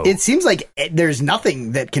 everything low. It seems like there's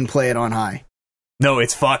nothing that can play it on high. No,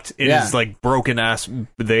 it's fucked. It is Yeah. like broken ass.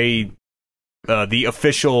 The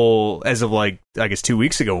official, as of like, I guess 2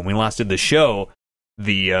 weeks ago when we last did the show,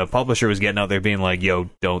 the publisher was getting out there being like, yo,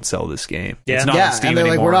 don't sell this game. Yeah. It's not Yeah, on Steam and they're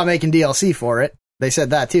anymore. like, we're not making DLC for it. They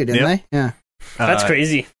said that too, didn't Yep. they? Yeah. That's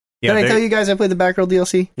crazy. Yeah, Did I tell you guys I played the Batgirl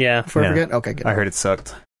DLC Yeah. before I Yeah. forget? Okay, good. I heard it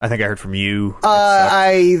sucked. I think I heard from you. It sucked.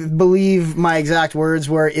 I believe my exact words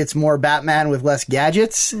were, "It's more Batman with less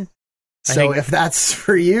gadgets." So think- if that's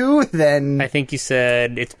for you, then I think you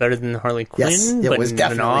said it's better than Harley Quinn, Yes, it but was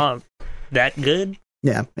definitely. not that good.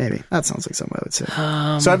 yeah, maybe that sounds like something I would say. So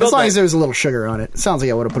I As built long as there was a little sugar on it. Sounds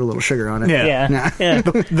like I would have put a little sugar on it. Yeah. Yeah. Yeah.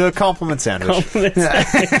 the compliment sandwich. Compliment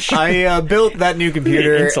sandwich. I built that new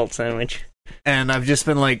computer, Insult sandwich. and I've just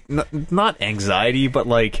been like, not anxiety, but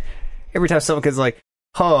like every time someone gets like,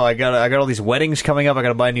 "Oh, I got all these weddings coming up. I got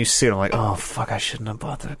to buy a new suit." I'm like, "Oh fuck, I shouldn't have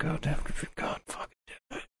bought that. God fuck."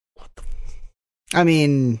 I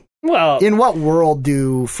mean, Well, in what world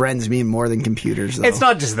do friends mean more than computers, though? It's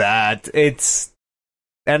not just that. It's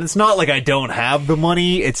not like I don't have the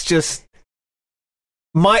money. It's just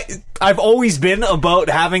I've always been about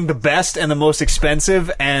having the best and the most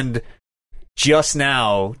expensive, and just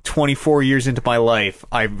now, 24 years into my life,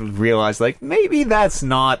 I realized like maybe that's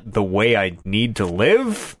not the way I need to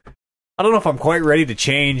live. I don't know if I'm quite ready to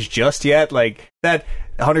change just yet. Like that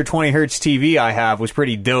 120 hertz TV I have was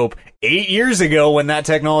pretty dope 8 years ago when that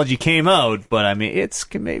technology came out, but I mean, it's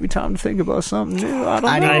maybe time to think about something new. I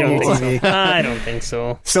I don't need know. a new TV. I don't think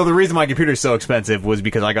so. So the reason my computer's so expensive was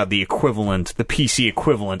because I got the equivalent, the PC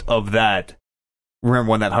equivalent of that.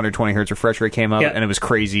 Remember when that 120 hertz refresh rate came out, Yep. and it was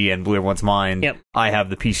crazy and blew everyone's mind? Yep. I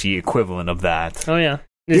have the PC equivalent of that. Oh yeah.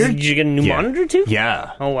 You're- Did you get a new Yeah. monitor too?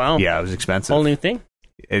 Yeah. Oh wow. Yeah, it was expensive. Whole new thing.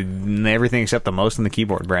 Everything except the mouse and the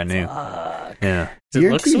keyboard, brand new. Yeah. Does it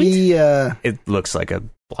Your look sweet? TV, It looks like a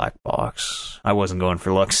black box. I wasn't going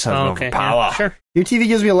for looks. I was Oh, going okay. for power. Yeah, sure. your TV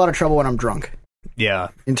gives me a lot of trouble when I'm drunk. Yeah.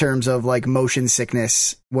 In terms of like motion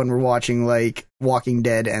sickness when we're watching like Walking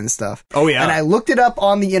Dead and stuff. Oh, yeah. And I looked it up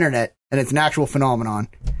on the internet, and it's an actual phenomenon.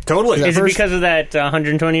 Totally. Is it first- because of that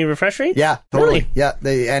 120 refresh rate? Yeah, totally. Really? Yeah,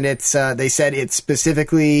 they said it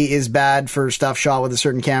specifically is bad for stuff shot with a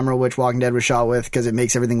certain camera, which Walking Dead was shot with, because it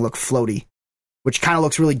makes everything look floaty, which kind of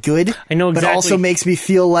looks really good, I know exactly. but also makes me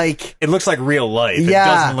feel like It looks like real life. Yeah.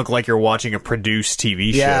 It doesn't look like you're watching a produced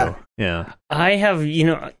TV Yeah. show. Yeah. I have,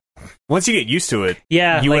 Once you get used to it,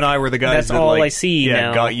 yeah. you like, and I were the guys that's that all like, I see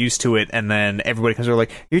now. got used to it, and then everybody comes over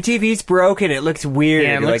like, "Your TV's broken. It looks weird."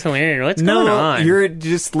 Yeah, it You're looks like, weird. What's no, going on? you're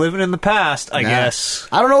just living in the past, I Nah. guess.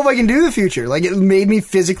 I don't know if I can do the future. Like, it made me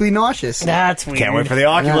physically nauseous. That's weird. Can't wait for the Yeah,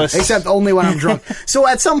 Oculus. except only when I'm drunk. So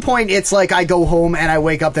at some point, it's like I go home and I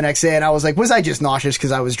wake up the next day and I was like, was I just nauseous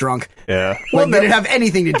because I was drunk? yeah, Like, that didn't have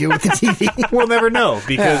anything to do with the TV. we'll never know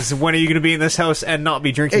because when are you going to be in this house and not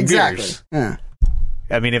be drinking Exactly. beers? Yeah.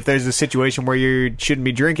 I mean, if there's a situation where you shouldn't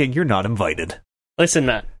be drinking, you're not invited. Listen,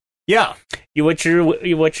 Matt. Yeah, What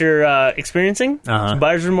you're experiencing? Uh-huh.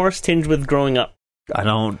 Buyer's remorse tinged with growing up. I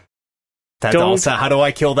don't. That's Don't- also, how do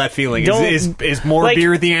I kill that feeling? Don't- Is more like,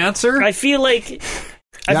 beer the answer? I feel like You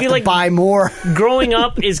have to like buy more. growing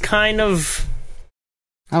up is kind of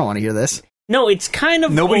I don't want to hear this. no, it's kind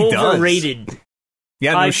of Nobody does. overrated.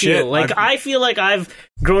 yeah, no I shit. feel like I feel like I've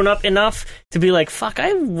grown up enough to be like, fuck.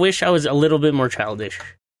 I wish I was a little bit more childish.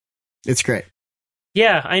 It's great.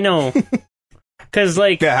 Yeah, I know. Because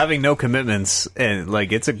like, yeah, having no commitments and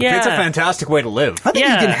like it's a Yeah. fantastic way to live. I think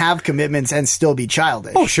Yeah. you can have commitments and still be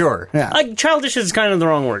childish. Oh, sure. Yeah. like childish is kind of the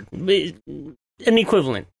wrong word, an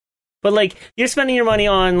equivalent. But like, you're spending your money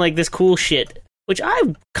on like this cool shit, which I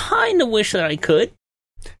kind of wish that I could.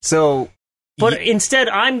 So, But instead,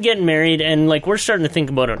 I'm getting married, and like we're starting to think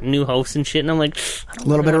about a new house and shit. And I'm like, I A don't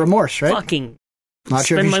little bit of remorse, right? fucking. Not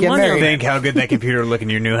sure if spend you my should get money on married. think how good that computer would look in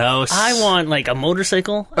your new house. I want like a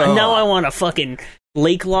motorcycle, Oh. and now I want a fucking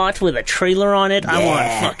lake lot with a trailer on it. I want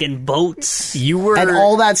Yeah. fucking boats. You were And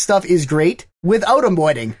all that stuff is great without a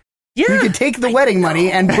wedding. Yeah, You could take the wedding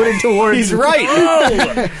money and put it towards. He's right.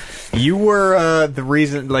 Oh! You were the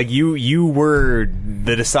reason, like you were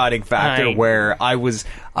the deciding factor. I- Where I was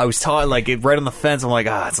taught like right on the fence. I'm like,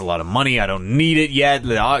 it's a lot of money. I don't need it yet.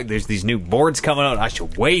 There's these new boards coming out. I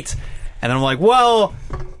should wait. And then I'm like, well,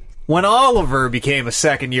 when Oliver became a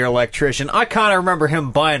second-year electrician, I kind of remember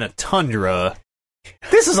him buying a Tundra.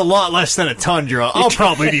 This is a lot less than a Tundra. I'll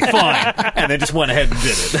probably be fine. And then just went ahead and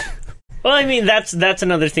did it. Well, I mean that's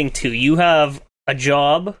another thing too. You have a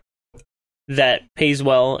job that pays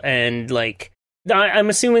well, and like I'm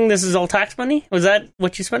assuming this is all tax money. Was that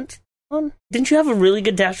what you spent on? Didn't you have a really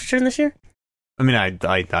good tax return this year? I mean, I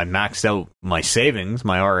maxed out my savings,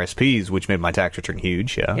 my RSPs, which made my tax return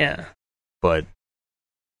huge. Yeah. Yeah. But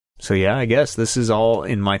so yeah, I guess this is all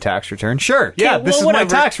in my tax return. Sure. Yeah, Okay, this well, is whatever.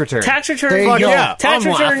 my tax return. Tax return. There you Fuck go. yeah, Tax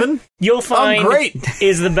I'm return. laughing. You'll find great.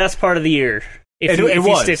 is the best part of the year if It you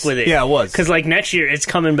was. stick with it. Yeah, it was. Because like next year it's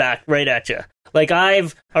coming back right at you. Like,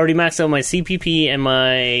 I've already maxed out my CPP and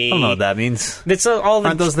my... I don't know what that means. That's all the...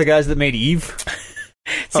 Aren't those the guys that made Eve?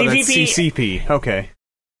 Oh, that's CPP... CCP. Okay.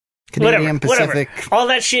 Canadian Pacific. Whatever. All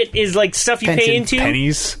that shit is like stuff you pay Pension. into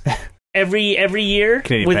Pennies. every year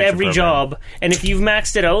Canadian with pension every program. job. And if you've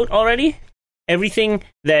maxed it out already, everything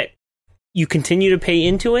that you continue to pay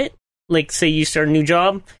into it, like say you start a new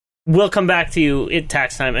job, will come back to you at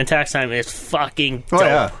tax time. And tax time is fucking dope. Oh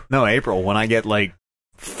yeah. No, April, when I get like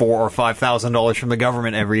 $4,000 or $5,000 from the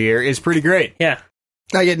government every year is pretty great. Yeah.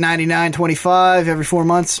 I get $99.25 every 4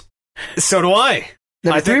 months. So do I.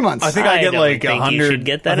 Every 3 months. I think I get don't like think you 100. should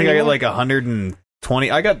get that I think I get anymore. like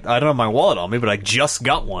 120. I don't have my wallet on me, but I just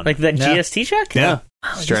got one. Like that Yeah. GST check? yeah,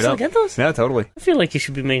 Wow, you straight still up. get those? Yeah, totally. I feel like you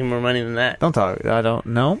should be making more money than that. Don't talk. I don't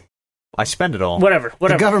know. I spend it all. Whatever.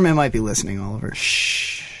 The government might be listening, Oliver.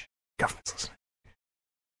 Shh. Government's listening.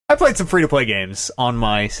 I played some free to play games on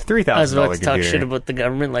my $3,000 I was about to computer. talk shit about the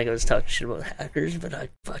government like I was talking shit about hackers, but I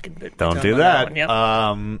fucking bit my Don't tongue do on that. one.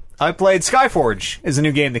 Yep. I played Skyforge. Is a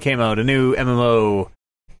new game that came out, a new MMO.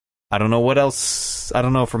 I don't know what else. I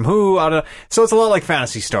don't know from who. So it's a lot like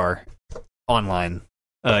Phantasy Star Online.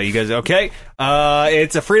 You guys okay?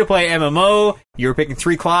 It's a free to play MMO. You're picking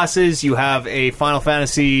 3 classes. You have a Final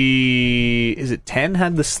Fantasy. Is it 10?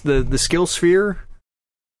 Had the skill sphere.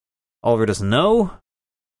 Oliver doesn't know.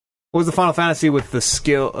 What was the Final Fantasy with the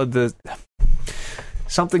skill the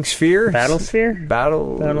something sphere? Battlesphere?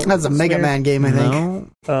 Battle. That's a Mega Man game, I think. No.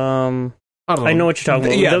 I don't know. I know what you're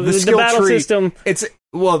talking about. Yeah, the skill battle tree. system. It's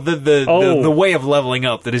the way of leveling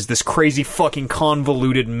up that is this crazy fucking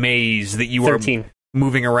convoluted maze that you 13. are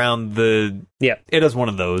moving around the. Yeah. It is one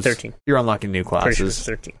of those. 13. You're unlocking new Pretty sure it's classes.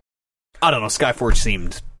 13. I don't know. Skyforge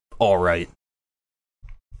seemed all right.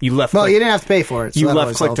 You left. Well, click, you didn't have to pay for it. So you that left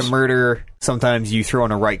always click to helps. murder. Sometimes you throw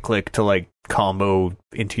in a right click to like combo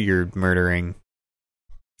into your murdering.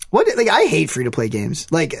 What? Like, I hate free to play games.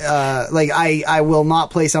 Like I will not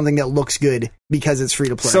play something that looks good because it's free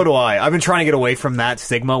to play. So do I. I've been trying to get away from that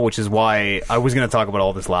stigma, which is why I was going to talk about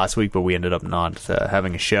all this last week, but we ended up not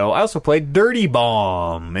having a show. I also played Dirty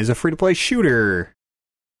Bomb, is a free-to-play shooter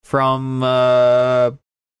from the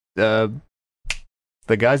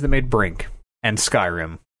guys that made Brink and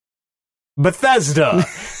Skyrim. Bethesda.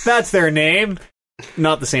 That's their name.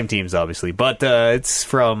 Not the same teams, obviously, but it's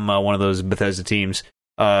from one of those Bethesda teams.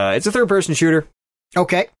 It's a third-person shooter.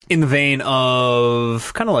 Okay. In the vein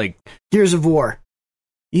of kind of like... Gears of War.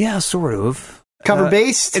 Yeah, sort of. Cover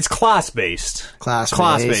based? It's class-based. Class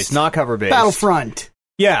Class-based, not cover-based. Battlefront.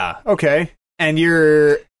 Yeah, okay. And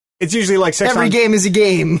it's usually like 6 Every on... game is a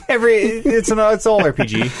game. It's all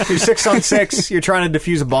RPG. You're 6 on 6, you're trying to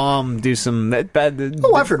defuse a bomb, do some...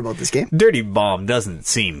 Oh, I've heard about this game. Dirty Bomb doesn't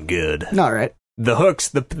seem good. All right. The hooks,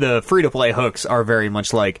 the free-to-play hooks are very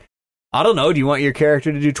much like, I don't know, do you want your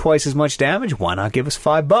character to do twice as much damage? Why not give us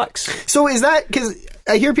 $5? So is that... Because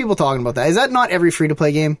I hear people talking about that. Is that not every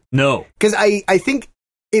free-to-play game? No. Because I think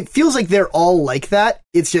it feels like they're all like that.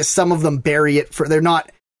 It's just some of them bury it for... They're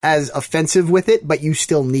not as offensive with it, but you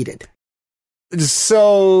still need it.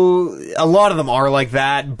 So, a lot of them are like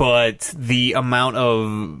that, but the amount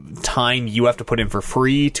of time you have to put in for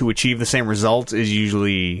free to achieve the same result is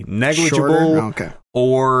usually negligible. Shorter? Okay.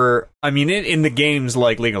 Or, I mean, in the games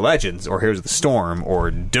like League of Legends, or Heroes of the Storm, or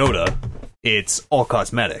Dota, it's all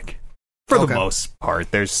cosmetic. For the Okay. most part,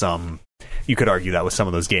 there's some... You could argue that with some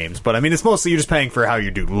of those games, but I mean, it's mostly you're just paying for how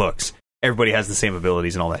your dude looks. Everybody has the same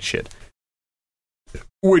abilities and all that shit.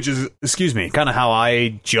 Which is, excuse me, kind of how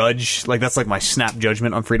I judge. Like, that's like my snap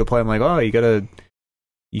judgment on free to play. I'm like, oh, you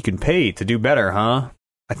can pay to do better, huh?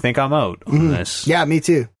 I think I'm out on this. Yeah, me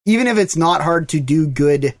too. Even if it's not hard to do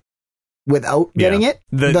good without getting it,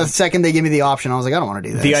 the second they give me the option, I was like, I don't want to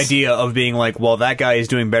do this. The idea of being like, well, that guy is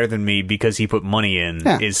doing better than me because he put money in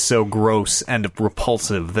is so gross and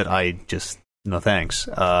repulsive that I just, no thanks.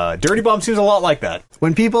 Dirty Bomb seems a lot like that.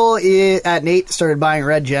 When people at Nate started buying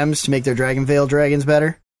red gems to make their Dragonvale dragons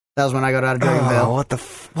better, that was when I got out of Dragonvale.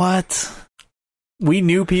 Oh, what? We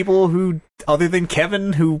knew people who, other than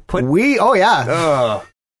Kevin, who put... Oh yeah. Ugh.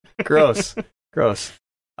 Gross. Gross.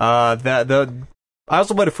 I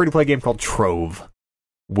also played a free-to-play game called Trove,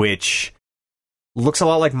 which looks a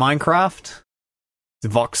lot like Minecraft.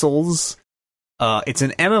 It's voxels. It's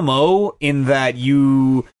an MMO in that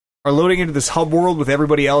you are loading into this hub world with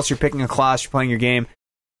everybody else. You're picking a class. You're playing your game.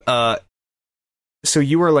 So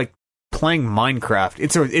you are like playing Minecraft.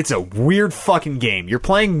 It's a weird fucking game. You're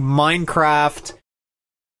playing Minecraft,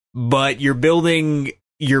 but you're building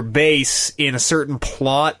your base in a certain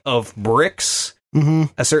plot of bricks,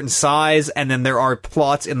 a certain size, and then there are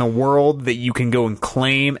plots in the world that you can go and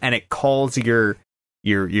claim, and it calls your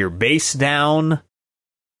base down.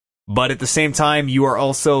 But at the same time, you are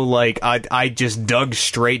also like, I just dug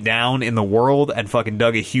straight down in the world and fucking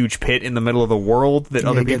dug a huge pit in the middle of the world that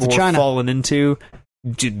other get people to were China. falling into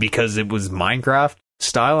because it was Minecraft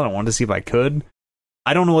style and I wanted to see if I could.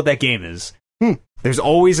 I don't know what that game is. There's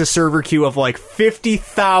always a server queue of like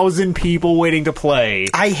 50,000 people waiting to play.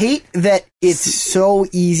 I hate that it's so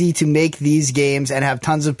easy to make these games and have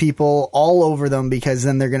tons of people all over them because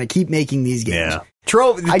then they're going to keep making these games. Yeah.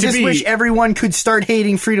 Trove, I just wish everyone could start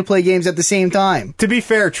hating free-to-play games at the same time. To be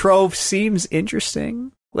fair, Trove seems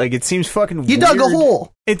interesting. Like, it seems fucking You weird. dug a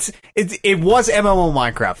hole. It was MMO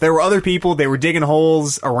Minecraft. There were other people. They were digging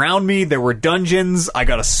holes around me. There were dungeons. I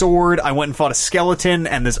got a sword. I went and fought a skeleton,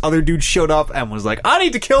 and this other dude showed up and was like, I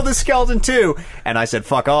need to kill this skeleton too. And I said,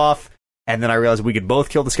 fuck off. And then I realized we could both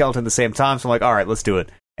kill the skeleton at the same time. So I'm like, all right, let's do it.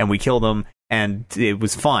 And we killed him, and it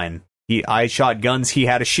was fine. I shot guns. He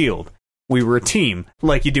had a shield. We were a team,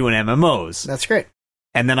 like you do in MMOs. That's great.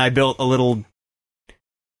 And then I built a little...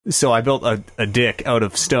 So I built a dick out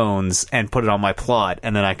of stones and put it on my plot,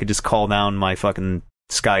 and then I could just call down my fucking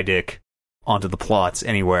sky dick onto the plots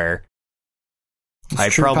anywhere. I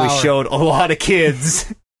true probably power. showed a lot of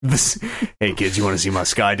kids this, hey kids, you want to see my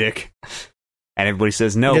sky dick? And everybody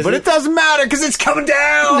says no, Does but it- it doesn't matter because it's coming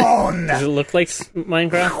down! Does it look like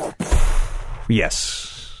Minecraft?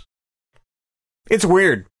 Yes. It's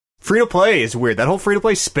weird. Free-to-play is weird. That whole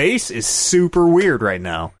free-to-play space is super weird right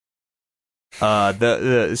now.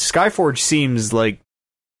 The Skyforge seems like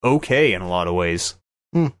okay in a lot of ways.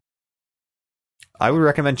 I would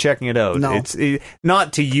recommend checking it out. No. It's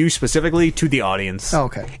not to you specifically, to the audience. Oh,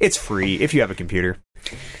 okay. It's free if you have a computer.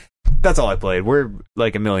 That's all I played. We're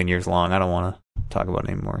like a million years long. I don't want to talk about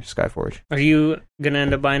it anymore. Skyforge. Are you gonna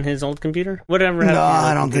end up buying his old computer? Whatever. No,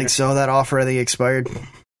 I don't think so. That offer, I think, expired.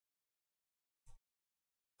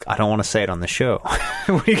 I don't want to say it on the show.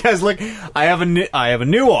 What do you guys look? I have a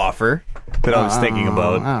new offer that I was thinking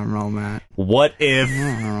about. I don't know, Matt. What if I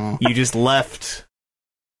don't know. you just left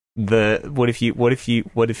what if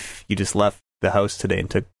you just left the house today and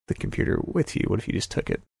took the computer with you? What if you just took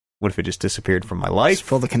it? What if it just disappeared from my Just life?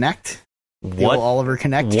 pull the Connect. The What? old Oliver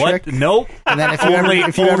Connect What? trick. Nope. And then if you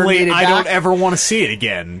ever Only need it I back, don't ever want to see it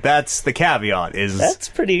again. That's the caveat. Is That's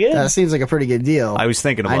pretty good. that seems like a pretty good deal. I was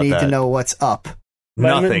thinking about I need that. to know what's up.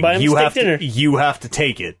 Nothing. Buy him You steak have dinner. to. You have to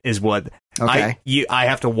take it. Is what. Okay. I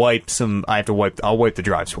have to wipe some. I'll wipe the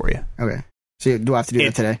drives for you. Okay. So do I have to do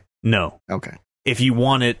that today? No. Okay. If you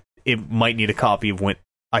want it, it might need a copy of Win.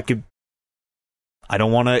 I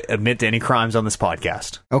don't want to admit to any crimes on this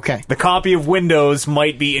podcast. Okay. The copy of Windows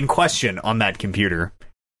might be in question on that computer.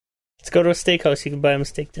 Let's go to a steakhouse. You can buy him a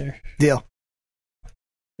steak dinner. Deal.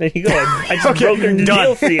 There you go. I just Okay, brokered the done.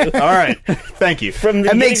 deal for you. All right. Thank you. From the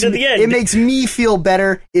It beginning makes to the end. it makes me feel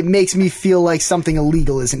better. It makes me feel like something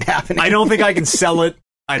illegal isn't happening. I don't think I can sell it.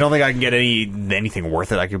 I don't think I can get anything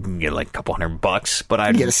worth it. I could get like a couple $100, but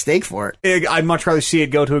I'd get a steak for it. I'd much rather see it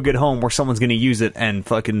go to a good home where someone's going to use it and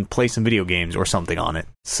fucking play some video games or something on it.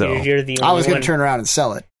 So, You're the only I was going one. to turn around and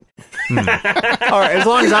sell it. all right, as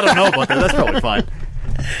long as I don't know about that, that's probably fine.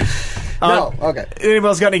 No. Okay. Anybody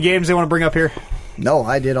else got any games they want to bring up here? No,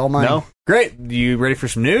 I did all mine. No? Great. You ready for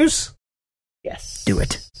some news? Yes. Do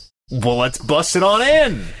it. Well, let's bust it on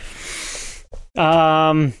in.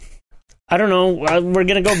 I don't know. We're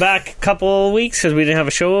gonna go back a couple weeks because we didn't have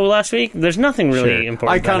a show last week. There's nothing really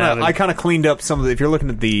important. I kind of cleaned up some of the. If you're looking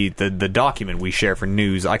at the document we share for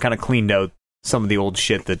news, I kind of cleaned out some of the old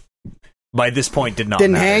shit that by this point did not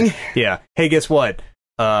Didn't matter. hang? Yeah. Hey, guess what?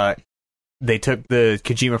 They took the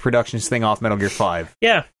Kojima Productions thing off Metal Gear 5.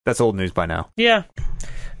 Yeah, That's old news by now. yeah.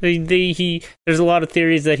 There's a lot of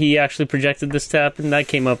theories that he actually projected this to happen. That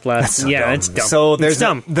came up last. So yeah, dumb. it's dumb. So there's it's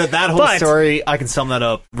dumb. that whole But story. I can sum that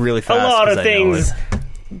up really A fast. lot 'cause of I know things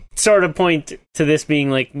it. sort of point to this being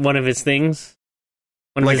like one of his things.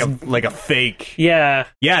 One of his, like a fake. yeah.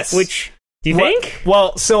 Yes. Which do you What- think?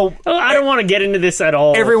 Well, so Oh, I don't want to get into this at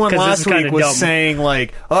all. everyone 'cause this last is kinda week was dumb. saying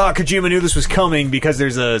like, "Oh, Kojima knew this was coming because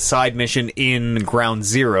there's a side mission in Ground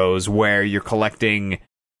Zeroes where you're collecting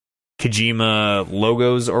Kojima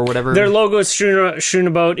logos or whatever." Their logo's strewn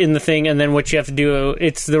about in the thing, and then what you have to do,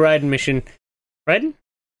 it's the Raiden mission. Raiden?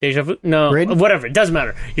 Deja vu? No, Raiden? whatever. It doesn't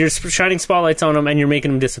matter. You're shining spotlights on them, and you're making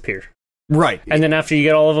them disappear. right. And then after you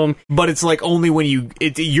get all of them, But it's like only when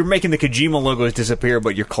you're making the Kojima logos disappear,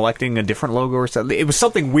 but you're collecting a different logo or something. It was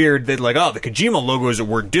something weird that like, oh, the Kojima logos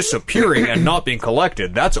were disappearing and not being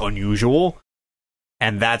collected. That's unusual.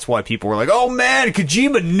 And that's why people were like, oh man,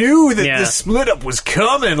 Kojima knew that Yeah. the split up was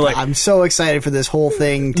coming. Like, I'm so excited for this whole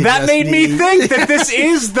thing. To that just made me be- think that this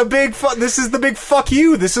is the big this is the big fuck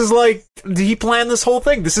you. This is like, he planned this whole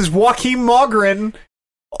thing. This is Joaquin Mogren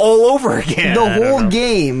all over again. The whole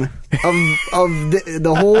game of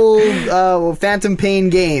the whole Phantom Pain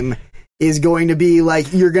game is going to be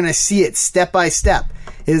like, you're going to see it step by step.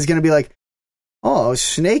 It is going to be like, oh,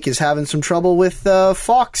 Snake is having some trouble with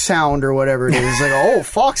Foxhound or whatever it is. Like, oh,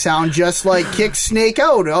 Foxhound just like kicked Snake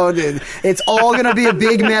out. Oh, it's all going to be a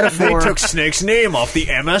big metaphor. They took Snake's name off the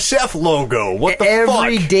MSF logo. What the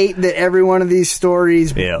Every fuck? date that every one of these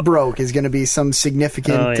stories Yeah. broke is going to be some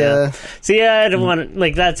significant. Oh, yeah. So yeah, I don't want to,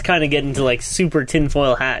 like, that's kind of getting to like super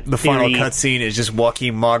tinfoil hat. The final theory. cutscene is just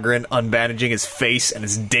Joaquin Mogren unbandaging his face, and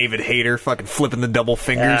it's David Hayter fucking flipping the double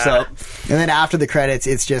fingers Yeah. up, And then after the credits,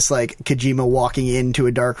 it's just like Kojima walking into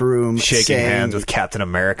a dark room, shaking saying, hands with Captain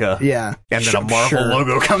America. Yeah, And then a Marvel sure.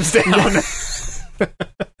 logo comes down.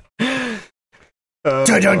 Oh,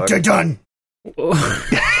 Dun dun fuck. dun dun.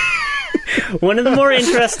 One of the more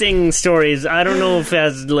interesting stories, I don't know if it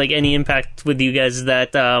has like any impact with you guys,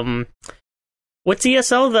 that what's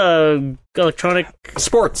ESL, the Electronic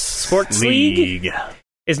Sports League?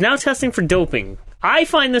 is now testing for doping. I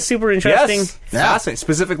find this super interesting. Yes, fascinating.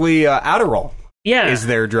 Specifically, Adderall Yeah. is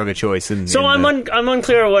their drug of choice. So I'm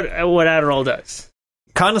unclear what Adderall does.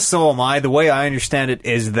 Kind of so am I. The way I understand it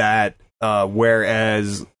is that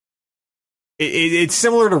whereas it's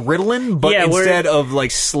similar to Ritalin, but Yeah, instead of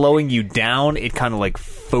like slowing you down, it kind of like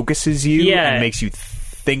focuses you Yeah. and makes you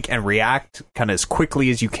think and react kind of as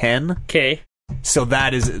quickly as you can. Okay. So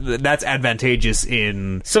that's advantageous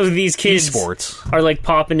in So these kids esports. are like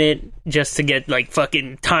popping it just to get like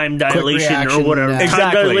fucking time dilation or reaction, whatever. yeah. Time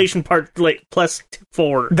Exactly. dilation part like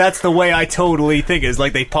 +4. That's the way I totally think is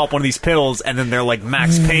like they pop one of these pills and then they're like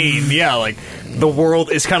max pain. Yeah, like the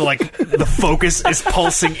world is kind of like the focus is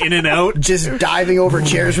pulsing in and out. Just diving over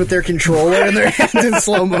chairs with their controller in their hands in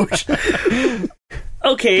slow motion.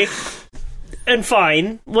 Okay. And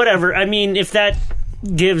fine. Whatever. I mean, if that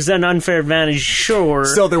gives an unfair advantage, sure.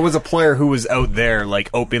 So there was a player who was out there like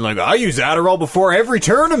opening like I use Adderall before every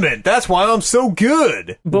tournament. That's why I'm so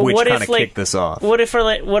good. But which what kind if of like kicked this off. What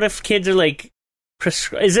if kids are like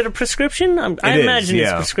is it a prescription? I It is, imagine it's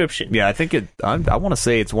yeah. prescription. Yeah, I think I want to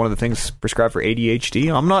say it's one of the things prescribed for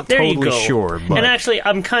ADHD. I'm not There you totally go. sure, but And actually,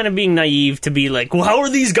 I'm kind of being naive to be like, well, how are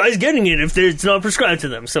these guys getting it if it's not prescribed to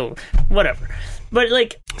them? So, whatever. But,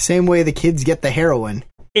 like, Same way the kids get the heroin.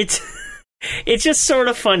 it's just sort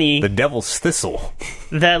of funny the devil's thistle.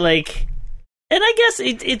 that, like, and I guess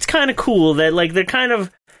it's kind of cool that, like, they're kind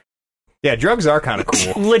of Yeah, drugs are kind of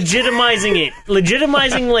cool. legitimizing,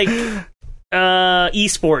 like,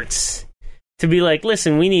 esports to be like,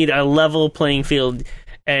 listen, we need a level playing field,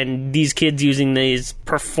 and these kids using these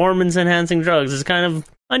performance-enhancing drugs is kind of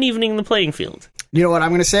unevening the playing field. You know what I'm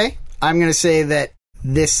going to say? I'm going to say that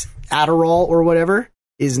this Adderall or whatever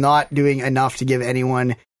is not doing enough to give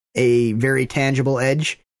anyone a very tangible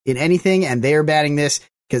edge in anything, and they are banning this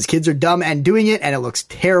because kids are dumb and doing it, and it looks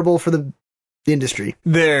terrible for the industry.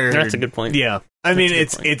 That's a good point. Yeah. I mean, a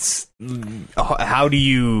good it's how do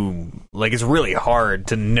you like? It's really hard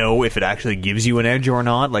to know if it actually gives you an edge or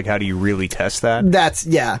not. Like, how do you really test that? That's,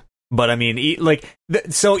 yeah. But I mean,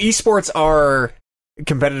 so esports are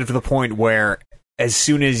competitive to the point where as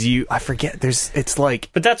soon as I forget, it's like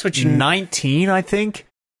But that's what you 19, I think.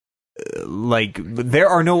 Like, there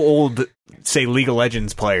are no old, say, League of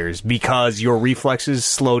Legends players because your reflexes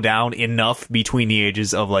slow down enough between the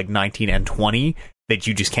ages of like 19 and 20 that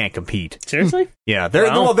you just can't compete. seriously. Yeah, there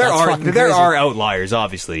Wow, that's fucking there crazy. are outliers,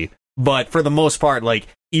 obviously, but for the most part, like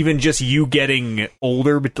even just you getting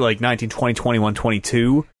older, but like 19, 20, 21,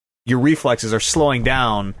 22, your reflexes are slowing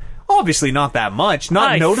down. Obviously, not that much,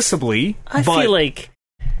 not I noticeably. I but feel like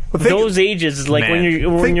but think- those ages, like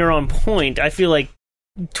Man, when think- you're on point, I feel like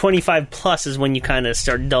 25 plus is when you kind of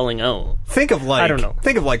start dulling out. Think of like I don't know.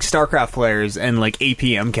 Think of like StarCraft players and like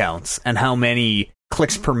APM counts and how many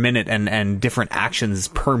clicks per minute and different actions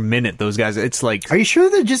per minute those guys. It's like Are you sure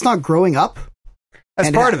they're just not growing up? that's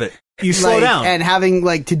and part of it. You slow Like, down. and having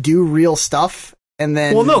like to do real stuff, and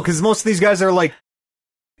then Well, no, because most of these guys are like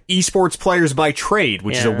esports players by trade,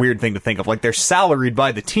 which is a Yeah. weird thing to think of. Like they're salaried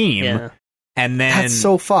by the team, Yeah. and then that's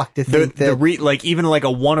so fucked to think that. like even like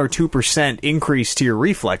a 1 or 2% increase to your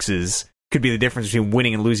reflexes could be the difference between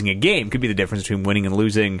winning and losing a game. Could be the difference between winning and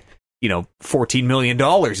losing, $14 million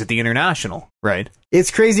at the international, right?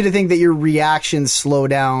 It's crazy to think that your reactions slow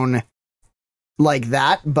down like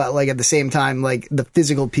that, but like at the same time, like the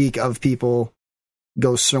physical peak of people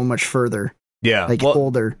goes so much further, Yeah, like well,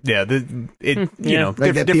 older. yeah, Yeah.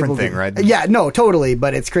 Like that different people thing, do. right? Yeah, no, totally.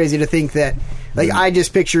 But it's crazy to think that, like, I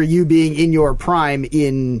just picture you being in your prime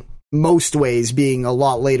in most ways being a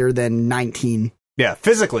lot later than 19. Yeah,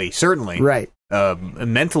 physically, certainly. Right.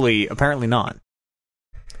 Mentally, apparently not.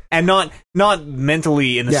 and not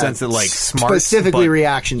mentally in the sense that like smart, specifically but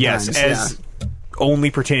reaction yes, times. as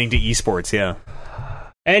only pertaining to esports. Yeah.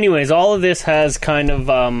 Anyways, all of this has kind of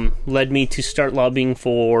led me to start lobbying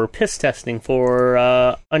for piss testing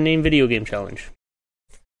for unnamed video game challenge.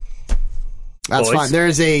 That's Boys. fine.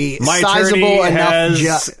 There's a My sizable attorney enough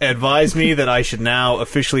has advised me that I should now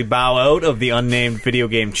officially bow out of the unnamed video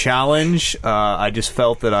game challenge. I just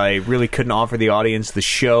felt that I really couldn't offer the audience the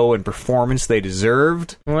show and performance they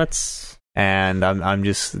deserved. And I'm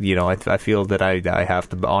just, I feel that I have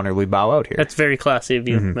to honorably bow out here. That's very classy of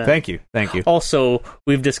you, Matt. Thank you. Also,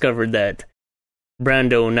 we've discovered that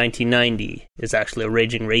Brando 1990 is actually a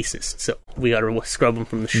raging racist, so we gotta scrub him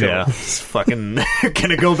from the show. Yeah, it's fucking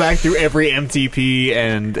gonna go back through every MTP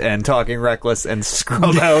and Talking Reckless and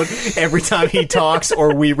scrub out every time he talks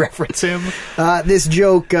or we reference him. This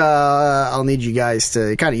joke, I'll need you guys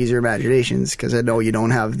to kind of use your imaginations, because I know you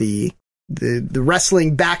don't have the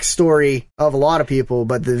wrestling backstory of a lot of people,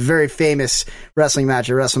 but the very famous wrestling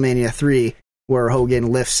match at WrestleMania 3 where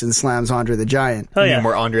Hogan lifts and slams Andre the Giant. Oh, yeah. And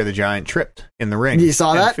where Andre the Giant tripped in the ring. You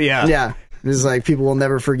saw that? Yeah. Yeah. It's like people will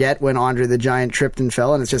never forget when Andre the Giant tripped and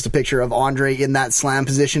fell, and it's just a picture of Andre in that slam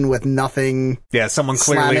position with nothing. Yeah, someone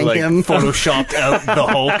clearly slamming him. photoshopped out the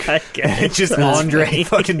Hulk. It's just Andre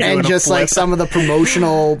fucking doing And just a flip. like some of the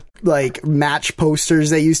promotional like match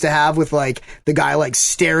posters they used to have with like the guy like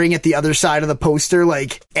staring at the other side of the poster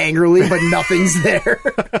like angrily, but nothing's there.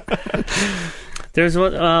 There's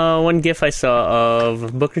one GIF I saw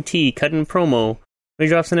of Booker T cutting promo. He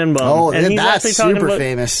drops an N-bomb. Oh, and he's that's actually talking super about,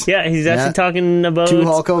 famous. Yeah, he's actually talking about To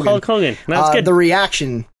Hulk Hogan. That's good. The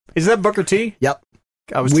reaction. Is that Booker T? Yep.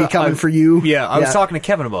 I We coming for you. Yeah, I was talking to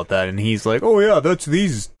Kevin about that, and he's like, "Oh yeah, that's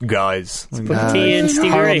these guys." Booker T and Stevie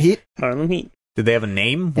Harlem Ray. Heat. Harlem Heat. Did they have a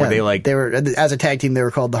name? Were Yeah, they like? they were as a tag team. They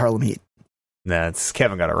were called the Harlem Heat. That's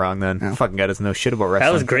Kevin got it wrong. Then Yeah. fucking guy doesn't know shit about wrestling.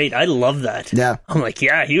 That was great. I love that. Yeah. I'm like,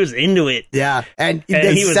 yeah, he was into it. Yeah, and And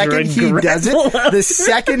the he was second he does it, regretful. the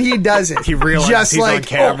second he does it, He realizes just he's on like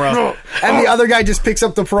camera. "Oh, and the other guy just picks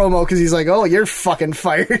up the promo because he's like, "Oh, you're fucking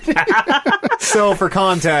fired." So for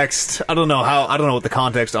context, I don't know what the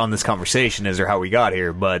context on this conversation is or how we got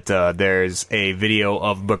here, but there's a video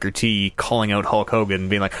of Booker T calling out Hulk Hogan,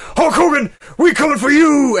 being like, "Hulk Hogan, we coming for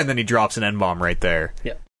you!" And then he drops an N-bomb right there.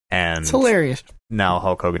 Yeah. And It's hilarious. now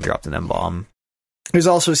Hulk Hogan dropped an N-bomb. There's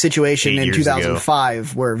also a situation 8 in years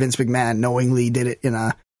 2005 where Vince McMahon knowingly did it in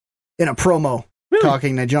a promo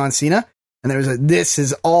talking to John Cena, and this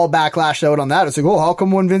is all backlashed out on that. It's like, oh, how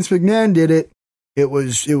come when Vince McMahon did it, it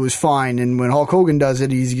was fine, and when Hulk Hogan does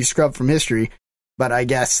it, he's scrubbed from history. But I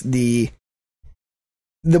guess the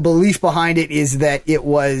belief behind it is that it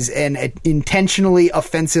was an intentionally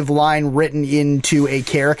offensive line written into a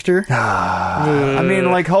character. I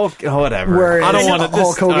mean, like Hulk, whatever. Where I don't want to.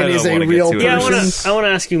 Hulk Hogan is a real Yeah, person. I want to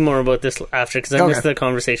ask you more about this after, because I Okay. missed the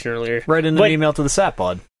conversation earlier. Write in an But- email to the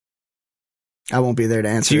Satpod. I won't be there to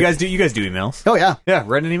answer. Do you it. guys do emails? Oh yeah. Yeah,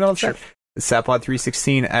 write an email to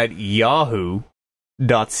Satpod316 at yahoo.ca.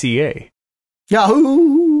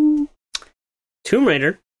 Yahoo. Tomb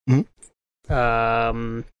Raider Mhm.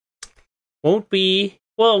 won't be.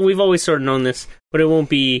 Well, we've always sort of known this, but it won't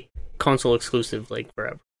be console exclusive like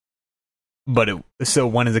forever. But so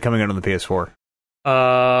when is it coming out on the PS4?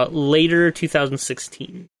 Later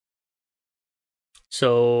 2016.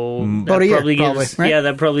 So About that a year, probably probably, gives right?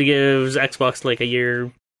 that probably gives Xbox like a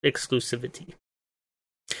year exclusivity.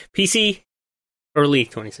 PC early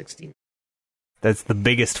 2016. That's the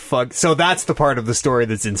biggest fuck. So that's the part of the story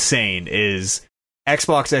that's insane is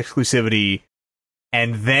Xbox exclusivity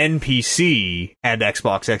and then PC and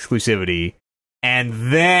Xbox exclusivity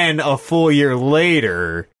and then a full year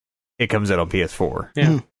later it comes out on PS4.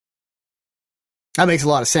 Yeah. That makes a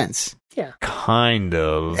lot of sense. Kind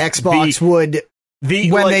of. Xbox would,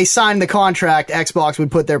 when when they signed the contract, Xbox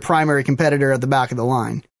would put their primary competitor at the back of the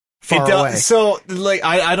line. Far away. So, like,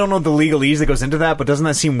 I don't know the legalese that goes into that, but doesn't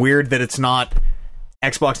that seem weird that it's not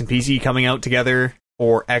Xbox and PC coming out together,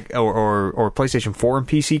 or PlayStation 4 and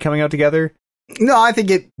PC coming out together? No, I think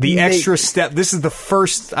Extra step. This is the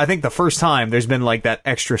first time there's been like that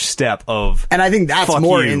extra step of. and I think that's Fuck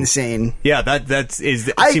more you. insane. Yeah, it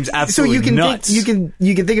seems absolutely so you can nuts. you can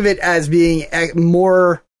think of it as being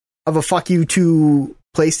more of a fuck you to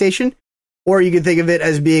PlayStation, or you can think of it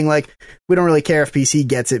as being like, we don't really care if PC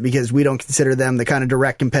gets it because we don't consider them the kind of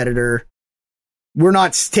direct competitor. We're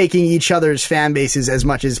not taking each other's fan bases as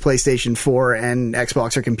much as PlayStation 4 and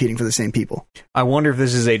Xbox are competing for the same people. I wonder if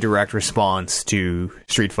this is a direct response to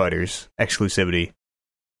Street Fighter's exclusivity.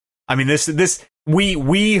 I mean,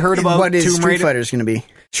 we heard about What is Tomb Street Raider. Fighter's going to be?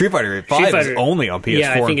 Street Fighter 5 is only on PS4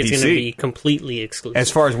 yeah, I think and it's PC. going to be completely exclusive. As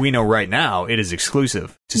far as we know right now, it is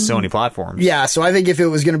exclusive to Sony platforms. Yeah, so I think if it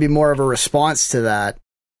was going to be more of a response to that,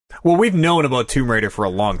 Well, we've known about Tomb Raider for a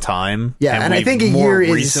long time. Yeah, and I we've think a more year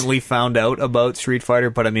is- recently found out about Street Fighter,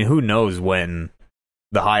 but I mean, who knows when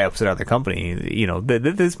the high-ups at other company, you know,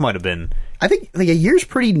 this might have been... I think like a year's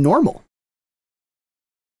pretty normal.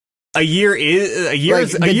 A year is a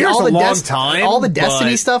year's a long time. All the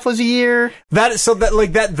Destiny but stuff was a year.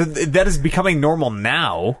 that is becoming normal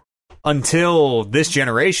now. Until this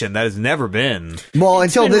generation, that has never been. Well,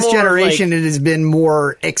 until been this more generation, it has been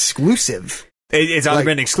more exclusive. It's either Like-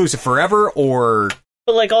 been exclusive forever or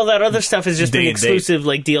But like all that other stuff has just been Day and date. exclusive,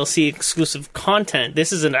 like DLC exclusive content.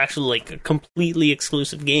 This isn't actually like a completely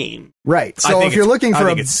exclusive game. Right. I So think if you're it's- looking I for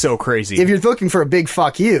think it's so crazy. if you're looking for a big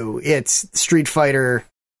fuck you, it's Street Fighter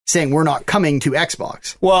saying we're not coming to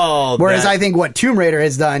Xbox. well, Whereas that- I think what Tomb Raider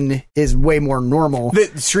has done is way more normal.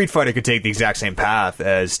 the Street Fighter could take the exact same path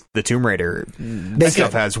as the Tomb Raider stuff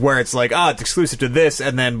could. has, where it's like, it's exclusive to this,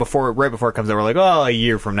 and then right before it comes out, we're like, a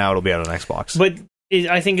year from now it'll be out on Xbox. But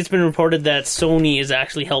I think it's been reported that Sony has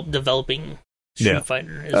actually helped developing Street Yeah.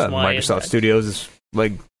 Fighter. Is why Microsoft Studios is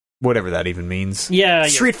like whatever that even means. Yeah,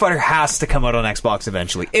 Street Fighter has to come out on Xbox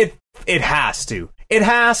eventually. It has to. It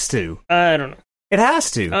has to. I don't know. It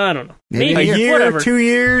has to. I don't know. Maybe Maybe a year, whatever. 2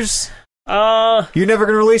 years. Uh, You're never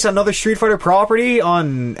going to release another Street Fighter property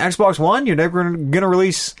on Xbox One? You're never going to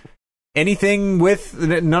release anything with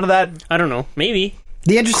none of that? I don't know. Maybe.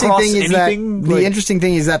 The interesting Cross thing is anything, that the like- interesting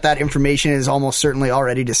thing is that information is almost certainly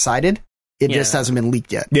already decided. It just Yeah. hasn't been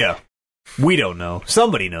leaked yet. Yeah. We don't know.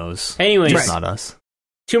 Somebody knows. Anyways, Just not us.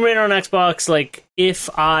 Tomb Raider on Xbox. Like, if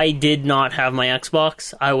I did not have my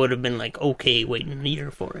Xbox, I would have been like, okay, waiting a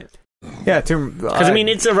year for it. Yeah, Because I mean,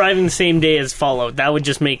 it's arriving the same day as Fallout. That would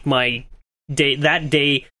just make my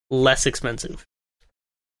day less expensive.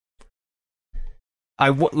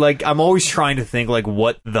 I'm always trying to think like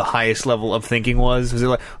what the highest level of thinking was. Was it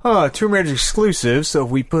like, Tomb Raider's exclusive, so if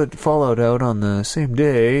we put Fallout out on the same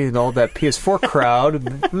day and all that PS4 crowd, I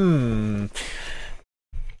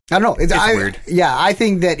don't know. It's weird. Yeah, I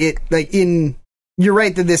think that you're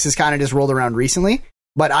right that this has kind of just rolled around recently,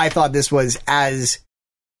 but I thought this was as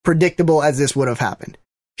predictable as this would have happened.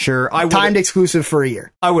 Sure, Timed exclusive for a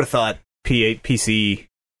year. I would have thought PC.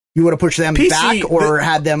 You would have pushed them PC back or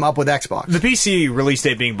had them up with Xbox. The PC release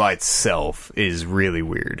date being by itself is really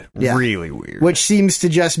weird. Yeah. Really weird. Which seems to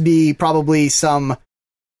just be probably some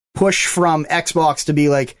push from Xbox to be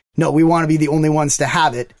like, no, we want to be the only ones to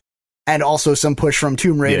have it. And also some push from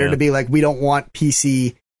Tomb Raider Yeah. to be like, we don't want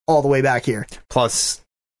PC all the way back here. Plus,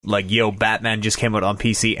 like, Batman just came out on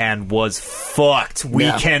PC and was fucked. We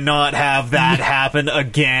Yeah. cannot have that happen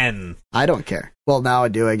again. I don't care. Well, now I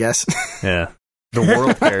do, I guess. Yeah. The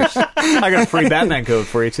world cares. I got a free Batman code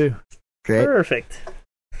for you, too. Great. Perfect.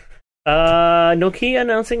 Nokia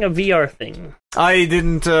announcing a VR thing. I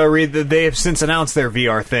didn't read that they have since announced their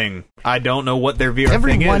VR thing. I don't know what their VR thing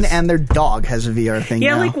Everyone is. and their dog has a VR thing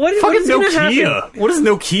Yeah, now. like what Fucking is going to happen? Nokia. What has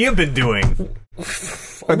Nokia been doing?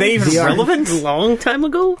 Are they even VR. relevant? A long time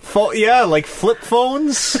ago? Yeah, like flip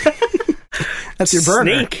phones. That's your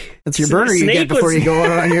burner. Snake. That's your burner you Snake get before was- you go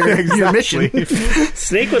out on your mission.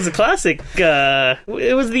 Snake was a classic.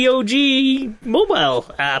 It was the OG mobile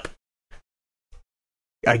app.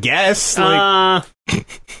 I guess. Like,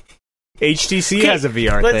 HTC Okay, has a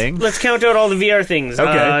VR thing. Let's count out all the VR things.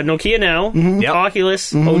 Okay. Nokia Now, Mhm. Yep.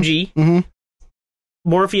 Oculus, Mhm. OG, Mhm.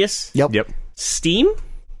 Morpheus, Yep. Yep. Steam,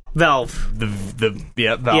 Valve. Valve.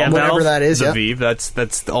 Yeah, Whatever Valve. that is, The yeah. Vive.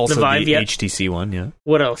 That's also The Vive, the yeah. HTC one. Yeah.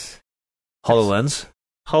 What else? HoloLens.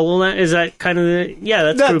 HoloLens, is that kind of the... Yeah,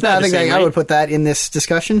 that's That- grouped No, I the think same, I right? would put that in this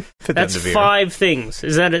discussion. Fit That's that into VR. 5 things.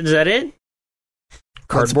 Is that it?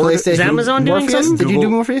 Cardboard. That's PlayStation. Is Amazon doing Morpheus? something? Did you do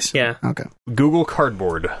Google- Morpheus? Yeah. Okay. Google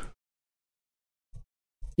Cardboard.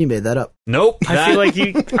 You made that up. Nope. I feel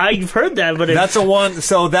like I've heard that, but That's a one.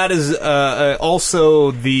 So that is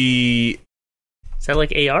also the. is that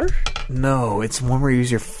like AR? No, it's one where you use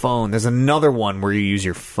your phone. There's another one where you use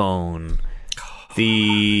your phone.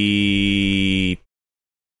 I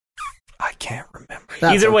can't remember.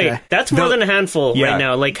 That's Either way, okay. that's more The- than a handful yeah. right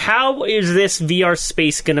now. Like, how is this VR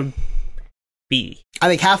space gonna be? I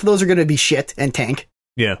think half of those are going to be shit and tank.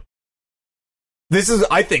 Yeah. This is.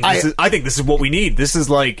 I think this is what we need. This is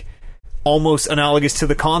like almost analogous to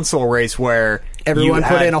the console race where Everyone you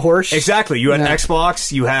put had- in a horse. Exactly. You had Yeah.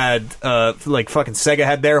 Xbox. You had like fucking Sega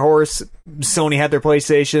had their horse. Sony had their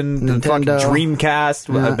PlayStation. The fucking Nintendo.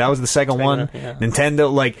 Dreamcast. Yeah. That was the second one. yeah.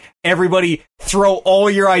 Nintendo. Like everybody, throw all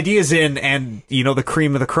your ideas in, and the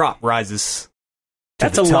cream of the crop rises. to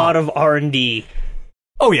That's the a top. lot of R&D.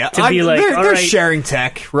 Oh yeah, To be like, they're all right, sharing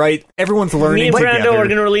tech, right? Everyone's learning me and together. Brando are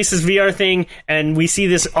going to release this VR thing, and we see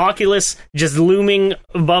this Oculus just looming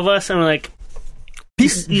above us, and we're like,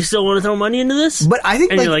 you still want to throw money into this? But I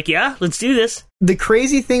think And like, you're like, yeah, let's do this. the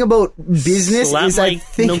crazy thing about business Slap is my I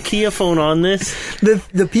think Nokia phone on this.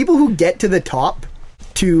 the people who get to the top,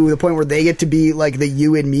 to the point where they get to be like the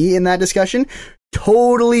you and me in that discussion,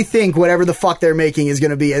 totally think whatever the fuck they're making is going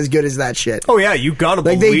to be as good as that shit. Oh yeah, you gotta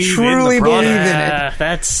Like, believe they truly in the believe product. in it. Yeah,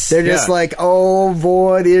 that's They're just Yeah. like, oh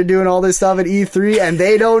boy, they're doing all this stuff at E3 and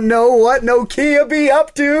they don't know what Nokia be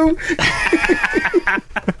up to.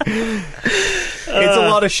 It's a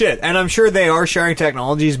lot of shit, and I'm sure they are sharing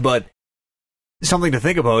technologies, but something to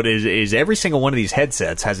think about is every single one of these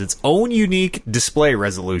headsets has its own unique display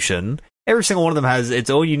resolution. Every single one of them has its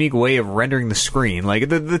own unique way of rendering the screen. Like,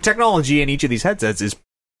 the technology in each of these headsets is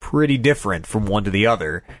pretty different from one to the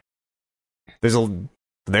other.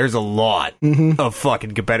 There's a lot of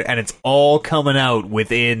fucking competitive, and it's all coming out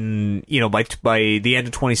within, by the end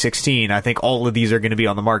of 2016. I think all of these are going to be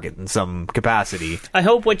on the market in some capacity. I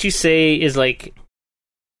hope what you say is like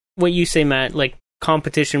what you say, Matt. Like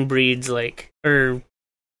competition breeds or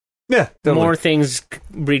Yeah, totally. more things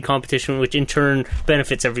breed competition, which in turn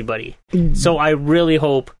benefits everybody. So I really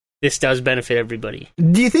hope this does benefit everybody.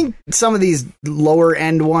 Do you think some of these lower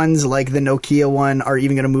end ones, like the Nokia one, are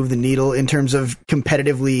even going to move the needle in terms of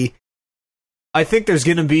competitively I think there's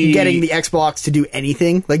going to be getting the Xbox to do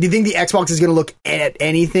anything? Like, do you think the Xbox is going to look at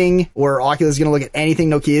anything, or Oculus is going to look at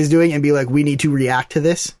anything Nokia is doing and be like, we need to react to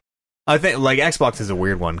this? I think like Xbox is a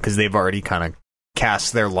weird one because they've already kind of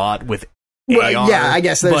cast their lot with Well, AR. yeah, I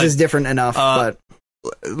guess theirs but, is different enough, but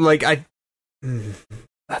like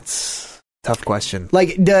that's a tough question.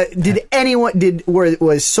 like,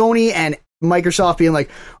 was Sony and Microsoft being like,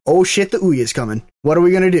 oh shit, the Ouya is coming. What are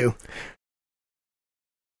we going to do?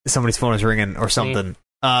 Somebody's phone is ringing or something.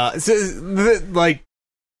 Like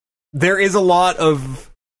there is a lot of.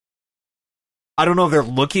 I don't know if they're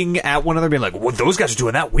looking at one another being like, well, those guys are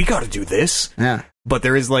doing that. We got to do this. Yeah. But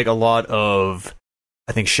there is like a lot of,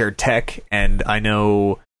 I think, shared tech, and I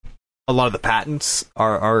know a lot of the patents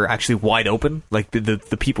are actually wide open. Like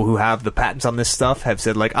the people who have the patents on this stuff have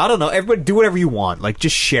said like, I don't know, everybody do whatever you want. Like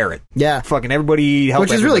just share it. Yeah. Fucking everybody help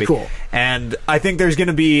Which is everybody. really cool. And I think there's going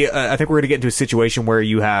to be, I think we're going to get into a situation where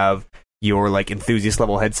you have your like enthusiast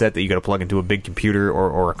level headset that you got to plug into a big computer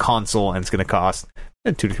or a console, and it's going to cost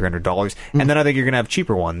 $200 to $300. And then I think you're going to have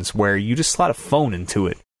cheaper ones where you just slot a phone into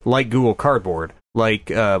it, like Google Cardboard, like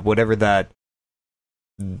whatever that.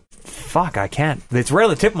 Fuck, I can't. It's right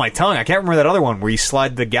on the tip of my tongue. I can't remember that other one where you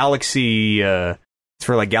slide the Galaxy. It's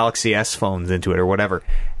for like Galaxy S phones into it or whatever,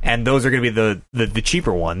 and those are going to be the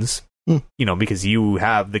cheaper ones. Because you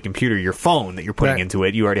have the computer, your phone that you're putting Right. into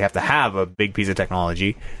it. You already have to have a big piece of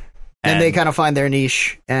technology. And they kind of find their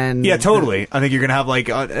niche. And Yeah, totally. I think you're gonna have like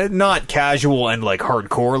not casual and like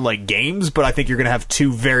hardcore like games, but I think you're gonna have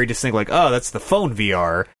two very distinct. Like, oh, that's the phone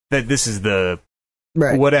VR. That this is the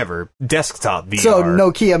right. whatever desktop VR. So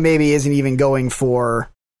Nokia maybe isn't even going for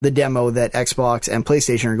the demo that Xbox and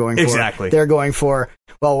PlayStation are going for. Exactly. They're going for,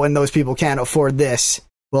 well, when those people can't afford this,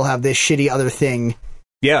 we'll have this shitty other thing.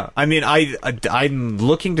 Yeah, I mean, I'm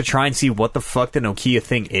looking to try and see what the fuck the Nokia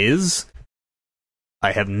thing is.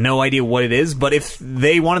 I have no idea what it is, but if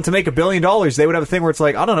they wanted to make $1 billion, they would have a thing where it's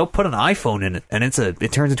like, I don't know, put an iPhone in it, and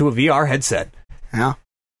it turns into a VR headset. Yeah.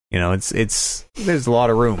 It's there's a lot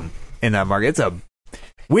of room in that market.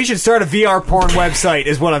 We should start a VR porn website,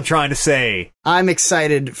 is what I'm trying to say. I'm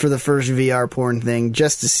excited for the first VR porn thing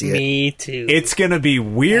just to see it. Me too. It's gonna be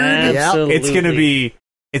weird. Absolutely.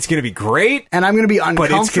 It's gonna be great. And I'm going to be it's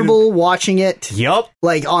uncomfortable watching it, Yup.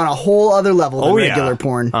 like, on a whole other level than regular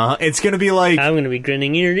porn. It's gonna be like I'm going to be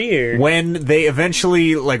grinning ear to ear. when they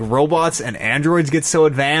eventually, like, robots and androids get so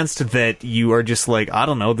advanced that you are just like, I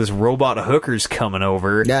don't know, this robot hooker's coming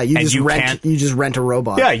over. Yeah, you and just rent a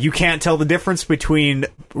robot. Yeah, you can't tell the difference between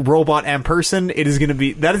robot and person. It is gonna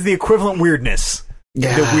be, that is the equivalent weirdness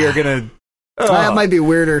that we are gonna. That might be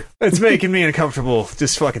weirder. It's making me uncomfortable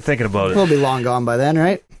just fucking thinking about We'll it. be long gone by then,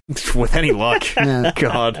 right? With any luck. Yeah.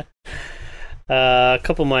 God. A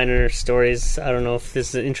couple minor stories. I don't know if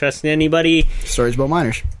this is interesting to anybody. Stories about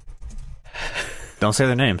miners. Don't say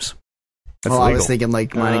their names. That's Well, I was legal. thinking,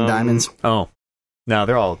 like, mining diamonds. Oh. No,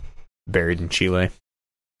 they're all buried in Chile.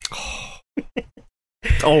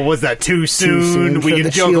 Oh, was that too soon? for We the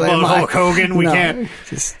can joke Chile about mine. Hulk Hogan. We No, can't.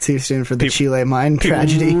 Just too soon for the Chile mine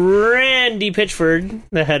tragedy. Randy Pitchford,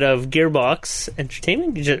 the head of Gearbox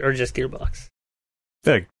Entertainment, or just Gearbox.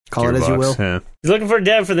 Call it as you will. Yeah. He's looking for a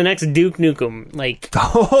dev for the next Duke Nukem. Like,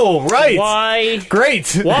 Oh, right. why?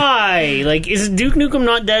 Great. Why? Like, is Duke Nukem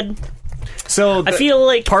not dead? So I feel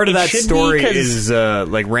like part of it that should story be 'cause- is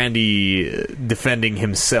like Randy defending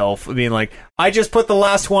himself, being like, "I just put the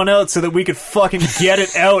last one out so that we could fucking get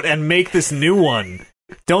it out and make this new one.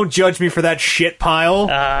 Don't judge me for that shit pile."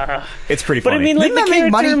 It's pretty But funny. I mean, like Didn't the that make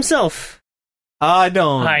character money? himself. I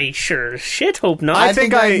don't. I sure shit hope not. I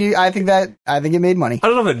think I think it made money. I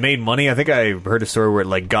don't know if it made money. I think I heard a story where it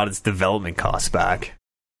like got its development costs back.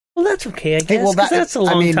 Well, that's okay, I guess. Hey, well, 'cause that's a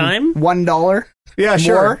long time. $1 Yeah,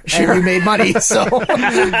 more, and you made money. So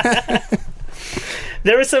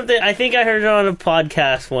There was something, I think I heard it on a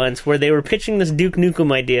podcast once, where they were pitching this Duke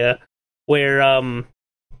Nukem idea, where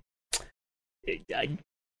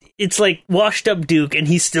it's like washed up Duke, and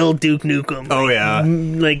he's still Duke Nukem. Oh yeah,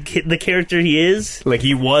 Like the character he is. like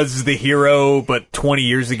he was the hero, but 20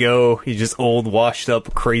 years ago, he's just old, washed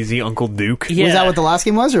up, crazy Uncle Duke. Yeah. was that what the last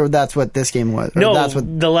game was, or that's what this game was? Or No, that's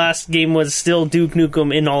what. the last game was still Duke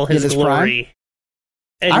Nukem in all his his glory.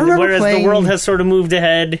 And I remember whereas playing- the world has sort of moved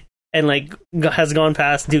ahead and like has gone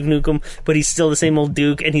past Duke Nukem, but he's still the same old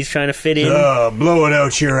Duke, and he's trying to fit in. Blow it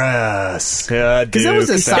out your ass. Yeah, Duke. that was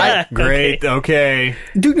a side- Great. Okay.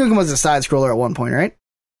 Duke Nukem was a side scroller at one point, right?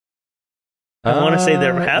 I want to say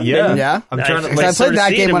there have yeah. been. Yeah. I'm trying to. Because Like, I sort played of that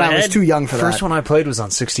see it game in when my I was head. too young for first that. one I played was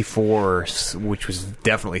on 64, which was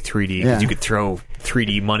definitely 3D because Yeah. you could throw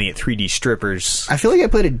 3D money at 3D strippers. I feel like I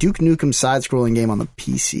played a Duke Nukem side scrolling game on the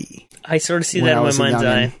PC. I sort of see When that I in my was a mind's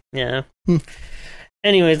youngin'. eye. Yeah. Hmm.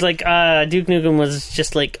 Anyways, like Duke Nukem was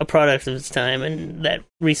just like a product of its time, and that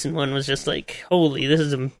recent one was just like, holy, this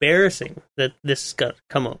is embarrassing that this got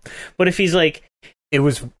come up. But if he's like, It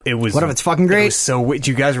was. What if it's fucking It great? was so. Do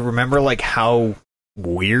you guys remember like how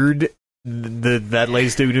weird that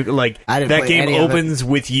latest Duke? Like I didn't that play game any of it. opens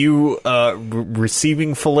with you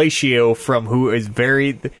receiving fellatio from who is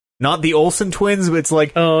very. Not the Olsen twins, but it's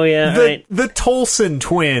like oh yeah, the Tolson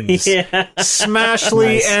twins. yeah,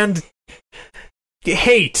 Smashley Nice. and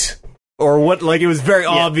Hate, or what? Like it was very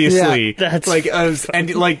obviously That's like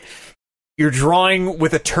and like you're drawing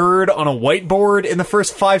with a turd on a whiteboard in the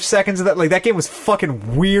first 5 seconds of that. Like that game was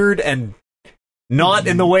fucking weird and not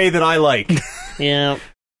in the way that I like. yeah.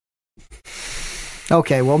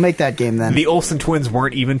 Okay, we'll make that game then. The Olsen twins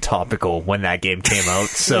weren't even topical when that game came out,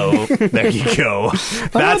 so there you go.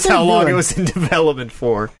 That's they're how long doing. it was in development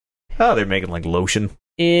for. Oh, they're making like lotion.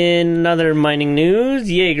 In other mining news,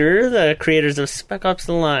 Jaeger, the creators of Spec Ops: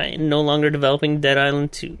 The Line, no longer developing Dead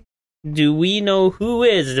Island 2. Do we know who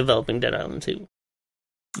is developing Dead Island 2?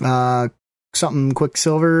 Something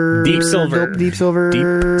Quicksilver. Deep Silver. Deep Silver.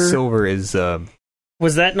 Deep Silver is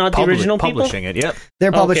Was that not the original people? publishing it. Yep.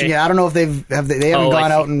 They're publishing Okay. it. I don't know if they haven't Oh, I gone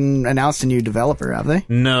see. out and announced a new developer, have they?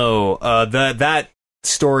 No, that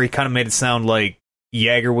story kind of made it sound like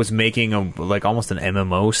Jaeger was making like almost an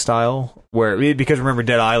MMO style, because remember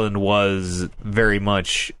Dead Island was very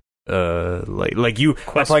much like you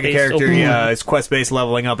Quest like a based, character, open yeah, it's quest based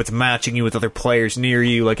leveling up, it's matching you with other players near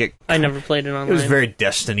you, like it I never played it online. was very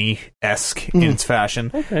Destiny-esque in its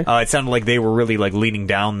fashion. Okay. It sounded like they were really like leaning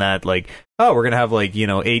down that like, oh, we're gonna have like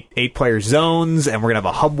eight player zones, and we're gonna have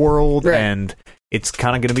a hub world, Right. and it's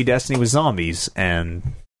kind of gonna be Destiny with zombies. And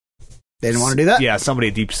They didn't want to do that? yeah, somebody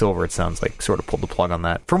at Deep Silver, it sounds like, sort of pulled the plug on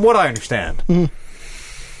that, from what I understand. Those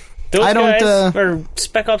I don't, guys, or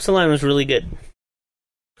Spec Ops: The Line was really good.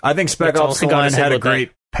 I think Spec That's all Ops: I The gotta Line say had a about that.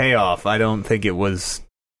 great payoff. I don't think it was.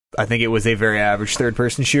 I think it was a very average third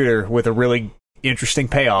person shooter with a really interesting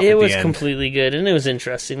payoff. It at was the end. completely good, and it was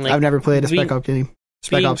interesting. Like I've never played a being- Spec Ops game.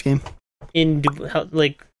 Spec being- Ops game. in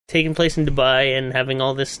like taking place in Dubai and having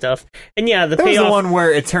all this stuff. And yeah, the That was payoff. the one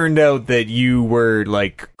where it turned out that you were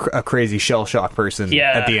like a crazy shell shock person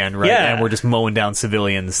Yeah. at the end, right? Yeah. And we're just mowing down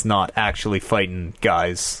civilians, not actually fighting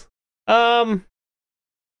guys.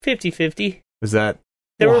 50-50. Was that?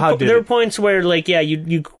 There Well, were how did there were it- points where like yeah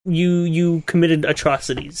you committed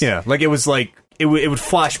atrocities. Yeah, like it was like it would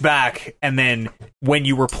flash back, and then when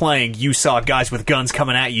you were playing, you saw guys with guns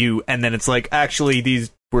coming at you, and then it's like actually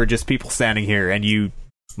these were just people standing here, and you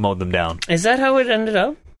mowed them down, Is that how it ended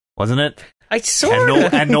up? wasn't it? I And, sort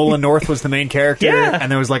of. and Nolan North was the main character, Yeah.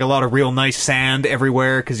 and there was like a lot of real nice sand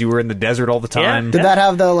everywhere because you were in the desert all the time. Yeah. Did that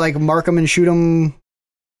have the like mark 'em and shoot 'em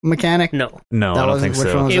mechanic? No, No, That I don't wasn't- think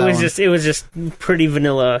which so. one was it that was one? just pretty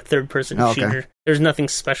vanilla third person Oh, okay. shooter. There's nothing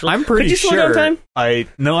special. I'm pretty Could you slow sure. down time?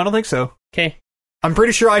 No, I don't think so. Okay, I'm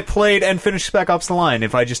pretty sure I played and finished Spec Ops: The Line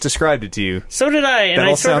if I just described it to you. so did I, and That I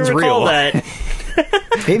all sort of sounds recall real. that.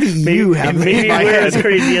 Maybe you have Maybe my we're head. as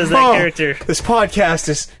crazy as that Oh, character. This podcast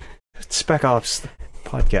is Spec Ops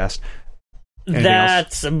podcast. Anything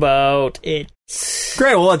That's about it.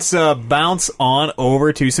 Great. Well, let's bounce on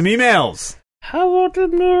over to some emails. How about the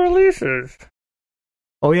new releases?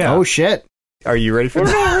 Oh yeah. Oh shit. Are you ready for We're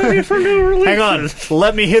that? not ready for new releases. Hang on.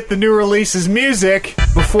 Let me hit the new releases music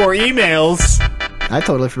before emails. I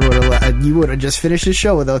totally forgot. You would have just finished the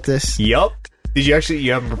show without this. Yup. Did you actually?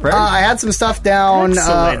 You haven't prepared? I had some stuff down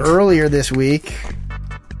Excellent. earlier this week.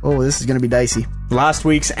 Oh, this is going to be dicey. Last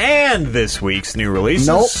week's and this week's new releases.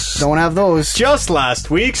 Nope, don't have those. Just last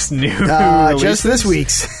week's new releases. Just this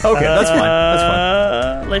week's. Okay, that's fine.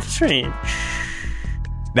 That's fine. Life is Strange.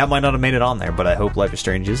 That might not have made it on there, but I hope Life is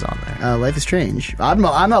Strange is on there. Life is Strange. I'm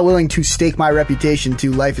not willing to stake my reputation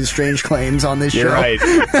to Life is Strange claims on this You're show. right.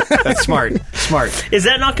 That's smart. Smart. Is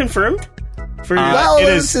that not confirmed? For Well, It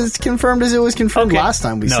it's as confirmed as it was confirmed Okay. last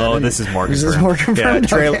time we said No, it. this is more This confirmed. is more confirmed?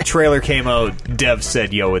 Yeah, Okay. trailer came out. Dev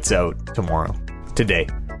said, yo, it's out tomorrow. Today.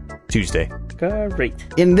 Tuesday. Great.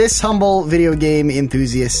 In this humble video game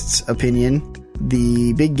enthusiast's opinion,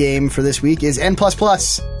 the big game for this week is N++.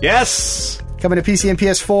 Yes! Coming to PC and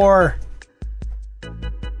PS4.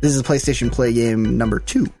 This is a PlayStation Play game number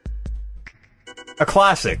 2. A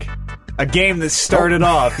classic. A game that started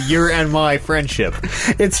off your and my friendship.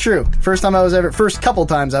 It's true. First couple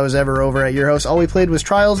times I was ever over at your house, all we played was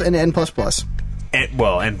Trials and N++. And,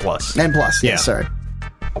 well, N+. N+, yes, Yeah. sorry.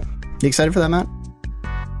 You excited for that, Matt?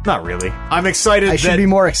 Not really. I'm excited I should be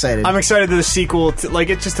more excited. I'm excited that the sequel, it's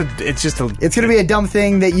just a... It's going to be a dumb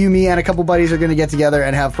thing that you, me, and a couple buddies are going to get together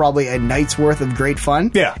and have probably a night's worth of great fun.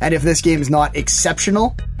 Yeah. And if this game is not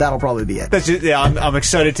exceptional, that'll probably be it. That's just, yeah, I'm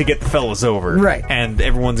excited to get the fellas over, Right. And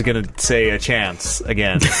everyone's gonna say a chance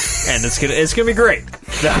again, and it's gonna be great.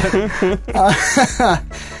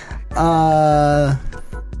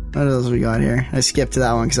 What else we got here? I skipped to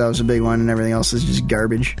that one because that was a big one, and everything else is just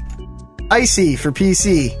garbage. Icy for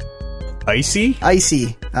PC. Icy?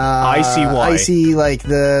 Icy. Icy why? Icy, like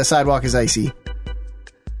the sidewalk is icy.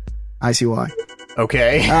 Icy why?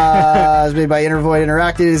 Okay. It was made by Intervoid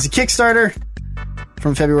Interactive. It's a Kickstarter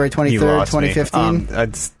from February You 23rd, lost 2015. me.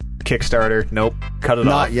 It's Kickstarter. Nope. Cut it off.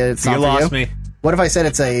 Not yet. It's not you for lost you. me. What if I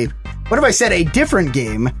said a different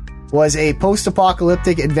game was a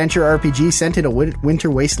post-apocalyptic adventure RPG set in a winter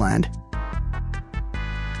wasteland?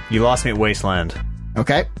 You lost me at Wasteland.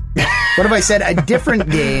 Okay. What if I said a different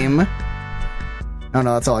game? Oh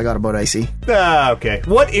no, that's all I got about Icy. Okay.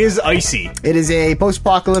 What is Icy? It is a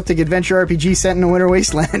post-apocalyptic adventure RPG set in a winter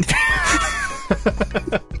wasteland.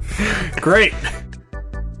 Great.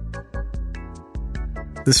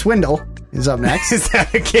 The Swindle is up next. Is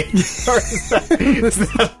that a game?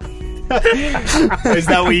 Or is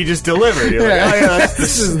that what you just delivered? You're Yeah. like, oh yeah,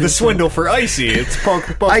 this is the swindle for Icy. It's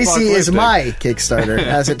Icy is my Kickstarter,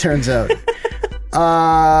 as it turns out.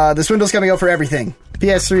 The Swindle's coming out for everything.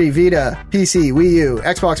 PS3, Vita, PC, Wii U,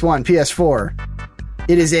 Xbox One, PS4.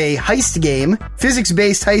 It is a heist game,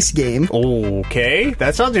 physics-based heist game. Okay,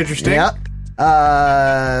 that sounds interesting. Yeah.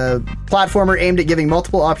 Platformer aimed at giving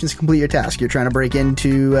multiple options to complete your task. You're trying to break in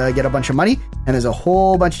to get a bunch of money, and there's a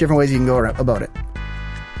whole bunch of different ways you can go about it.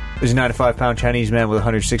 There's a 95-pound Chinese man with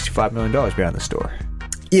 $165 million behind the store.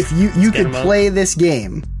 If you get could him out. play this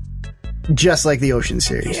game just like the Ocean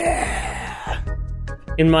series.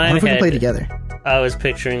 In my What if we could head, play together? I was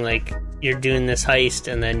picturing like you're doing this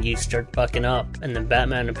heist and then you start fucking up and then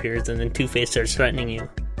Batman appears and then Two-Face starts threatening you.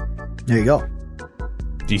 There you go.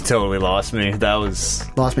 You totally lost me. That was...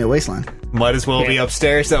 Lost me at Wasteland. Might as well be Yeah.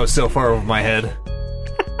 upstairs. That was so far over my head.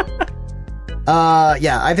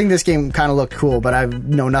 Yeah, I think this game kind of looked cool, but I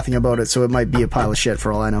know nothing about it, so it might be a pile of shit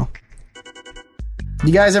for all I know.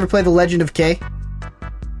 You guys ever play The Legend of K?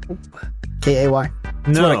 K-A-Y?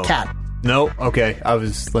 It's No. about a cat. No, okay. I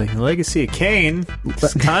was like, Legacy of Kain.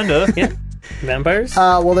 Kinda. Yeah. Vampires?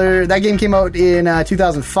 Well, that game came out in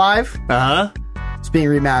 2005. Uh-huh. It's being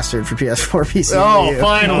remastered for PS4, PC, and Oh, Wii U.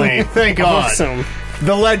 finally. Thank God. Awesome.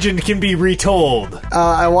 The legend can be retold.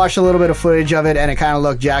 I watched a little bit of footage of it, and it kind of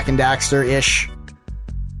looked Jack and Daxter-ish.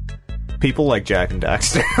 People like Jack and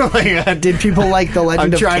Daxter. Like, Did people like The Legend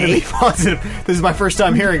I'm of trying K? to be positive. This is my first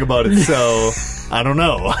time hearing about it, so I don't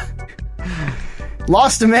know.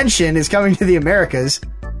 Lost Dimension is coming to the Americas.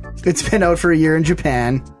 It's been out for a year in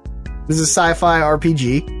Japan. This is a sci-fi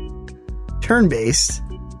RPG. Turn-based.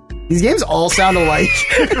 These games all sound alike.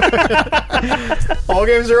 All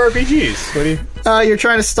games are RPGs. What do you... You're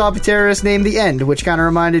trying to stop a terrorist named The End, which kind of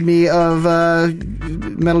reminded me of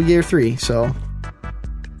Metal Gear 3, so...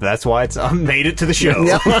 That's why it's made it to the show.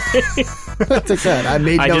 Yep. That's good. I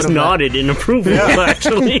made I note just of that. nodded in approval,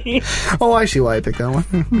 actually. Oh, I see why I picked that one.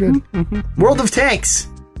 Good. World of Tanks.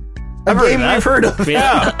 A I've heard of game that. we've heard of.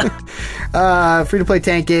 Yeah. Free-to-play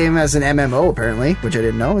tank game as an MMO, apparently, which I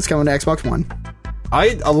didn't know. It's coming to Xbox One.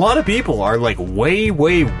 A lot of people are like way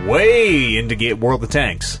into get World of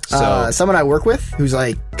Tanks. So Someone I work with, who's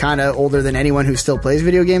like kind of older than anyone who still plays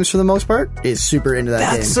video games for the most part, is super into that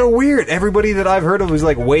game. That's so weird. Everybody that I've heard of who's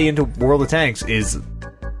like way into World of Tanks is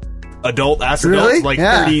adults, Really? like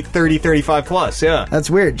Yeah. 30, 35 plus. Yeah. That's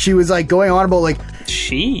weird. She was like going on about like,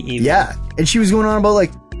 yeah, and she was going on about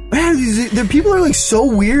like, man, the people are like so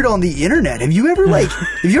weird on the internet. Have you ever like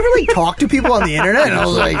talked to people on the internet? And I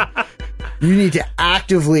was like, you need to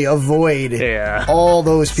actively avoid Yeah. all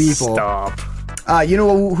those people. Stop. You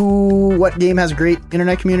know what game has a great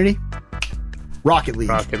internet community? Rocket League.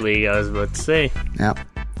 Rocket League, I was about to say. Yeah.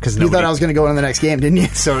 Because You thought I was going to go into the next game, didn't you?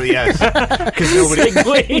 So yes,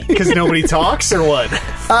 because nobody talks or what?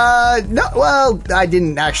 No. Well, I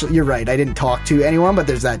didn't actually. You're right. I didn't talk to anyone, but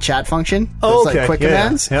there's that chat function. Oh, It's okay. like quick Yeah,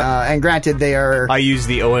 commands. yeah. And granted, they are. I use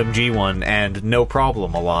the OMG one and no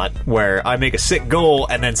problem a lot, where I make a sick goal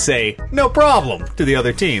and then say no problem to the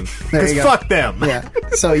other team There because you go. fuck them. Yeah.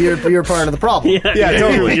 So you're part of the problem. Yeah,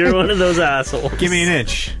 totally. You're one of those assholes. Give me an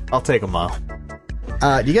inch, I'll take a mile.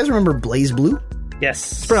 Do you guys remember Blaze Blue?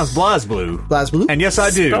 Yes. It's pronounced BlazBlue. BlazBlue? And yes,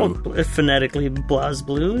 I do. Spelled phonetically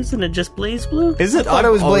BlazBlue, isn't it just Blaze Blue? Is it? thought it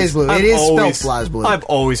was BlazBlue. It is spelled BlazBlue. I've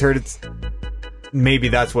always heard it's. Maybe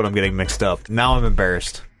that's what I'm getting mixed up. Now I'm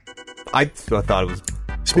embarrassed. I thought it was.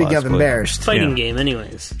 Speaking of BlazBlue. embarrassed. Fighting Yeah. game,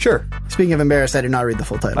 anyways. Sure. Speaking of embarrassed, I did not read the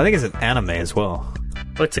full title. I think it's an anime as well.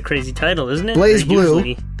 Oh, it's a crazy title, isn't it? Blaze Or Blue.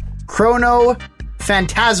 usually- Chrono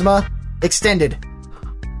Phantasma Extended.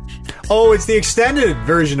 Oh, it's the extended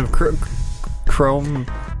version of Chroma.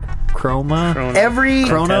 Chrono Every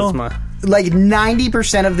Chrono? Phantasma. like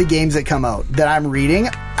 90% of the games that come out that I'm reading,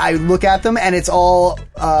 I look at them and it's all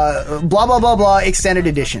blah blah blah blah extended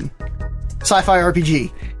edition, sci-fi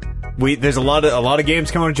RPG. There's a lot of games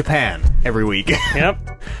coming to Japan every week. Yep.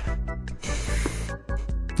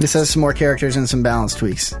 This has some more characters and some balance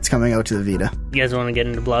tweaks. It's coming out to the Vita. You guys want to get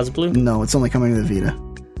into Blaze Blue? No, it's only coming to the Vita.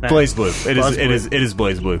 BlazBlue. It BlazBlue. is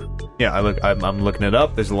BlazBlue. Yeah, I'm looking it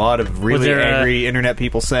up. There's a lot of really there a- angry internet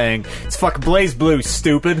people saying it's fucking BlazBlue,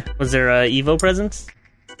 stupid. Was there a Evo presence?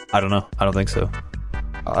 I don't know. I don't think so.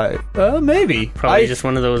 Maybe. Probably just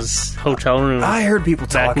one of those hotel rooms. I heard people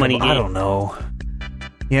Back talking money about, I game. don't know.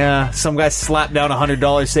 Yeah, some guy slapped down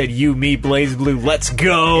 $100, said, "You, me, BlazBlue, let's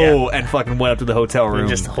go," and fucking went up to the hotel room. And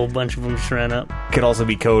just a whole bunch of them just ran up. Could also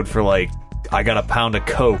be code for like, I got a pound of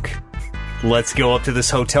coke. Let's go up to this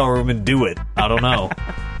hotel room and do it. I don't know.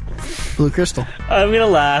 Blue Crystal. I'm gonna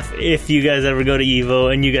laugh if you guys ever go to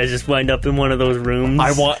Evo and you guys just wind up in one of those rooms.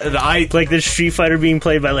 Like the Street Fighter being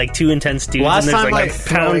played by like two intense dudes, Last and there's time like I-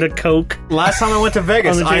 a pound of coke. last time I went to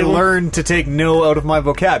Vegas, On the I table? learned to take no out of my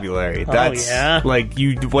vocabulary. That's yeah? like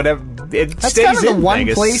you whatever. It That's stays kind of the in one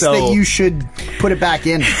Vegas, place so- that you should put it back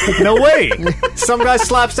in. No way. Some guy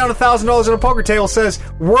slaps down $1,000 on a poker table, says,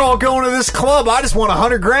 "We're all going to this club. I just want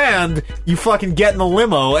 $100,000." You fucking get in the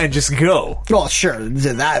limo and just go. Well, sure,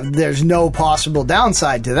 there's no possible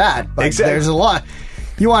downside to that, but Exactly. there's a lot.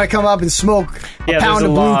 You want to come up and smoke Yeah, a pound there's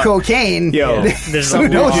of a blue lot. cocaine? Yo, There's some a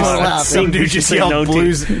dude lot. just, some dude just Say yelled no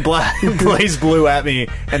to. Blaze Blue at me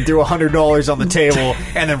and threw $100 on the table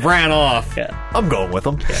and then ran off. Yeah. I'm going with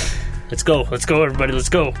him. Let's go, everybody, let's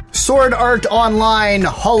go. Sword Art Online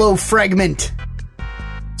Hollow Fragment.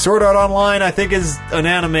 Sword Art Online, I think, is an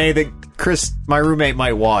anime that Chris, my roommate,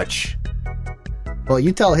 might watch. Well,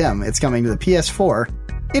 you tell him it's coming to the PS4.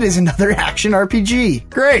 It is another action RPG.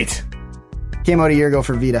 Great. Came out a year ago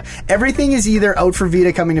for Vita. Everything is either out for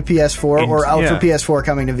Vita coming to PS4 or out Yeah. for PS4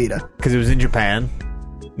 coming to Vita. Because it was in Japan.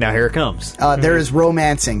 Now here it comes. There is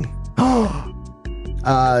romancing.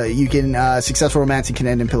 You can successful romancing can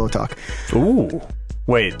end in pillow talk. Ooh.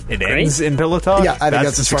 Wait, it ends in Pillow Talk? Yeah, I think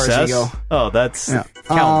that's a as far as you success? go. Oh, that's... Yeah.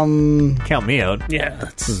 Count me out. Yeah,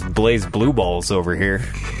 This is Blaze Blue Balls over here.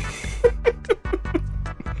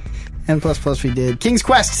 N++ we did King's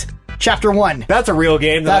Quest Chapter 1. That's a real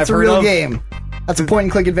game that That's I've a heard real of. game. That's a point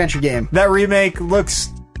and click adventure game. That remake looks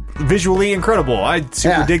visually incredible. I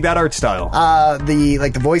super Yeah. dig that art style.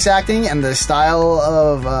 The voice acting and the style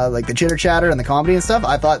of like the chitter chatter and the comedy and stuff,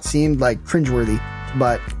 I thought seemed like cringeworthy.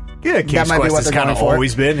 But yeah, King's might be Quest what has they're kind going of for.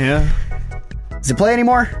 always been, yeah. does it play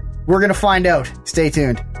anymore? We're gonna find out. Stay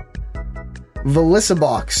tuned.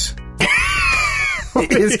 Box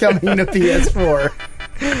is coming to PS4.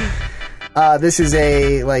 This is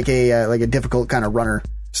a difficult kind of runner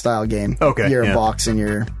style game. Okay, You're yeah. a box and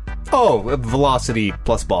you're Oh, Velocity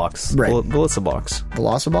plus box. Right. Box.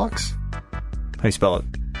 Velocibox? How you spell it?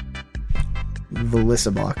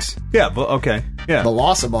 Velocibox. Yeah, okay. Yeah.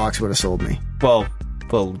 Velocibox would have sold me. Well,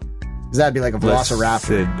 Because that'd be like a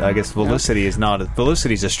Velociraptor. I guess Velocity is not.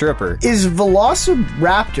 Velocity's a stripper. Is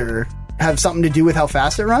Velociraptor have something to do with how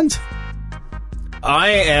fast it runs? I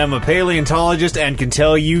am a paleontologist and can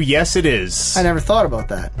tell you, yes, it is. I never thought about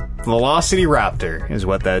that. Velociraptor is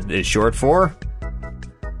what that is short for.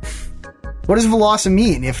 What does Veloci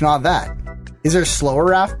mean, if not that? Is there a slower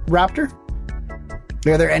raptor?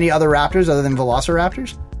 Are there any other raptors other than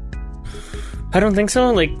Velociraptors? I don't think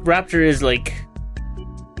so. Like, raptor is like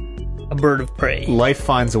a bird of prey. Life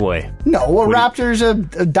finds a way. No, a raptor's a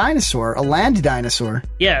dinosaur, a land dinosaur.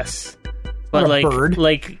 Yes, but Not a like bird.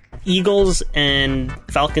 like eagles and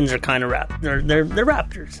falcons are kind of they're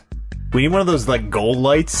raptors. We need one of those like gold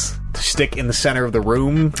lights to stick in the center of the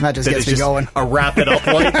room. That just gets is me going. A wrap it up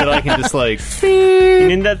light that I can just like. You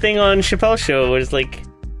mean that thing on Chappelle's show was like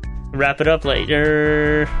wrap it up light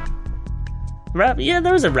or Yeah,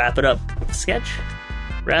 there was a wrap it up sketch.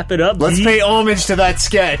 Wrap it up. Let's B. pay homage to that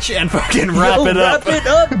sketch and fucking wrap it up. Wrap it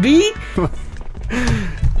up, B.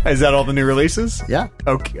 Is that all the new releases? Yeah.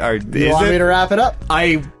 Okay. You want me to wrap it up?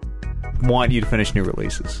 I want you to finish new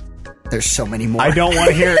releases. There's so many more. I don't want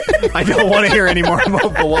to hear. I don't want to hear any more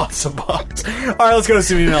about Velocibots. All right, let's go to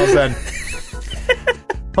some emails then.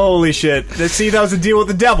 Holy shit! See, that was a deal with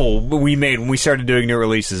the devil we made when we started doing new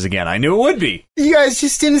releases again. I knew it would be. You guys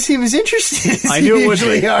just didn't seem as interested as I you knew it would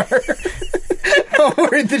usually be. are. I'm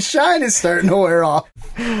worried the shine is starting to wear off.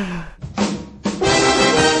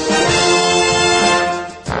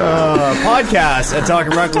 Podcast at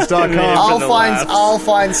talkingreckless.com I'll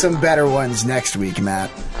find some better ones next week,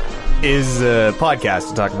 Matt. is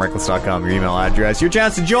podcast at talkingreckless.com, your email address. Your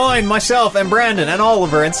chance to join myself and Brandon and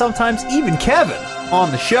Oliver and sometimes even Kevin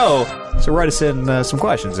on the show. So write us in some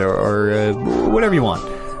questions or whatever you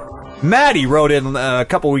want. Maddie wrote in a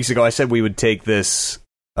couple weeks ago. I said we would take this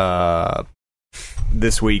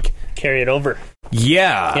this week. Carry it over.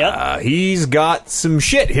 Yeah, Yep. He's got some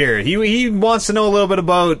shit here. He wants to know a little bit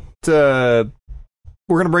about.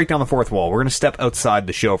 We're going to break down the fourth wall. We're going to step outside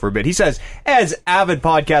the show for a bit. He says, as avid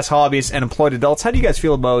podcast hobbyists and employed adults, how do you guys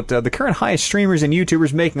feel about the current highest streamers and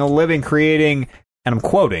YouTubers making a living creating, and I'm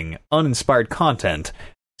quoting, uninspired content?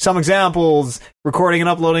 Some examples: recording and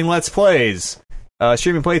uploading Let's Plays,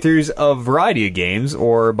 streaming playthroughs of a variety of games,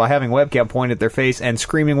 or by having a webcam pointed at their face and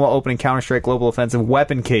screaming while opening Counter-Strike Global Offensive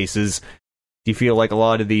weapon cases. Do you feel like a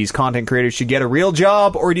lot of these content creators should get a real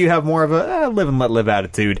job, or do you have more of a live and let live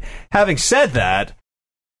attitude? Having said that,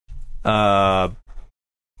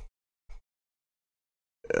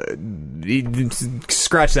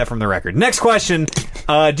 scratch that from the record. Next question.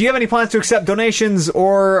 Do you have any plans to accept donations,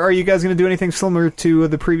 or are you guys going to do anything similar to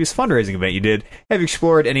the previous fundraising event you did? Have you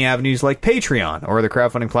explored any avenues like Patreon or other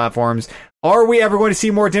crowdfunding platforms? Are we ever going to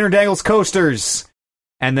see more Dinner Dangles coasters?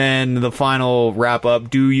 And then the final wrap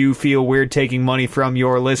up. Do you feel weird taking money from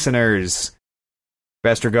your listeners?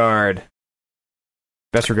 Best regards,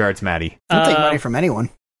 Maddie. Don't take money from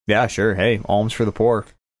anyone. Yeah, sure. Hey, alms for the poor.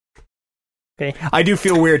 Okay. I do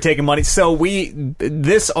feel weird taking money. So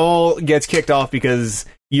this all gets kicked off because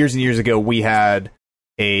years and years ago we had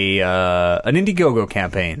an Indiegogo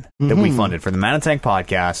campaign that we funded for the Man and Tank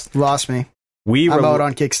podcast. Lost me. I'm out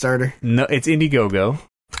on Kickstarter. No, it's Indiegogo.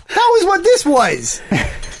 That was what this was.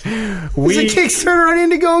 It's a Kickstarter on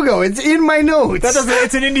Indiegogo. It's in my notes.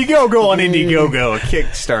 It's an Indiegogo on Indiegogo. A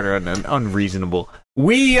Kickstarter on unreasonable.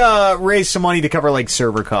 We raised some money to cover like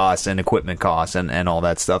server costs and equipment costs and all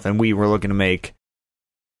that stuff, and we were looking to make.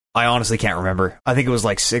 I honestly can't remember. I think it was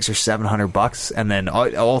like $600 or $700, and then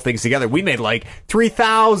all things together, we made like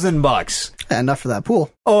 $3,000. Yeah, enough for that pool.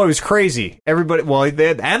 Oh, it was crazy. Everybody,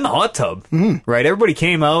 and the hot tub, right? Everybody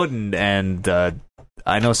came out, and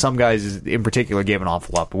I know some guys in particular gave an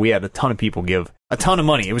awful lot, but we had a ton of people give a ton of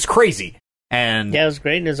money. It was crazy, and Yeah, it was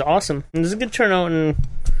great. It was awesome. It was a good turnout, and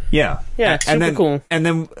yeah, super cool. And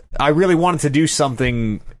then I really wanted to do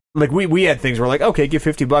something. Like, we had things where, like, okay, give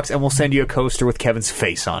 $50 and we'll send you a coaster with Kevin's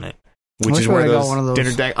face on it. Which is where got one of those.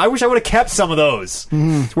 dinner dang. I wish I would have kept some of those.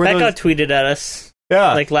 That got tweeted at us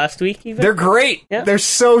like last week even. They're great. Yeah. They're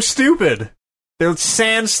so stupid. They're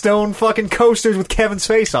sandstone fucking coasters with Kevin's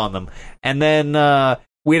face on them. And then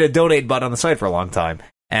we had a donate button on the site for a long time.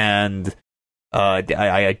 And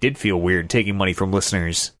I did feel weird taking money from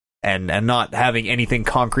listeners and not having anything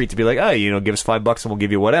concrete to be like, oh, give us $5 and we'll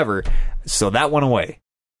give you whatever. So that went away.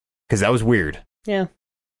 Because that was weird. Yeah.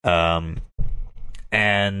 And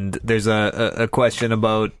there's a question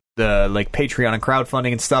about like Patreon and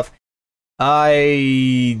crowdfunding and stuff.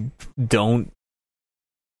 I don't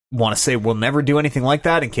want to say we'll never do anything like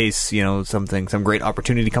that in case some great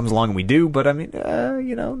opportunity comes along and we do. But I mean,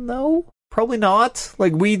 no, probably not.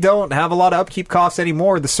 Like, we don't have a lot of upkeep costs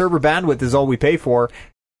anymore. The server bandwidth is all we pay for.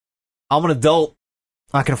 I'm an adult.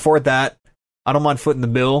 I can afford that. I don't mind footing the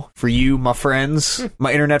bill for you, my friends,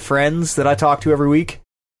 my internet friends that I talk to every week.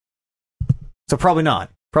 So probably not.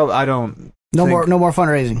 Probably I don't. No think- more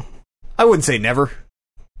fundraising. I wouldn't say never.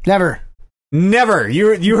 Never. Never.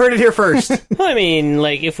 You heard it here first. Well, I mean,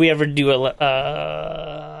 like, if we ever do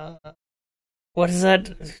a what is that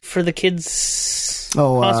for the kids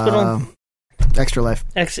hospital? Extra Life.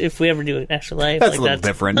 If we ever do an Extra Life, That's like a little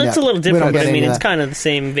different. It's Yeah. a little We don't different, get but I mean, into it's that. kind of the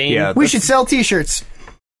same vein. Yeah. We should sell T-shirts.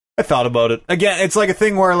 I thought about it. Again, it's like a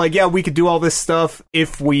thing where, like, yeah, we could do all this stuff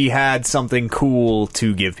if we had something cool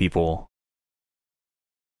to give people.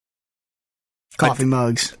 Coffee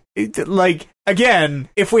mugs. Like, again,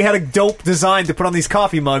 if we had a dope design to put on these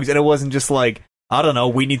coffee mugs and it wasn't just like, I don't know,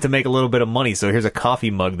 we need to make a little bit of money, so here's a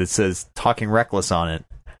coffee mug that says Talking Reckless on it.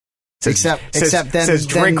 Except then says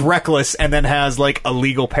drink then- reckless and then has like a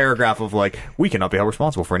legal paragraph of like, we cannot be held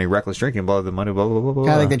responsible for any reckless drinking, blah, blah, blah, blah, blah,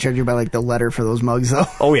 blah. I think they charge you by like the letter for those mugs, though.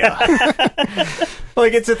 Oh, yeah.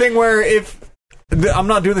 Like, it's a thing where I'm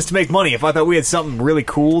not doing this to make money. If I thought we had something really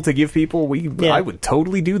cool to give people, I would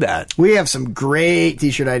totally do that. We have some great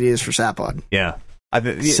T-shirt ideas for Sapod. Yeah.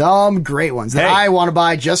 Some great ones that Hey. I want to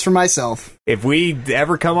buy just for myself. If we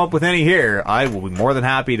ever come up with any here, I will be more than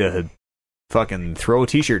happy to fucking throw a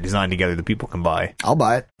T-shirt design together that people can buy. I'll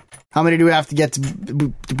buy it. How many do we have to get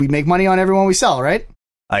to? We make money on everyone we sell, right?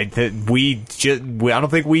 I don't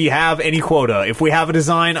think we have any quota. If we have a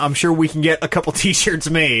design, I'm sure we can get a couple T-shirts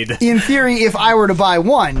made. In theory, if I were to buy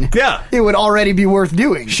one, Yeah, it would already be worth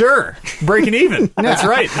doing. sure. Breaking even. That's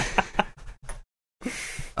right.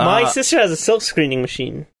 My sister has a silk screening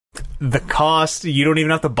machine. The cost, you don't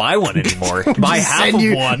even have to buy one anymore. Buy Just half send of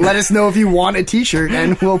you- one. Let us know if you want a T-shirt,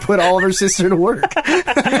 and we'll put all of our sister to work.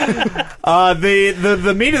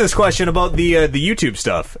 The meat of this question about the YouTube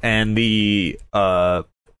stuff and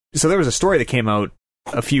so there was a story that came out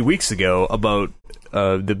a few weeks ago about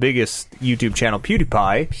the biggest YouTube channel,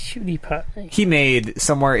 PewDiePie. He made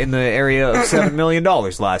somewhere in the area of $7 million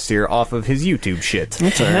last year off of his YouTube shit.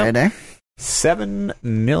 That's all right, eh? $7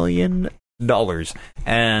 million.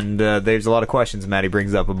 And there's a lot of questions Maddie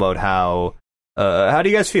brings up about how do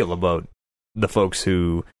you guys feel about the folks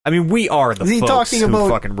who, I mean, we are the Is he folks talking who about-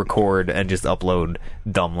 fucking record and just upload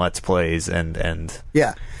dumb Let's Plays and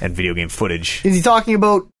Yeah. video game footage. Is he talking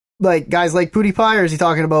about like guys like PewDiePie, or is he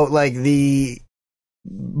talking about like the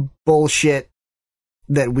bullshit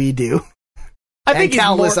that we do? I And he's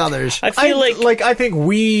countless more- others. I feel like I think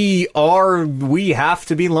we have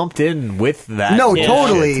to be lumped in with that. No, bullshit.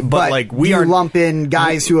 totally. But like we you are lump in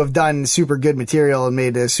guys who have done super good material and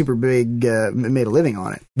made a super big, made a living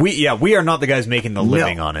on it. we are not the guys making the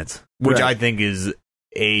living on it, which Right. I think is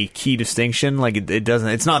a key distinction. Like it doesn't.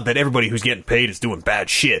 It's not that everybody who's getting paid is doing bad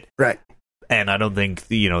shit. Right. And I don't think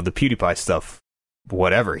the PewDiePie stuff.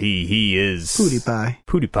 Whatever he is PewDiePie.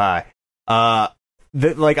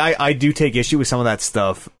 I do take issue with some of that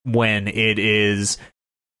stuff when it is.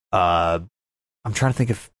 I'm trying to think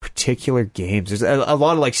of particular games. There's a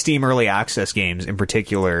lot of like Steam early access games in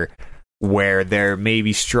particular where they're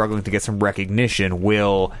maybe struggling to get some recognition.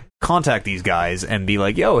 Will contact these guys and be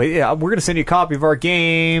like, "Yo, yeah, we're gonna send you a copy of our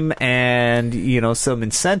game and some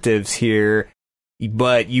incentives here."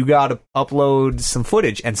 But you got to upload some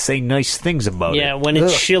footage and say nice things about it. yeah, when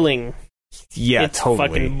it's Ugh. shilling, Yeah, it's totally.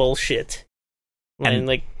 fucking bullshit.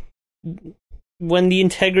 And- When the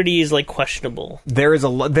integrity is like questionable. There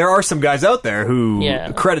are some guys out there who,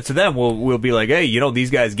 Yeah. credit to them, will be like, hey,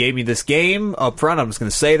 these guys gave me this game up front. I'm just going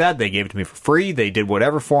to say that. They gave it to me for free. They did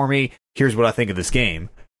whatever for me. Here's what I think of this game.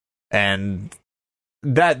 And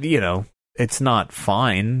that, it's not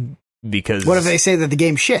fine because... What if they say that the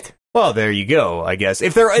game's shit? Well, there you go, I guess.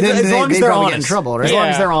 If they're Then as long as they they're probably get in honest, trouble, right? As long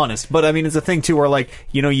as Yeah. they're honest. But I mean, it's a thing too, where like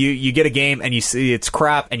you get a game and you see it's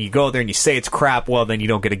crap, and you go there and you say it's crap. Well, then you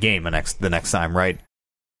don't get a game the next time, right?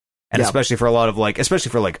 And Yeah. especially for a lot of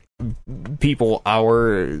especially for people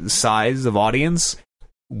our size of audience,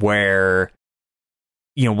 where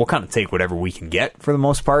we'll kind of take whatever we can get for the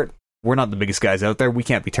most part. We're not the biggest guys out there. We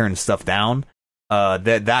can't be turning stuff down.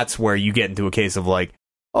 That's where you get into a case of like,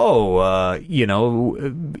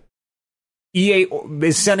 EA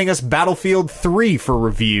is sending us Battlefield 3 for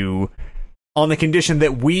review on the condition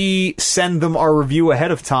that we send them our review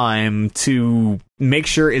ahead of time to make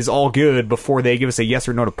sure is all good before they give us a yes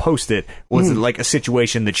or no to post it. Was it like a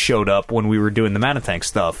situation that showed up when we were doing the Manatank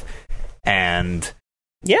stuff? And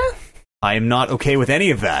Yeah. I am not okay with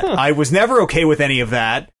any of that. I was never okay with any of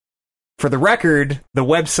that. For the record, the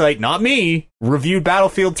website, not me, reviewed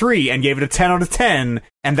Battlefield 3 and gave it a 10 out of 10,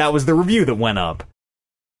 and that was the review that went up.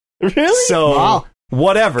 Really? So, Wow.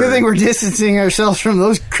 whatever. Good thing we're distancing ourselves from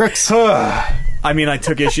those crooks. I mean, I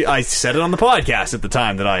took issue. I said it on the podcast at the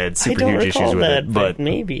time that I had I super don't huge recall issues with that, it. but But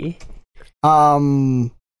maybe.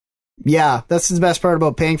 Yeah, that's the best part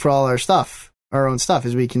about paying for all our stuff. our own stuff,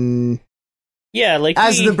 as we can, Yeah, like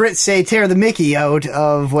as the Brits say, tear the Mickey out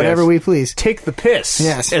of whatever Yes. we please. Take the piss,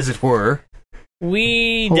 Yes. as it were.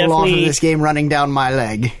 we Hold off of definitely this game running down my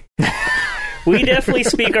leg. we definitely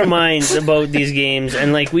speak our minds about these games,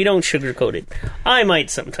 and like we don't sugarcoat it. I might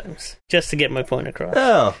sometimes just to get my point across,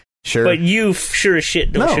 Oh, sure. but you sure as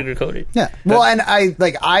shit don't No. sugarcoat it. Yeah. Well, and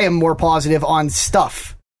I am more positive on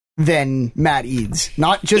stuff than Matt Eads,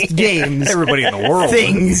 not just games. Everybody in the world.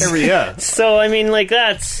 Things. Yeah. So I mean, like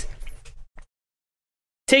that's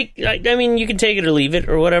I mean, you can take it or leave it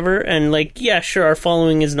or whatever, and like yeah, sure, our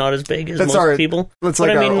following is not as big as That's most people. That's But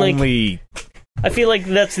like I mean, our like, only... I feel like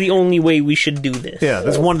that's the only way we should do this. Yeah,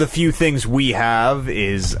 that's one of the few things we have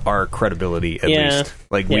is our credibility, at Yeah. least.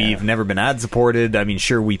 Like, Yeah. we've never been ad-supported. I mean,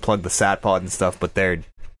 sure, we plug the SatPod and stuff, but they're,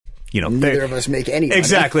 you know... Neither They're, of us make any money.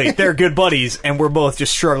 exactly. They're good buddies, and we're both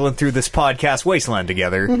just struggling through this podcast wasteland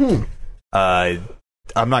together. Mm-hmm.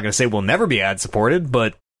 I'm not going to say we'll never be ad-supported,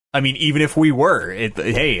 but, I mean, even if we were,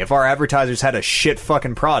 hey, if our advertisers had a shit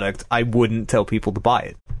fucking product, I wouldn't tell people to buy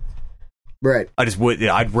it. Right.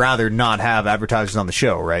 I'd rather not have advertisers on the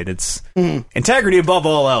show, right? It's integrity above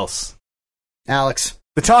all else. Alex.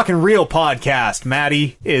 The Talking Real podcast,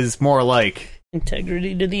 Maddie, is more like...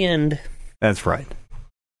 Integrity to the end. That's right.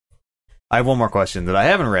 I have one more question that I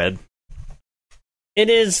haven't read. It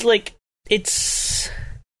is like it's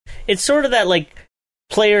sort of that like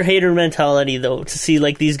player hater mentality though, to see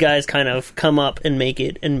like these guys kind of come up and make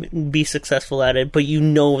it and be successful at it, but you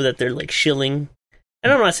know that they're like shilling.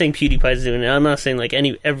 And I'm not saying PewDiePie's doing it. I'm not saying like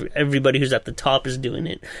everybody who's at the top is doing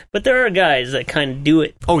it. But there are guys that kind of do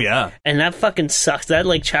it, Oh, yeah. and that fucking sucks. That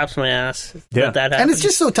like chaps my ass. Yeah. That happens. And it's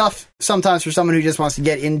just so tough sometimes for someone who just wants to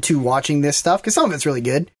get into watching this stuff, because some of it's really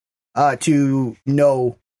good, to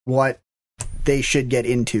know what they should get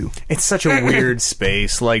into. It's such a weird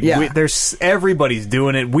space. Like, Yeah. there's everybody's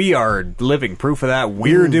doing it. We are living proof of that.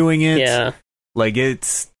 We're doing it. yeah. Like,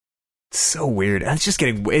 it's so weird. And it's just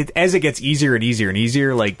getting... as it gets easier and easier and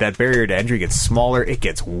easier, like, that barrier to entry gets smaller. It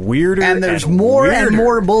gets weirder. And there's more weirder. and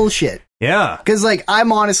more bullshit. Yeah. Because, like,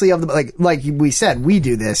 I'm honestly of the, like we said, we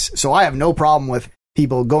do this, so I have no problem with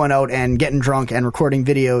people going out and getting drunk and recording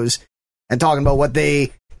videos and talking about what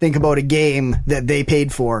they think about a game that they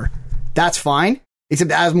paid for. That's fine.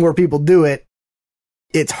 Except as more people do it,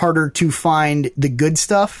 it's harder to find the good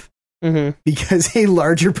stuff Mm-hmm. because a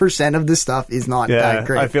larger percent of the stuff is not Yeah. that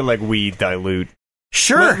great. I feel like we dilute.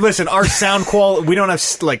 Sure. Listen, our sound quality, we don't have,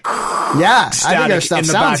 like, Yeah, I think our static stuff in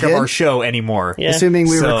the sounds back good. of our show anymore. Yeah. Assuming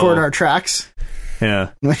we So- record our tracks. Yeah.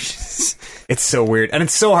 Which is- It's so weird. And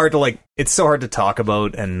it's so hard to talk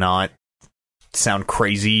about and not sound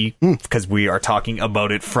crazy because we are talking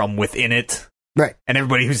about it from within it. right. And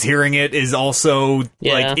everybody who's hearing it is also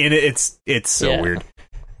Yeah. like in it. It's so Yeah. weird.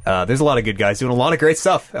 There's a lot of good guys doing a lot of great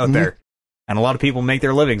stuff out there. And a lot of people make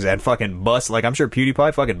their livings and fucking bust, like I'm sure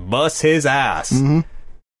PewDiePie fucking busts his ass.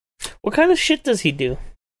 What kind of shit does he do?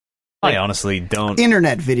 I honestly don't.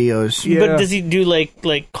 Internet videos. Yeah. But does he do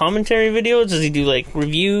like commentary videos? Does he do like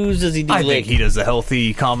reviews? Does he do I like? think he does a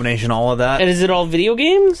healthy combination, all of that. And is it all video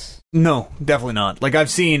games? No, definitely not. Like I've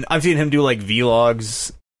seen him do like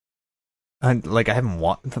vlogs. And like I haven't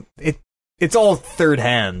watched it. It's all third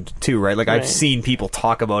hand too, right? Like I've Right. seen people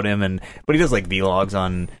talk about him, but he does like vlogs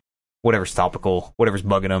on whatever's topical, whatever's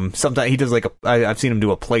bugging him. Sometimes he does like I've seen him do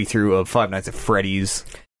a playthrough of Five Nights at Freddy's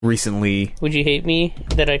recently. Would you hate me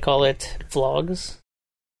that I call it vlogs?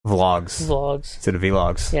 Vlogs Vlogs. instead of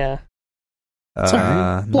vlogs. Yeah,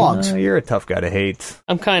 Sorry, vlogs. no, you're a tough guy to hate.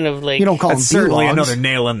 I'm kind of like You don't call them That's certainly vlogs. another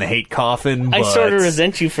nail in the hate coffin. I but sort of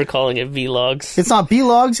resent you for calling it vlogs. It's not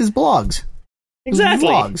blogs, it's blogs. It's Exactly.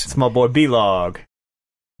 vlogs. It's my boy B-Log.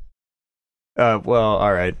 Well,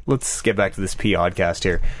 all right. Let's get back to this P-Oddcast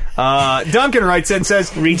here. Duncan writes in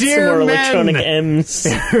says, Read some "Dear more men electronic M's.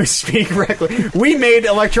 who speak correctly, we made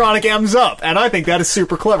electronic M's up, and I think that is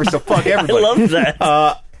super clever, so fuck I everybody." love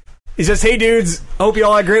that. He says, "Hey dudes, hope you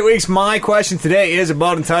all had great weeks. My question today is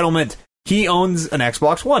about entitlement. He owns an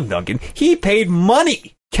Xbox One, Duncan. He paid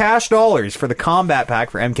money, cash dollars, for the combat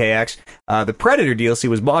pack for MKX. The Predator DLC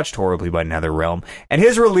was botched horribly by NetherRealm, and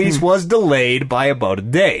his release was delayed by about a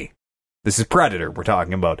day. This is Predator we're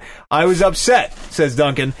talking about. I was upset," says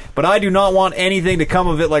Duncan, "but I do not want anything to come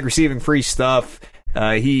of it like receiving free stuff."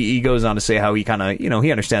 He goes on to say how he kind of,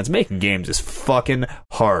 he understands making games is fucking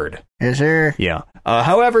hard. Yes, sir. Yeah.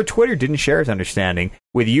 However, Twitter didn't share his understanding,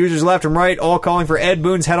 with users left and right all calling for Ed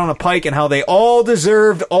Boon's head on a pike and how they all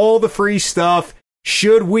deserved all the free stuff.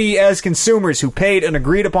 Should we, as consumers who paid an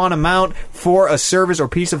agreed upon amount for a service or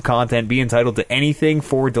piece of content, be entitled to anything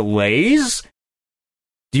for delays?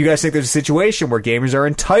 Do you guys think there's a situation where gamers are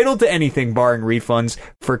entitled to anything barring refunds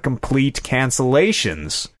for complete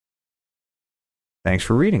cancellations? Thanks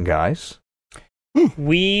for reading, guys.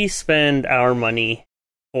 We spend our money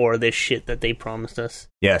for this shit that they promised us.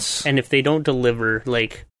 Yes. And if they don't deliver,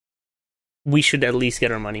 like, we should at least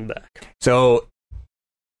get our money back. So,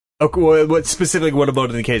 okay, what about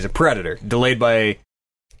in the case of Predator? Delayed by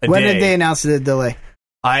a When day. did they announce the delay?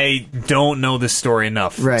 I don't know this story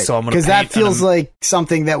enough. Right. So I'm going to because that feels like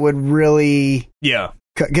something that would really. Yeah.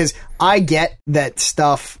 Because I get that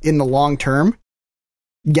stuff in the long term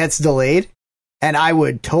gets delayed, and I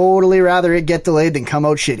would totally rather it get delayed than come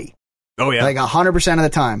out shitty. Oh, yeah. Like 100% of the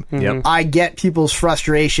time. Yep. I get people's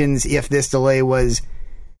frustrations if this delay was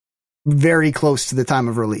very close to the time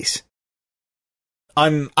of release.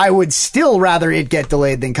 I would still rather it get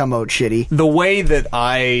delayed than come out shitty. The way that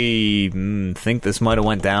I think this might have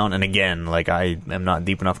went down, and again, like, I am not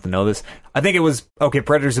deep enough to know this, I think it was, okay,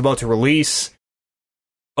 Predator's about to release.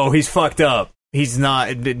 Oh, he's fucked up. He's not,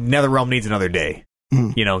 NetherRealm needs another day.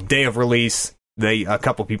 You know, day of release, a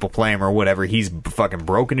couple people play him or whatever, he's fucking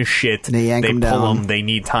broken as shit. They yank him pull down. him, they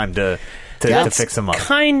need time to fix him up.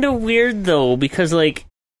 Kind of weird, though, because, like,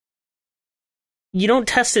 you don't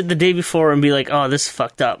test it the day before and be like, oh, this is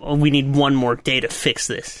fucked up. Oh, we need one more day to fix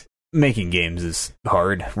this. Making games is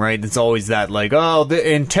hard, right? It's always that, like, oh,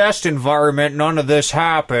 in test environment, none of this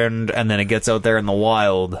happened, and then it gets out there in the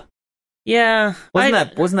wild. Yeah. Wasn't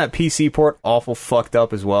that PC port awful fucked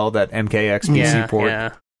up as well? That MKX PC port?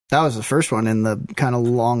 Yeah. That was the first one in the kind of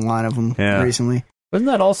long line of them recently. Wasn't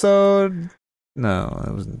that also... No,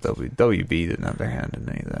 it wasn't WB didn't have their hand in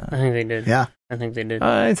any of that. I think they did. Yeah. I think they did.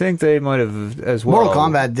 I think they might have as well. Mortal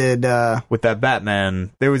Kombat did. With that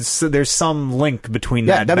Batman. There's some link between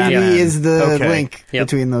Yeah, that WB Batman. is the link Yep.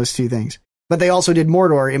 between those two things. But they also did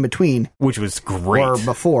Mordor in between. Which was great. Or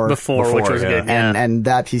before. Before, which was good. Yeah. And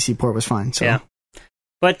that PC port was fine. So. Yeah.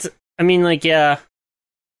 But, I mean, like, yeah.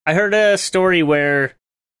 I heard a story where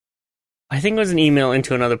I think it was an email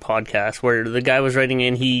into another podcast where the guy was writing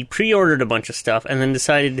in, he pre-ordered a bunch of stuff and then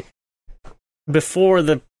decided before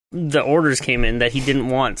the orders came in that he didn't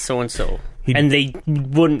want so-and-so. And they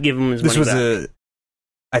wouldn't give him his money back.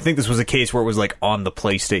 I think this was a case where it was like on the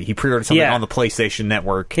PlayStation. He pre-ordered something on the PlayStation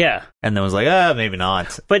Network. Yeah. And then was like, maybe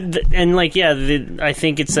not. But, I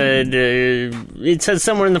think it said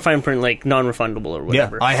somewhere in the fine print, like, non-refundable or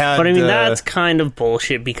whatever. Yeah, but I mean, that's kind of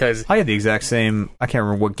bullshit because... I had the exact same, I can't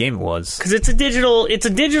remember what game it was. Because it's a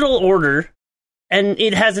digital order, and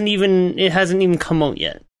it hasn't even come out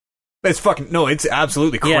yet. It's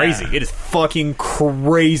absolutely crazy. Yeah. It is fucking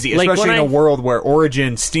crazy. Like, especially in a world where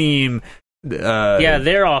Origin, Steam...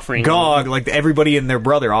 they're offering GOG, like everybody and their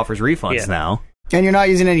brother offers refunds now. And you're not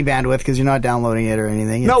using any bandwidth because you're not downloading it or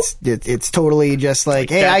anything. Nope. It's totally just like,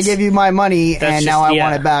 hey, I give you my money and now I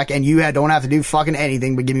want it back, and you don't have to do fucking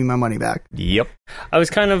anything but give me my money back. Yep. I was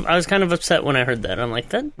kind of upset when I heard that. I'm like,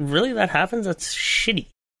 that happens? That's shitty.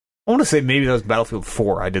 I want to say maybe that was Battlefield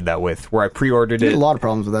 4 I did that with, where I pre-ordered it. A lot of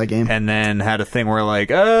problems with that game. And then had a thing where like,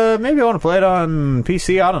 maybe I want to play it on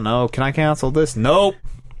PC. I don't know. Can I cancel this? Nope.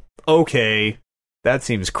 Okay. That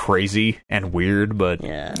seems crazy and weird, but...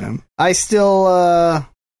 Yeah. I still,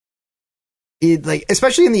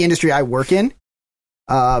 especially in the industry I work in,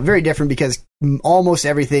 very different because almost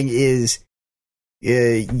everything is,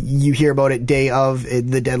 you hear about it day of,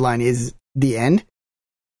 the deadline is the end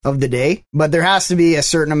of the day, but there has to be a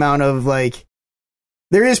certain amount of, like,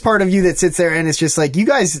 there is part of you that sits there and it's just like, you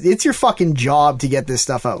guys, it's your fucking job to get this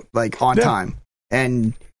stuff out, like, on time.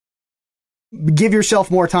 And... give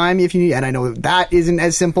yourself more time if you need, and I know that isn't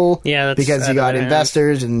as simple because you got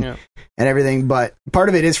investors and everything, but part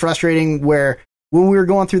of it is frustrating where when we were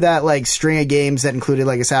going through that like string of games that included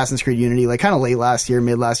like Assassin's Creed Unity, like kind of late last year,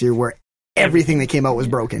 mid last year, where everything that came out was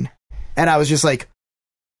broken. And I was just like,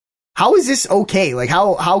 how is this okay? Like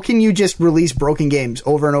how can you just release broken games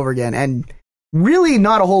over and over again? And really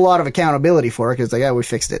not a whole lot of accountability for it because like, we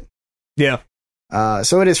fixed it. Yeah.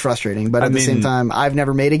 So it is frustrating, but at the same time, I've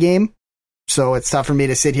never made a game. So it's tough for me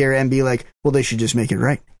to sit here and be like, well, they should just make it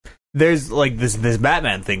right. There's like this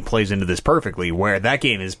Batman thing plays into this perfectly, where that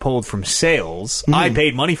game is pulled from sales. I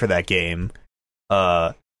paid money for that game.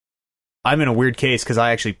 I'm in a weird case because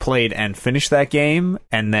I actually played and finished that game,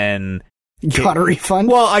 and then got a refund.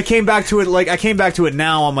 Well, I came back to it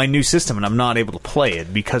now on my new system, and I'm not able to play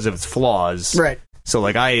it because of its flaws. Right. So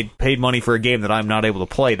like I paid money for a game that I'm not able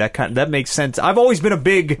to play. That makes sense. I've always been a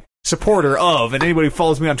big supporter of, and anybody who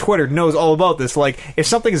follows me on Twitter knows all about this, like, if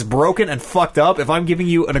something is broken and fucked up, if I'm giving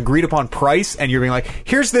you an agreed upon price and you're being like,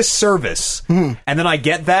 here's this service, and then I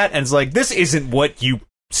get that and it's like, this isn't what you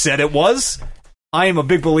said it was, I am a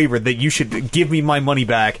big believer that you should give me my money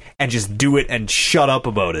back and just do it and shut up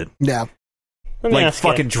about it. Yeah. Let me Like ask you.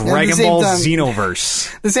 fucking At the Dragon same Ball time-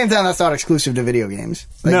 Xenoverse. At the same time, that's not exclusive to video games.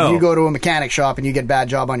 Like, No. if you go to a mechanic shop and you get a bad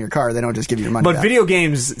job on your car, they don't just give you your money But back. video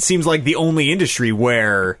games seems like the only industry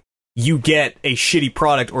where you get a shitty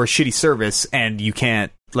product or a shitty service and you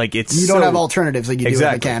can't, like, it's you don't have alternatives like you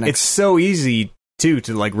exactly. do with mechanics. It's so easy to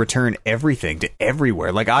like return everything to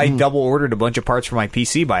everywhere. Like I double ordered a bunch of parts for my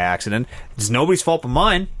PC by accident. It's nobody's fault but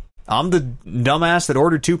mine. I'm the dumbass that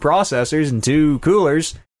ordered 2 processors and 2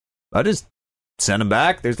 coolers. I just send them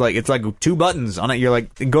back. There's like, it's like 2 buttons on it. You're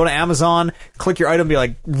like, go to Amazon, click your item, be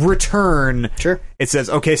like, return. Sure. It says,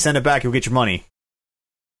 okay, send it back. You'll get your money.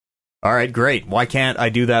 All right, great. Why can't I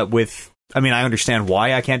do that with? I mean, I understand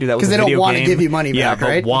why I can't do that with a Because video they game. don't want to give you money Yeah, back, but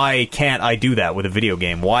right? why can't I do that with a video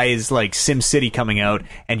game? Why is like SimCity coming out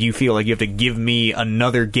and you feel like you have to give me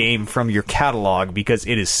another game from your catalog because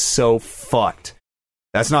it is so fucked?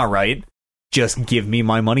 That's not right. Just give me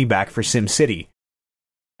my money back for SimCity.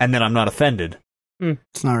 And then I'm not offended.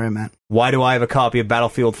 It's not right, man. Why do I have a copy of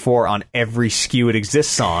Battlefield 4 on every SKU it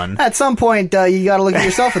exists on? At some point, you got to look at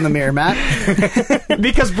yourself in the mirror, Matt.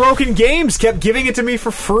 Because Broken Games kept giving it to me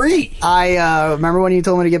for free. I remember when you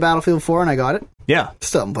told me to get Battlefield 4 and I got it? Yeah.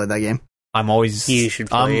 Still haven't played that game. I'm always. You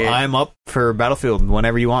should play it. I'm up for Battlefield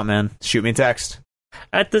whenever you want, man. Shoot me a text.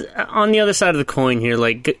 On the other side of the coin here,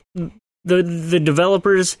 like the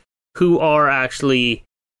developers who are actually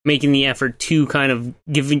making the effort to kind of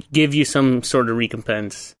give you some sort of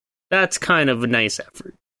recompense, that's kind of a nice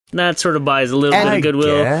effort. That sort of buys a little And bit of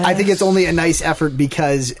goodwill. I think it's only a nice effort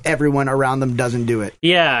because everyone around them doesn't do it.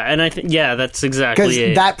 Yeah, and I think that's exactly Because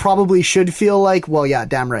it. that probably should feel like, well, yeah,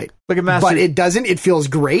 damn right. Look at Master. But it doesn't. It feels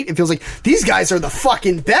great. It feels like these guys are the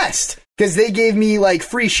fucking best because they gave me like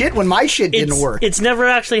free shit when my shit didn't work. It's never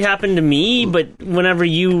actually happened to me, but whenever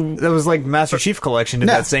you That was like Master Chief Collection did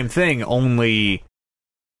No. that same thing. Only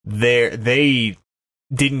they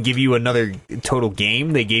didn't give you another total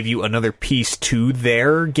game. They gave you another piece to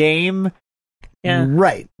their game, yeah.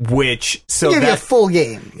 Right. which They so gave you a that full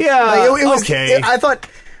game. yeah Like, it was, okay. I thought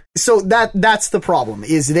so. That's the problem.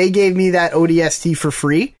 Is they gave me that ODST for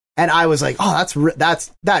free, and I was like, oh,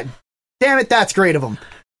 that's that. Damn it, that's great of them.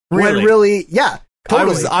 Really? When really, yeah, totally. I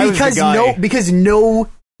was the because guy- because no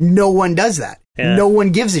one does that. Yeah. No one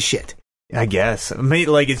gives a shit. I guess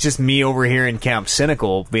like it's just me over here in Camp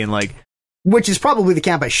Cynical being like, Which is probably the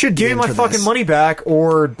camp I should give be me in my for fucking this. money back,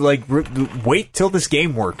 or like wait till this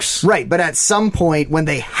game works. Right, but at some point when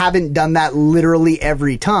they haven't done that literally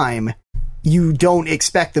every time, you don't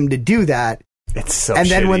expect them to do that. It's so. And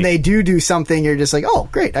then when shitty. they do something, you're just like, oh,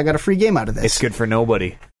 great, I got a free game out of this. it's good for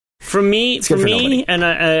nobody. For me, good for nobody. and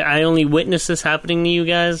I only witnessed this happening to you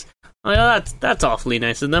guys. Oh, that's awfully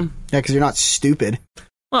nice of them. Yeah, because you're not stupid.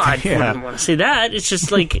 Well, I Yeah. wouldn't want to say that. It's just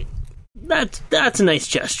like that's a nice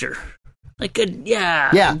gesture. Like,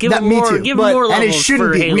 Yeah, give that, them me more, too. give But- them more and levels it shouldn't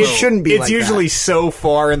for be. Halo. It shouldn't be. It's like usually that. so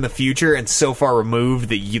far in the future and so far removed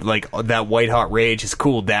that you like that white hot rage has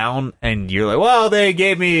cooled down, and you're like, well, they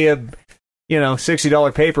gave me a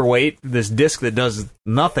 $60 paperweight, this disc that does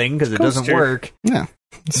nothing because it doesn't Coaster. work. Yeah,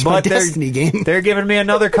 it's But my they're- Destiny game. They're giving me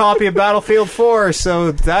another copy of Battlefield 4,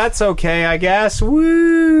 so that's okay, I guess.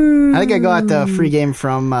 Woo! I think I got a free game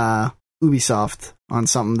from Ubisoft on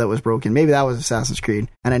something that was broken. Maybe that was Assassin's Creed,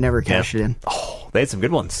 and I never cashed it in. Oh, they had some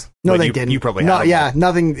good ones. No, But they you, didn't. You probably no, had them. yeah,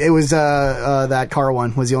 nothing. It was that car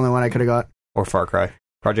one was the only one I could have got. Or Far Cry.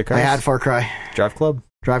 Project Cars. I had Far Cry. Drive Club.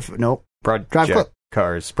 Nope. Project Drive Club.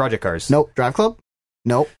 Cars. Project Cars. Nope. Drive Club.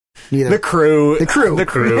 Nope. Neither. The Crew. The Crew. The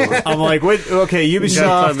Crew. I'm like, okay, Drive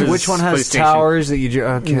Ubisoft, Club which is one has PlayStation. towers that you...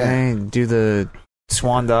 Okay, Yeah. do the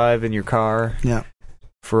swan dive in your car. Yeah.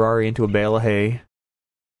 Ferrari into a bale of hay.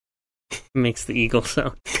 Makes the eagle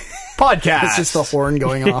sound. Podcast. It's just the horn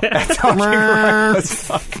going off.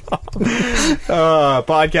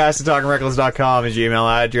 Podcast at talkingreckless.com is your email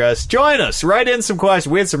address. Join us. Write in some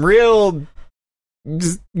questions. We had some real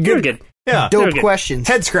Good. Yeah. Very Dope good. questions.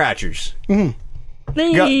 Head scratchers.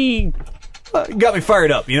 Hey. Got me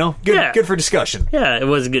fired up, Good, Yeah. good for discussion. Yeah, it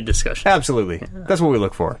was a good discussion. Absolutely. That's what we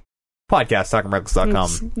look for. Podcast, talkingreckless.com.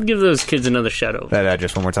 Let's give those kids another shout out. That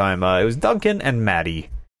address one more time. It was Duncan and Maddie.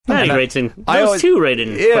 Maddie And writes in. I Those always- two write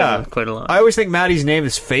in Yeah. quite a lot. I always think Maddie's name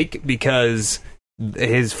is fake because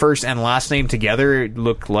his first and last name together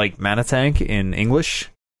look like Manatank in English.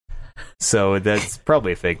 So that's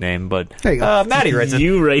probably a fake name, but There you go. Maddie writes in.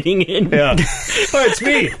 you writing in. Yeah. Oh, it's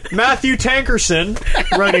me, Matthew Tankerson,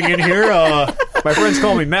 writing in here. My friends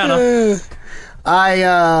call me Mana.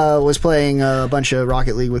 I was playing a bunch of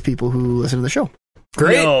Rocket League with people who listen to the show.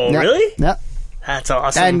 Great. No, Yeah. really? Yeah. That's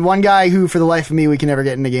awesome. And one guy who, for the life of me, we can never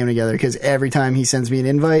get in the game together because every time he sends me an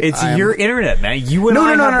invite, It's your internet, man. You and I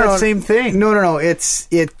have that same thing. No. It's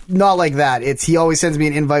not like that. It's he always sends me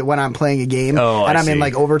an invite when I'm playing a game and I'm in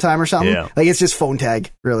like overtime or something. Yeah. Like it's just phone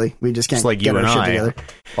tag. Really, we just can't It's like get you our and shit I. together.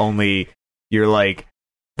 Only you're like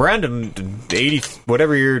Brandon 80,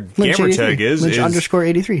 whatever your Lynch gamer 83. tag is Lynch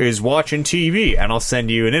 _83. is watching TV, and I'll send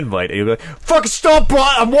you an invite. And you'll be like, "Fucking stop, bro!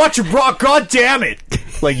 I'm watching Raw. God damn it!"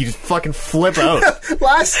 Like you just fucking flip out.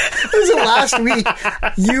 Last week,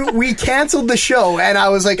 we canceled the show, and I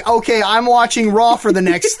was like, okay, I'm watching Raw for the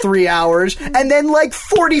next 3 hours, and then like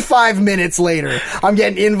 45 minutes later, I'm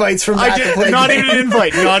getting invites from Matt to play Not games. even an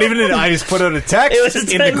invite. Not even an. I just put out a text It was a in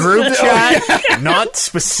the text. group Oh, chat, not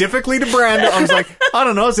specifically to Brandon. I was like, I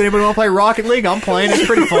don't know. Does anybody want to play Rocket League? I'm playing. It's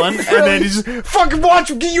pretty fun. And then he just fucking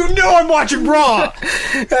watch. You know I'm watching Raw.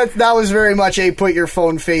 That was very much a put your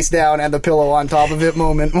phone face down and the pillow on top of it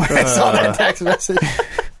moment when I saw that text message.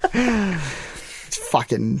 It's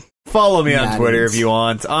fucking. Follow me on Matt Twitter Eads. if you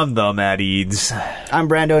want. I'm the Matt Eads. I'm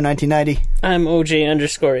Brando1990. I'm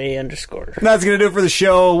OJ_A_. That's going to do it for the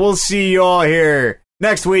show. We'll see you all here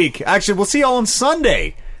next week. Actually, we'll see you all on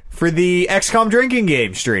Sunday for the XCOM drinking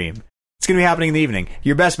game stream. It's going to be happening in the evening.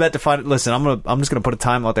 Your best bet to find it. Listen, I'm just going to put a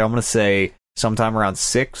time out there. I'm going to say sometime around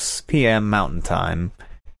 6 p.m. Mountain Time.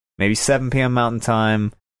 Maybe 7 p.m. Mountain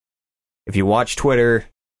Time. If you watch Twitter,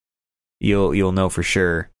 you'll know for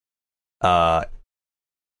sure.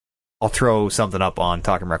 I'll throw something up on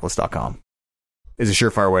TalkingReckless.com. Is a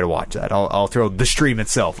surefire way to watch that. I'll throw the stream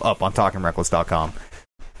itself up on TalkingReckless.com.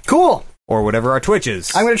 Cool. Or whatever our Twitch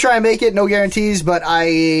is. I'm going to try and make it. No guarantees, but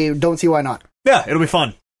I don't see why not. Yeah, it'll be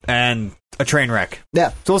fun. And a train wreck. Yeah.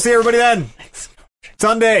 So we'll see everybody then.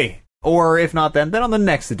 Sunday. Or if not then on the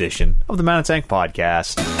next edition of the Mount and Tank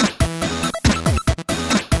Podcast.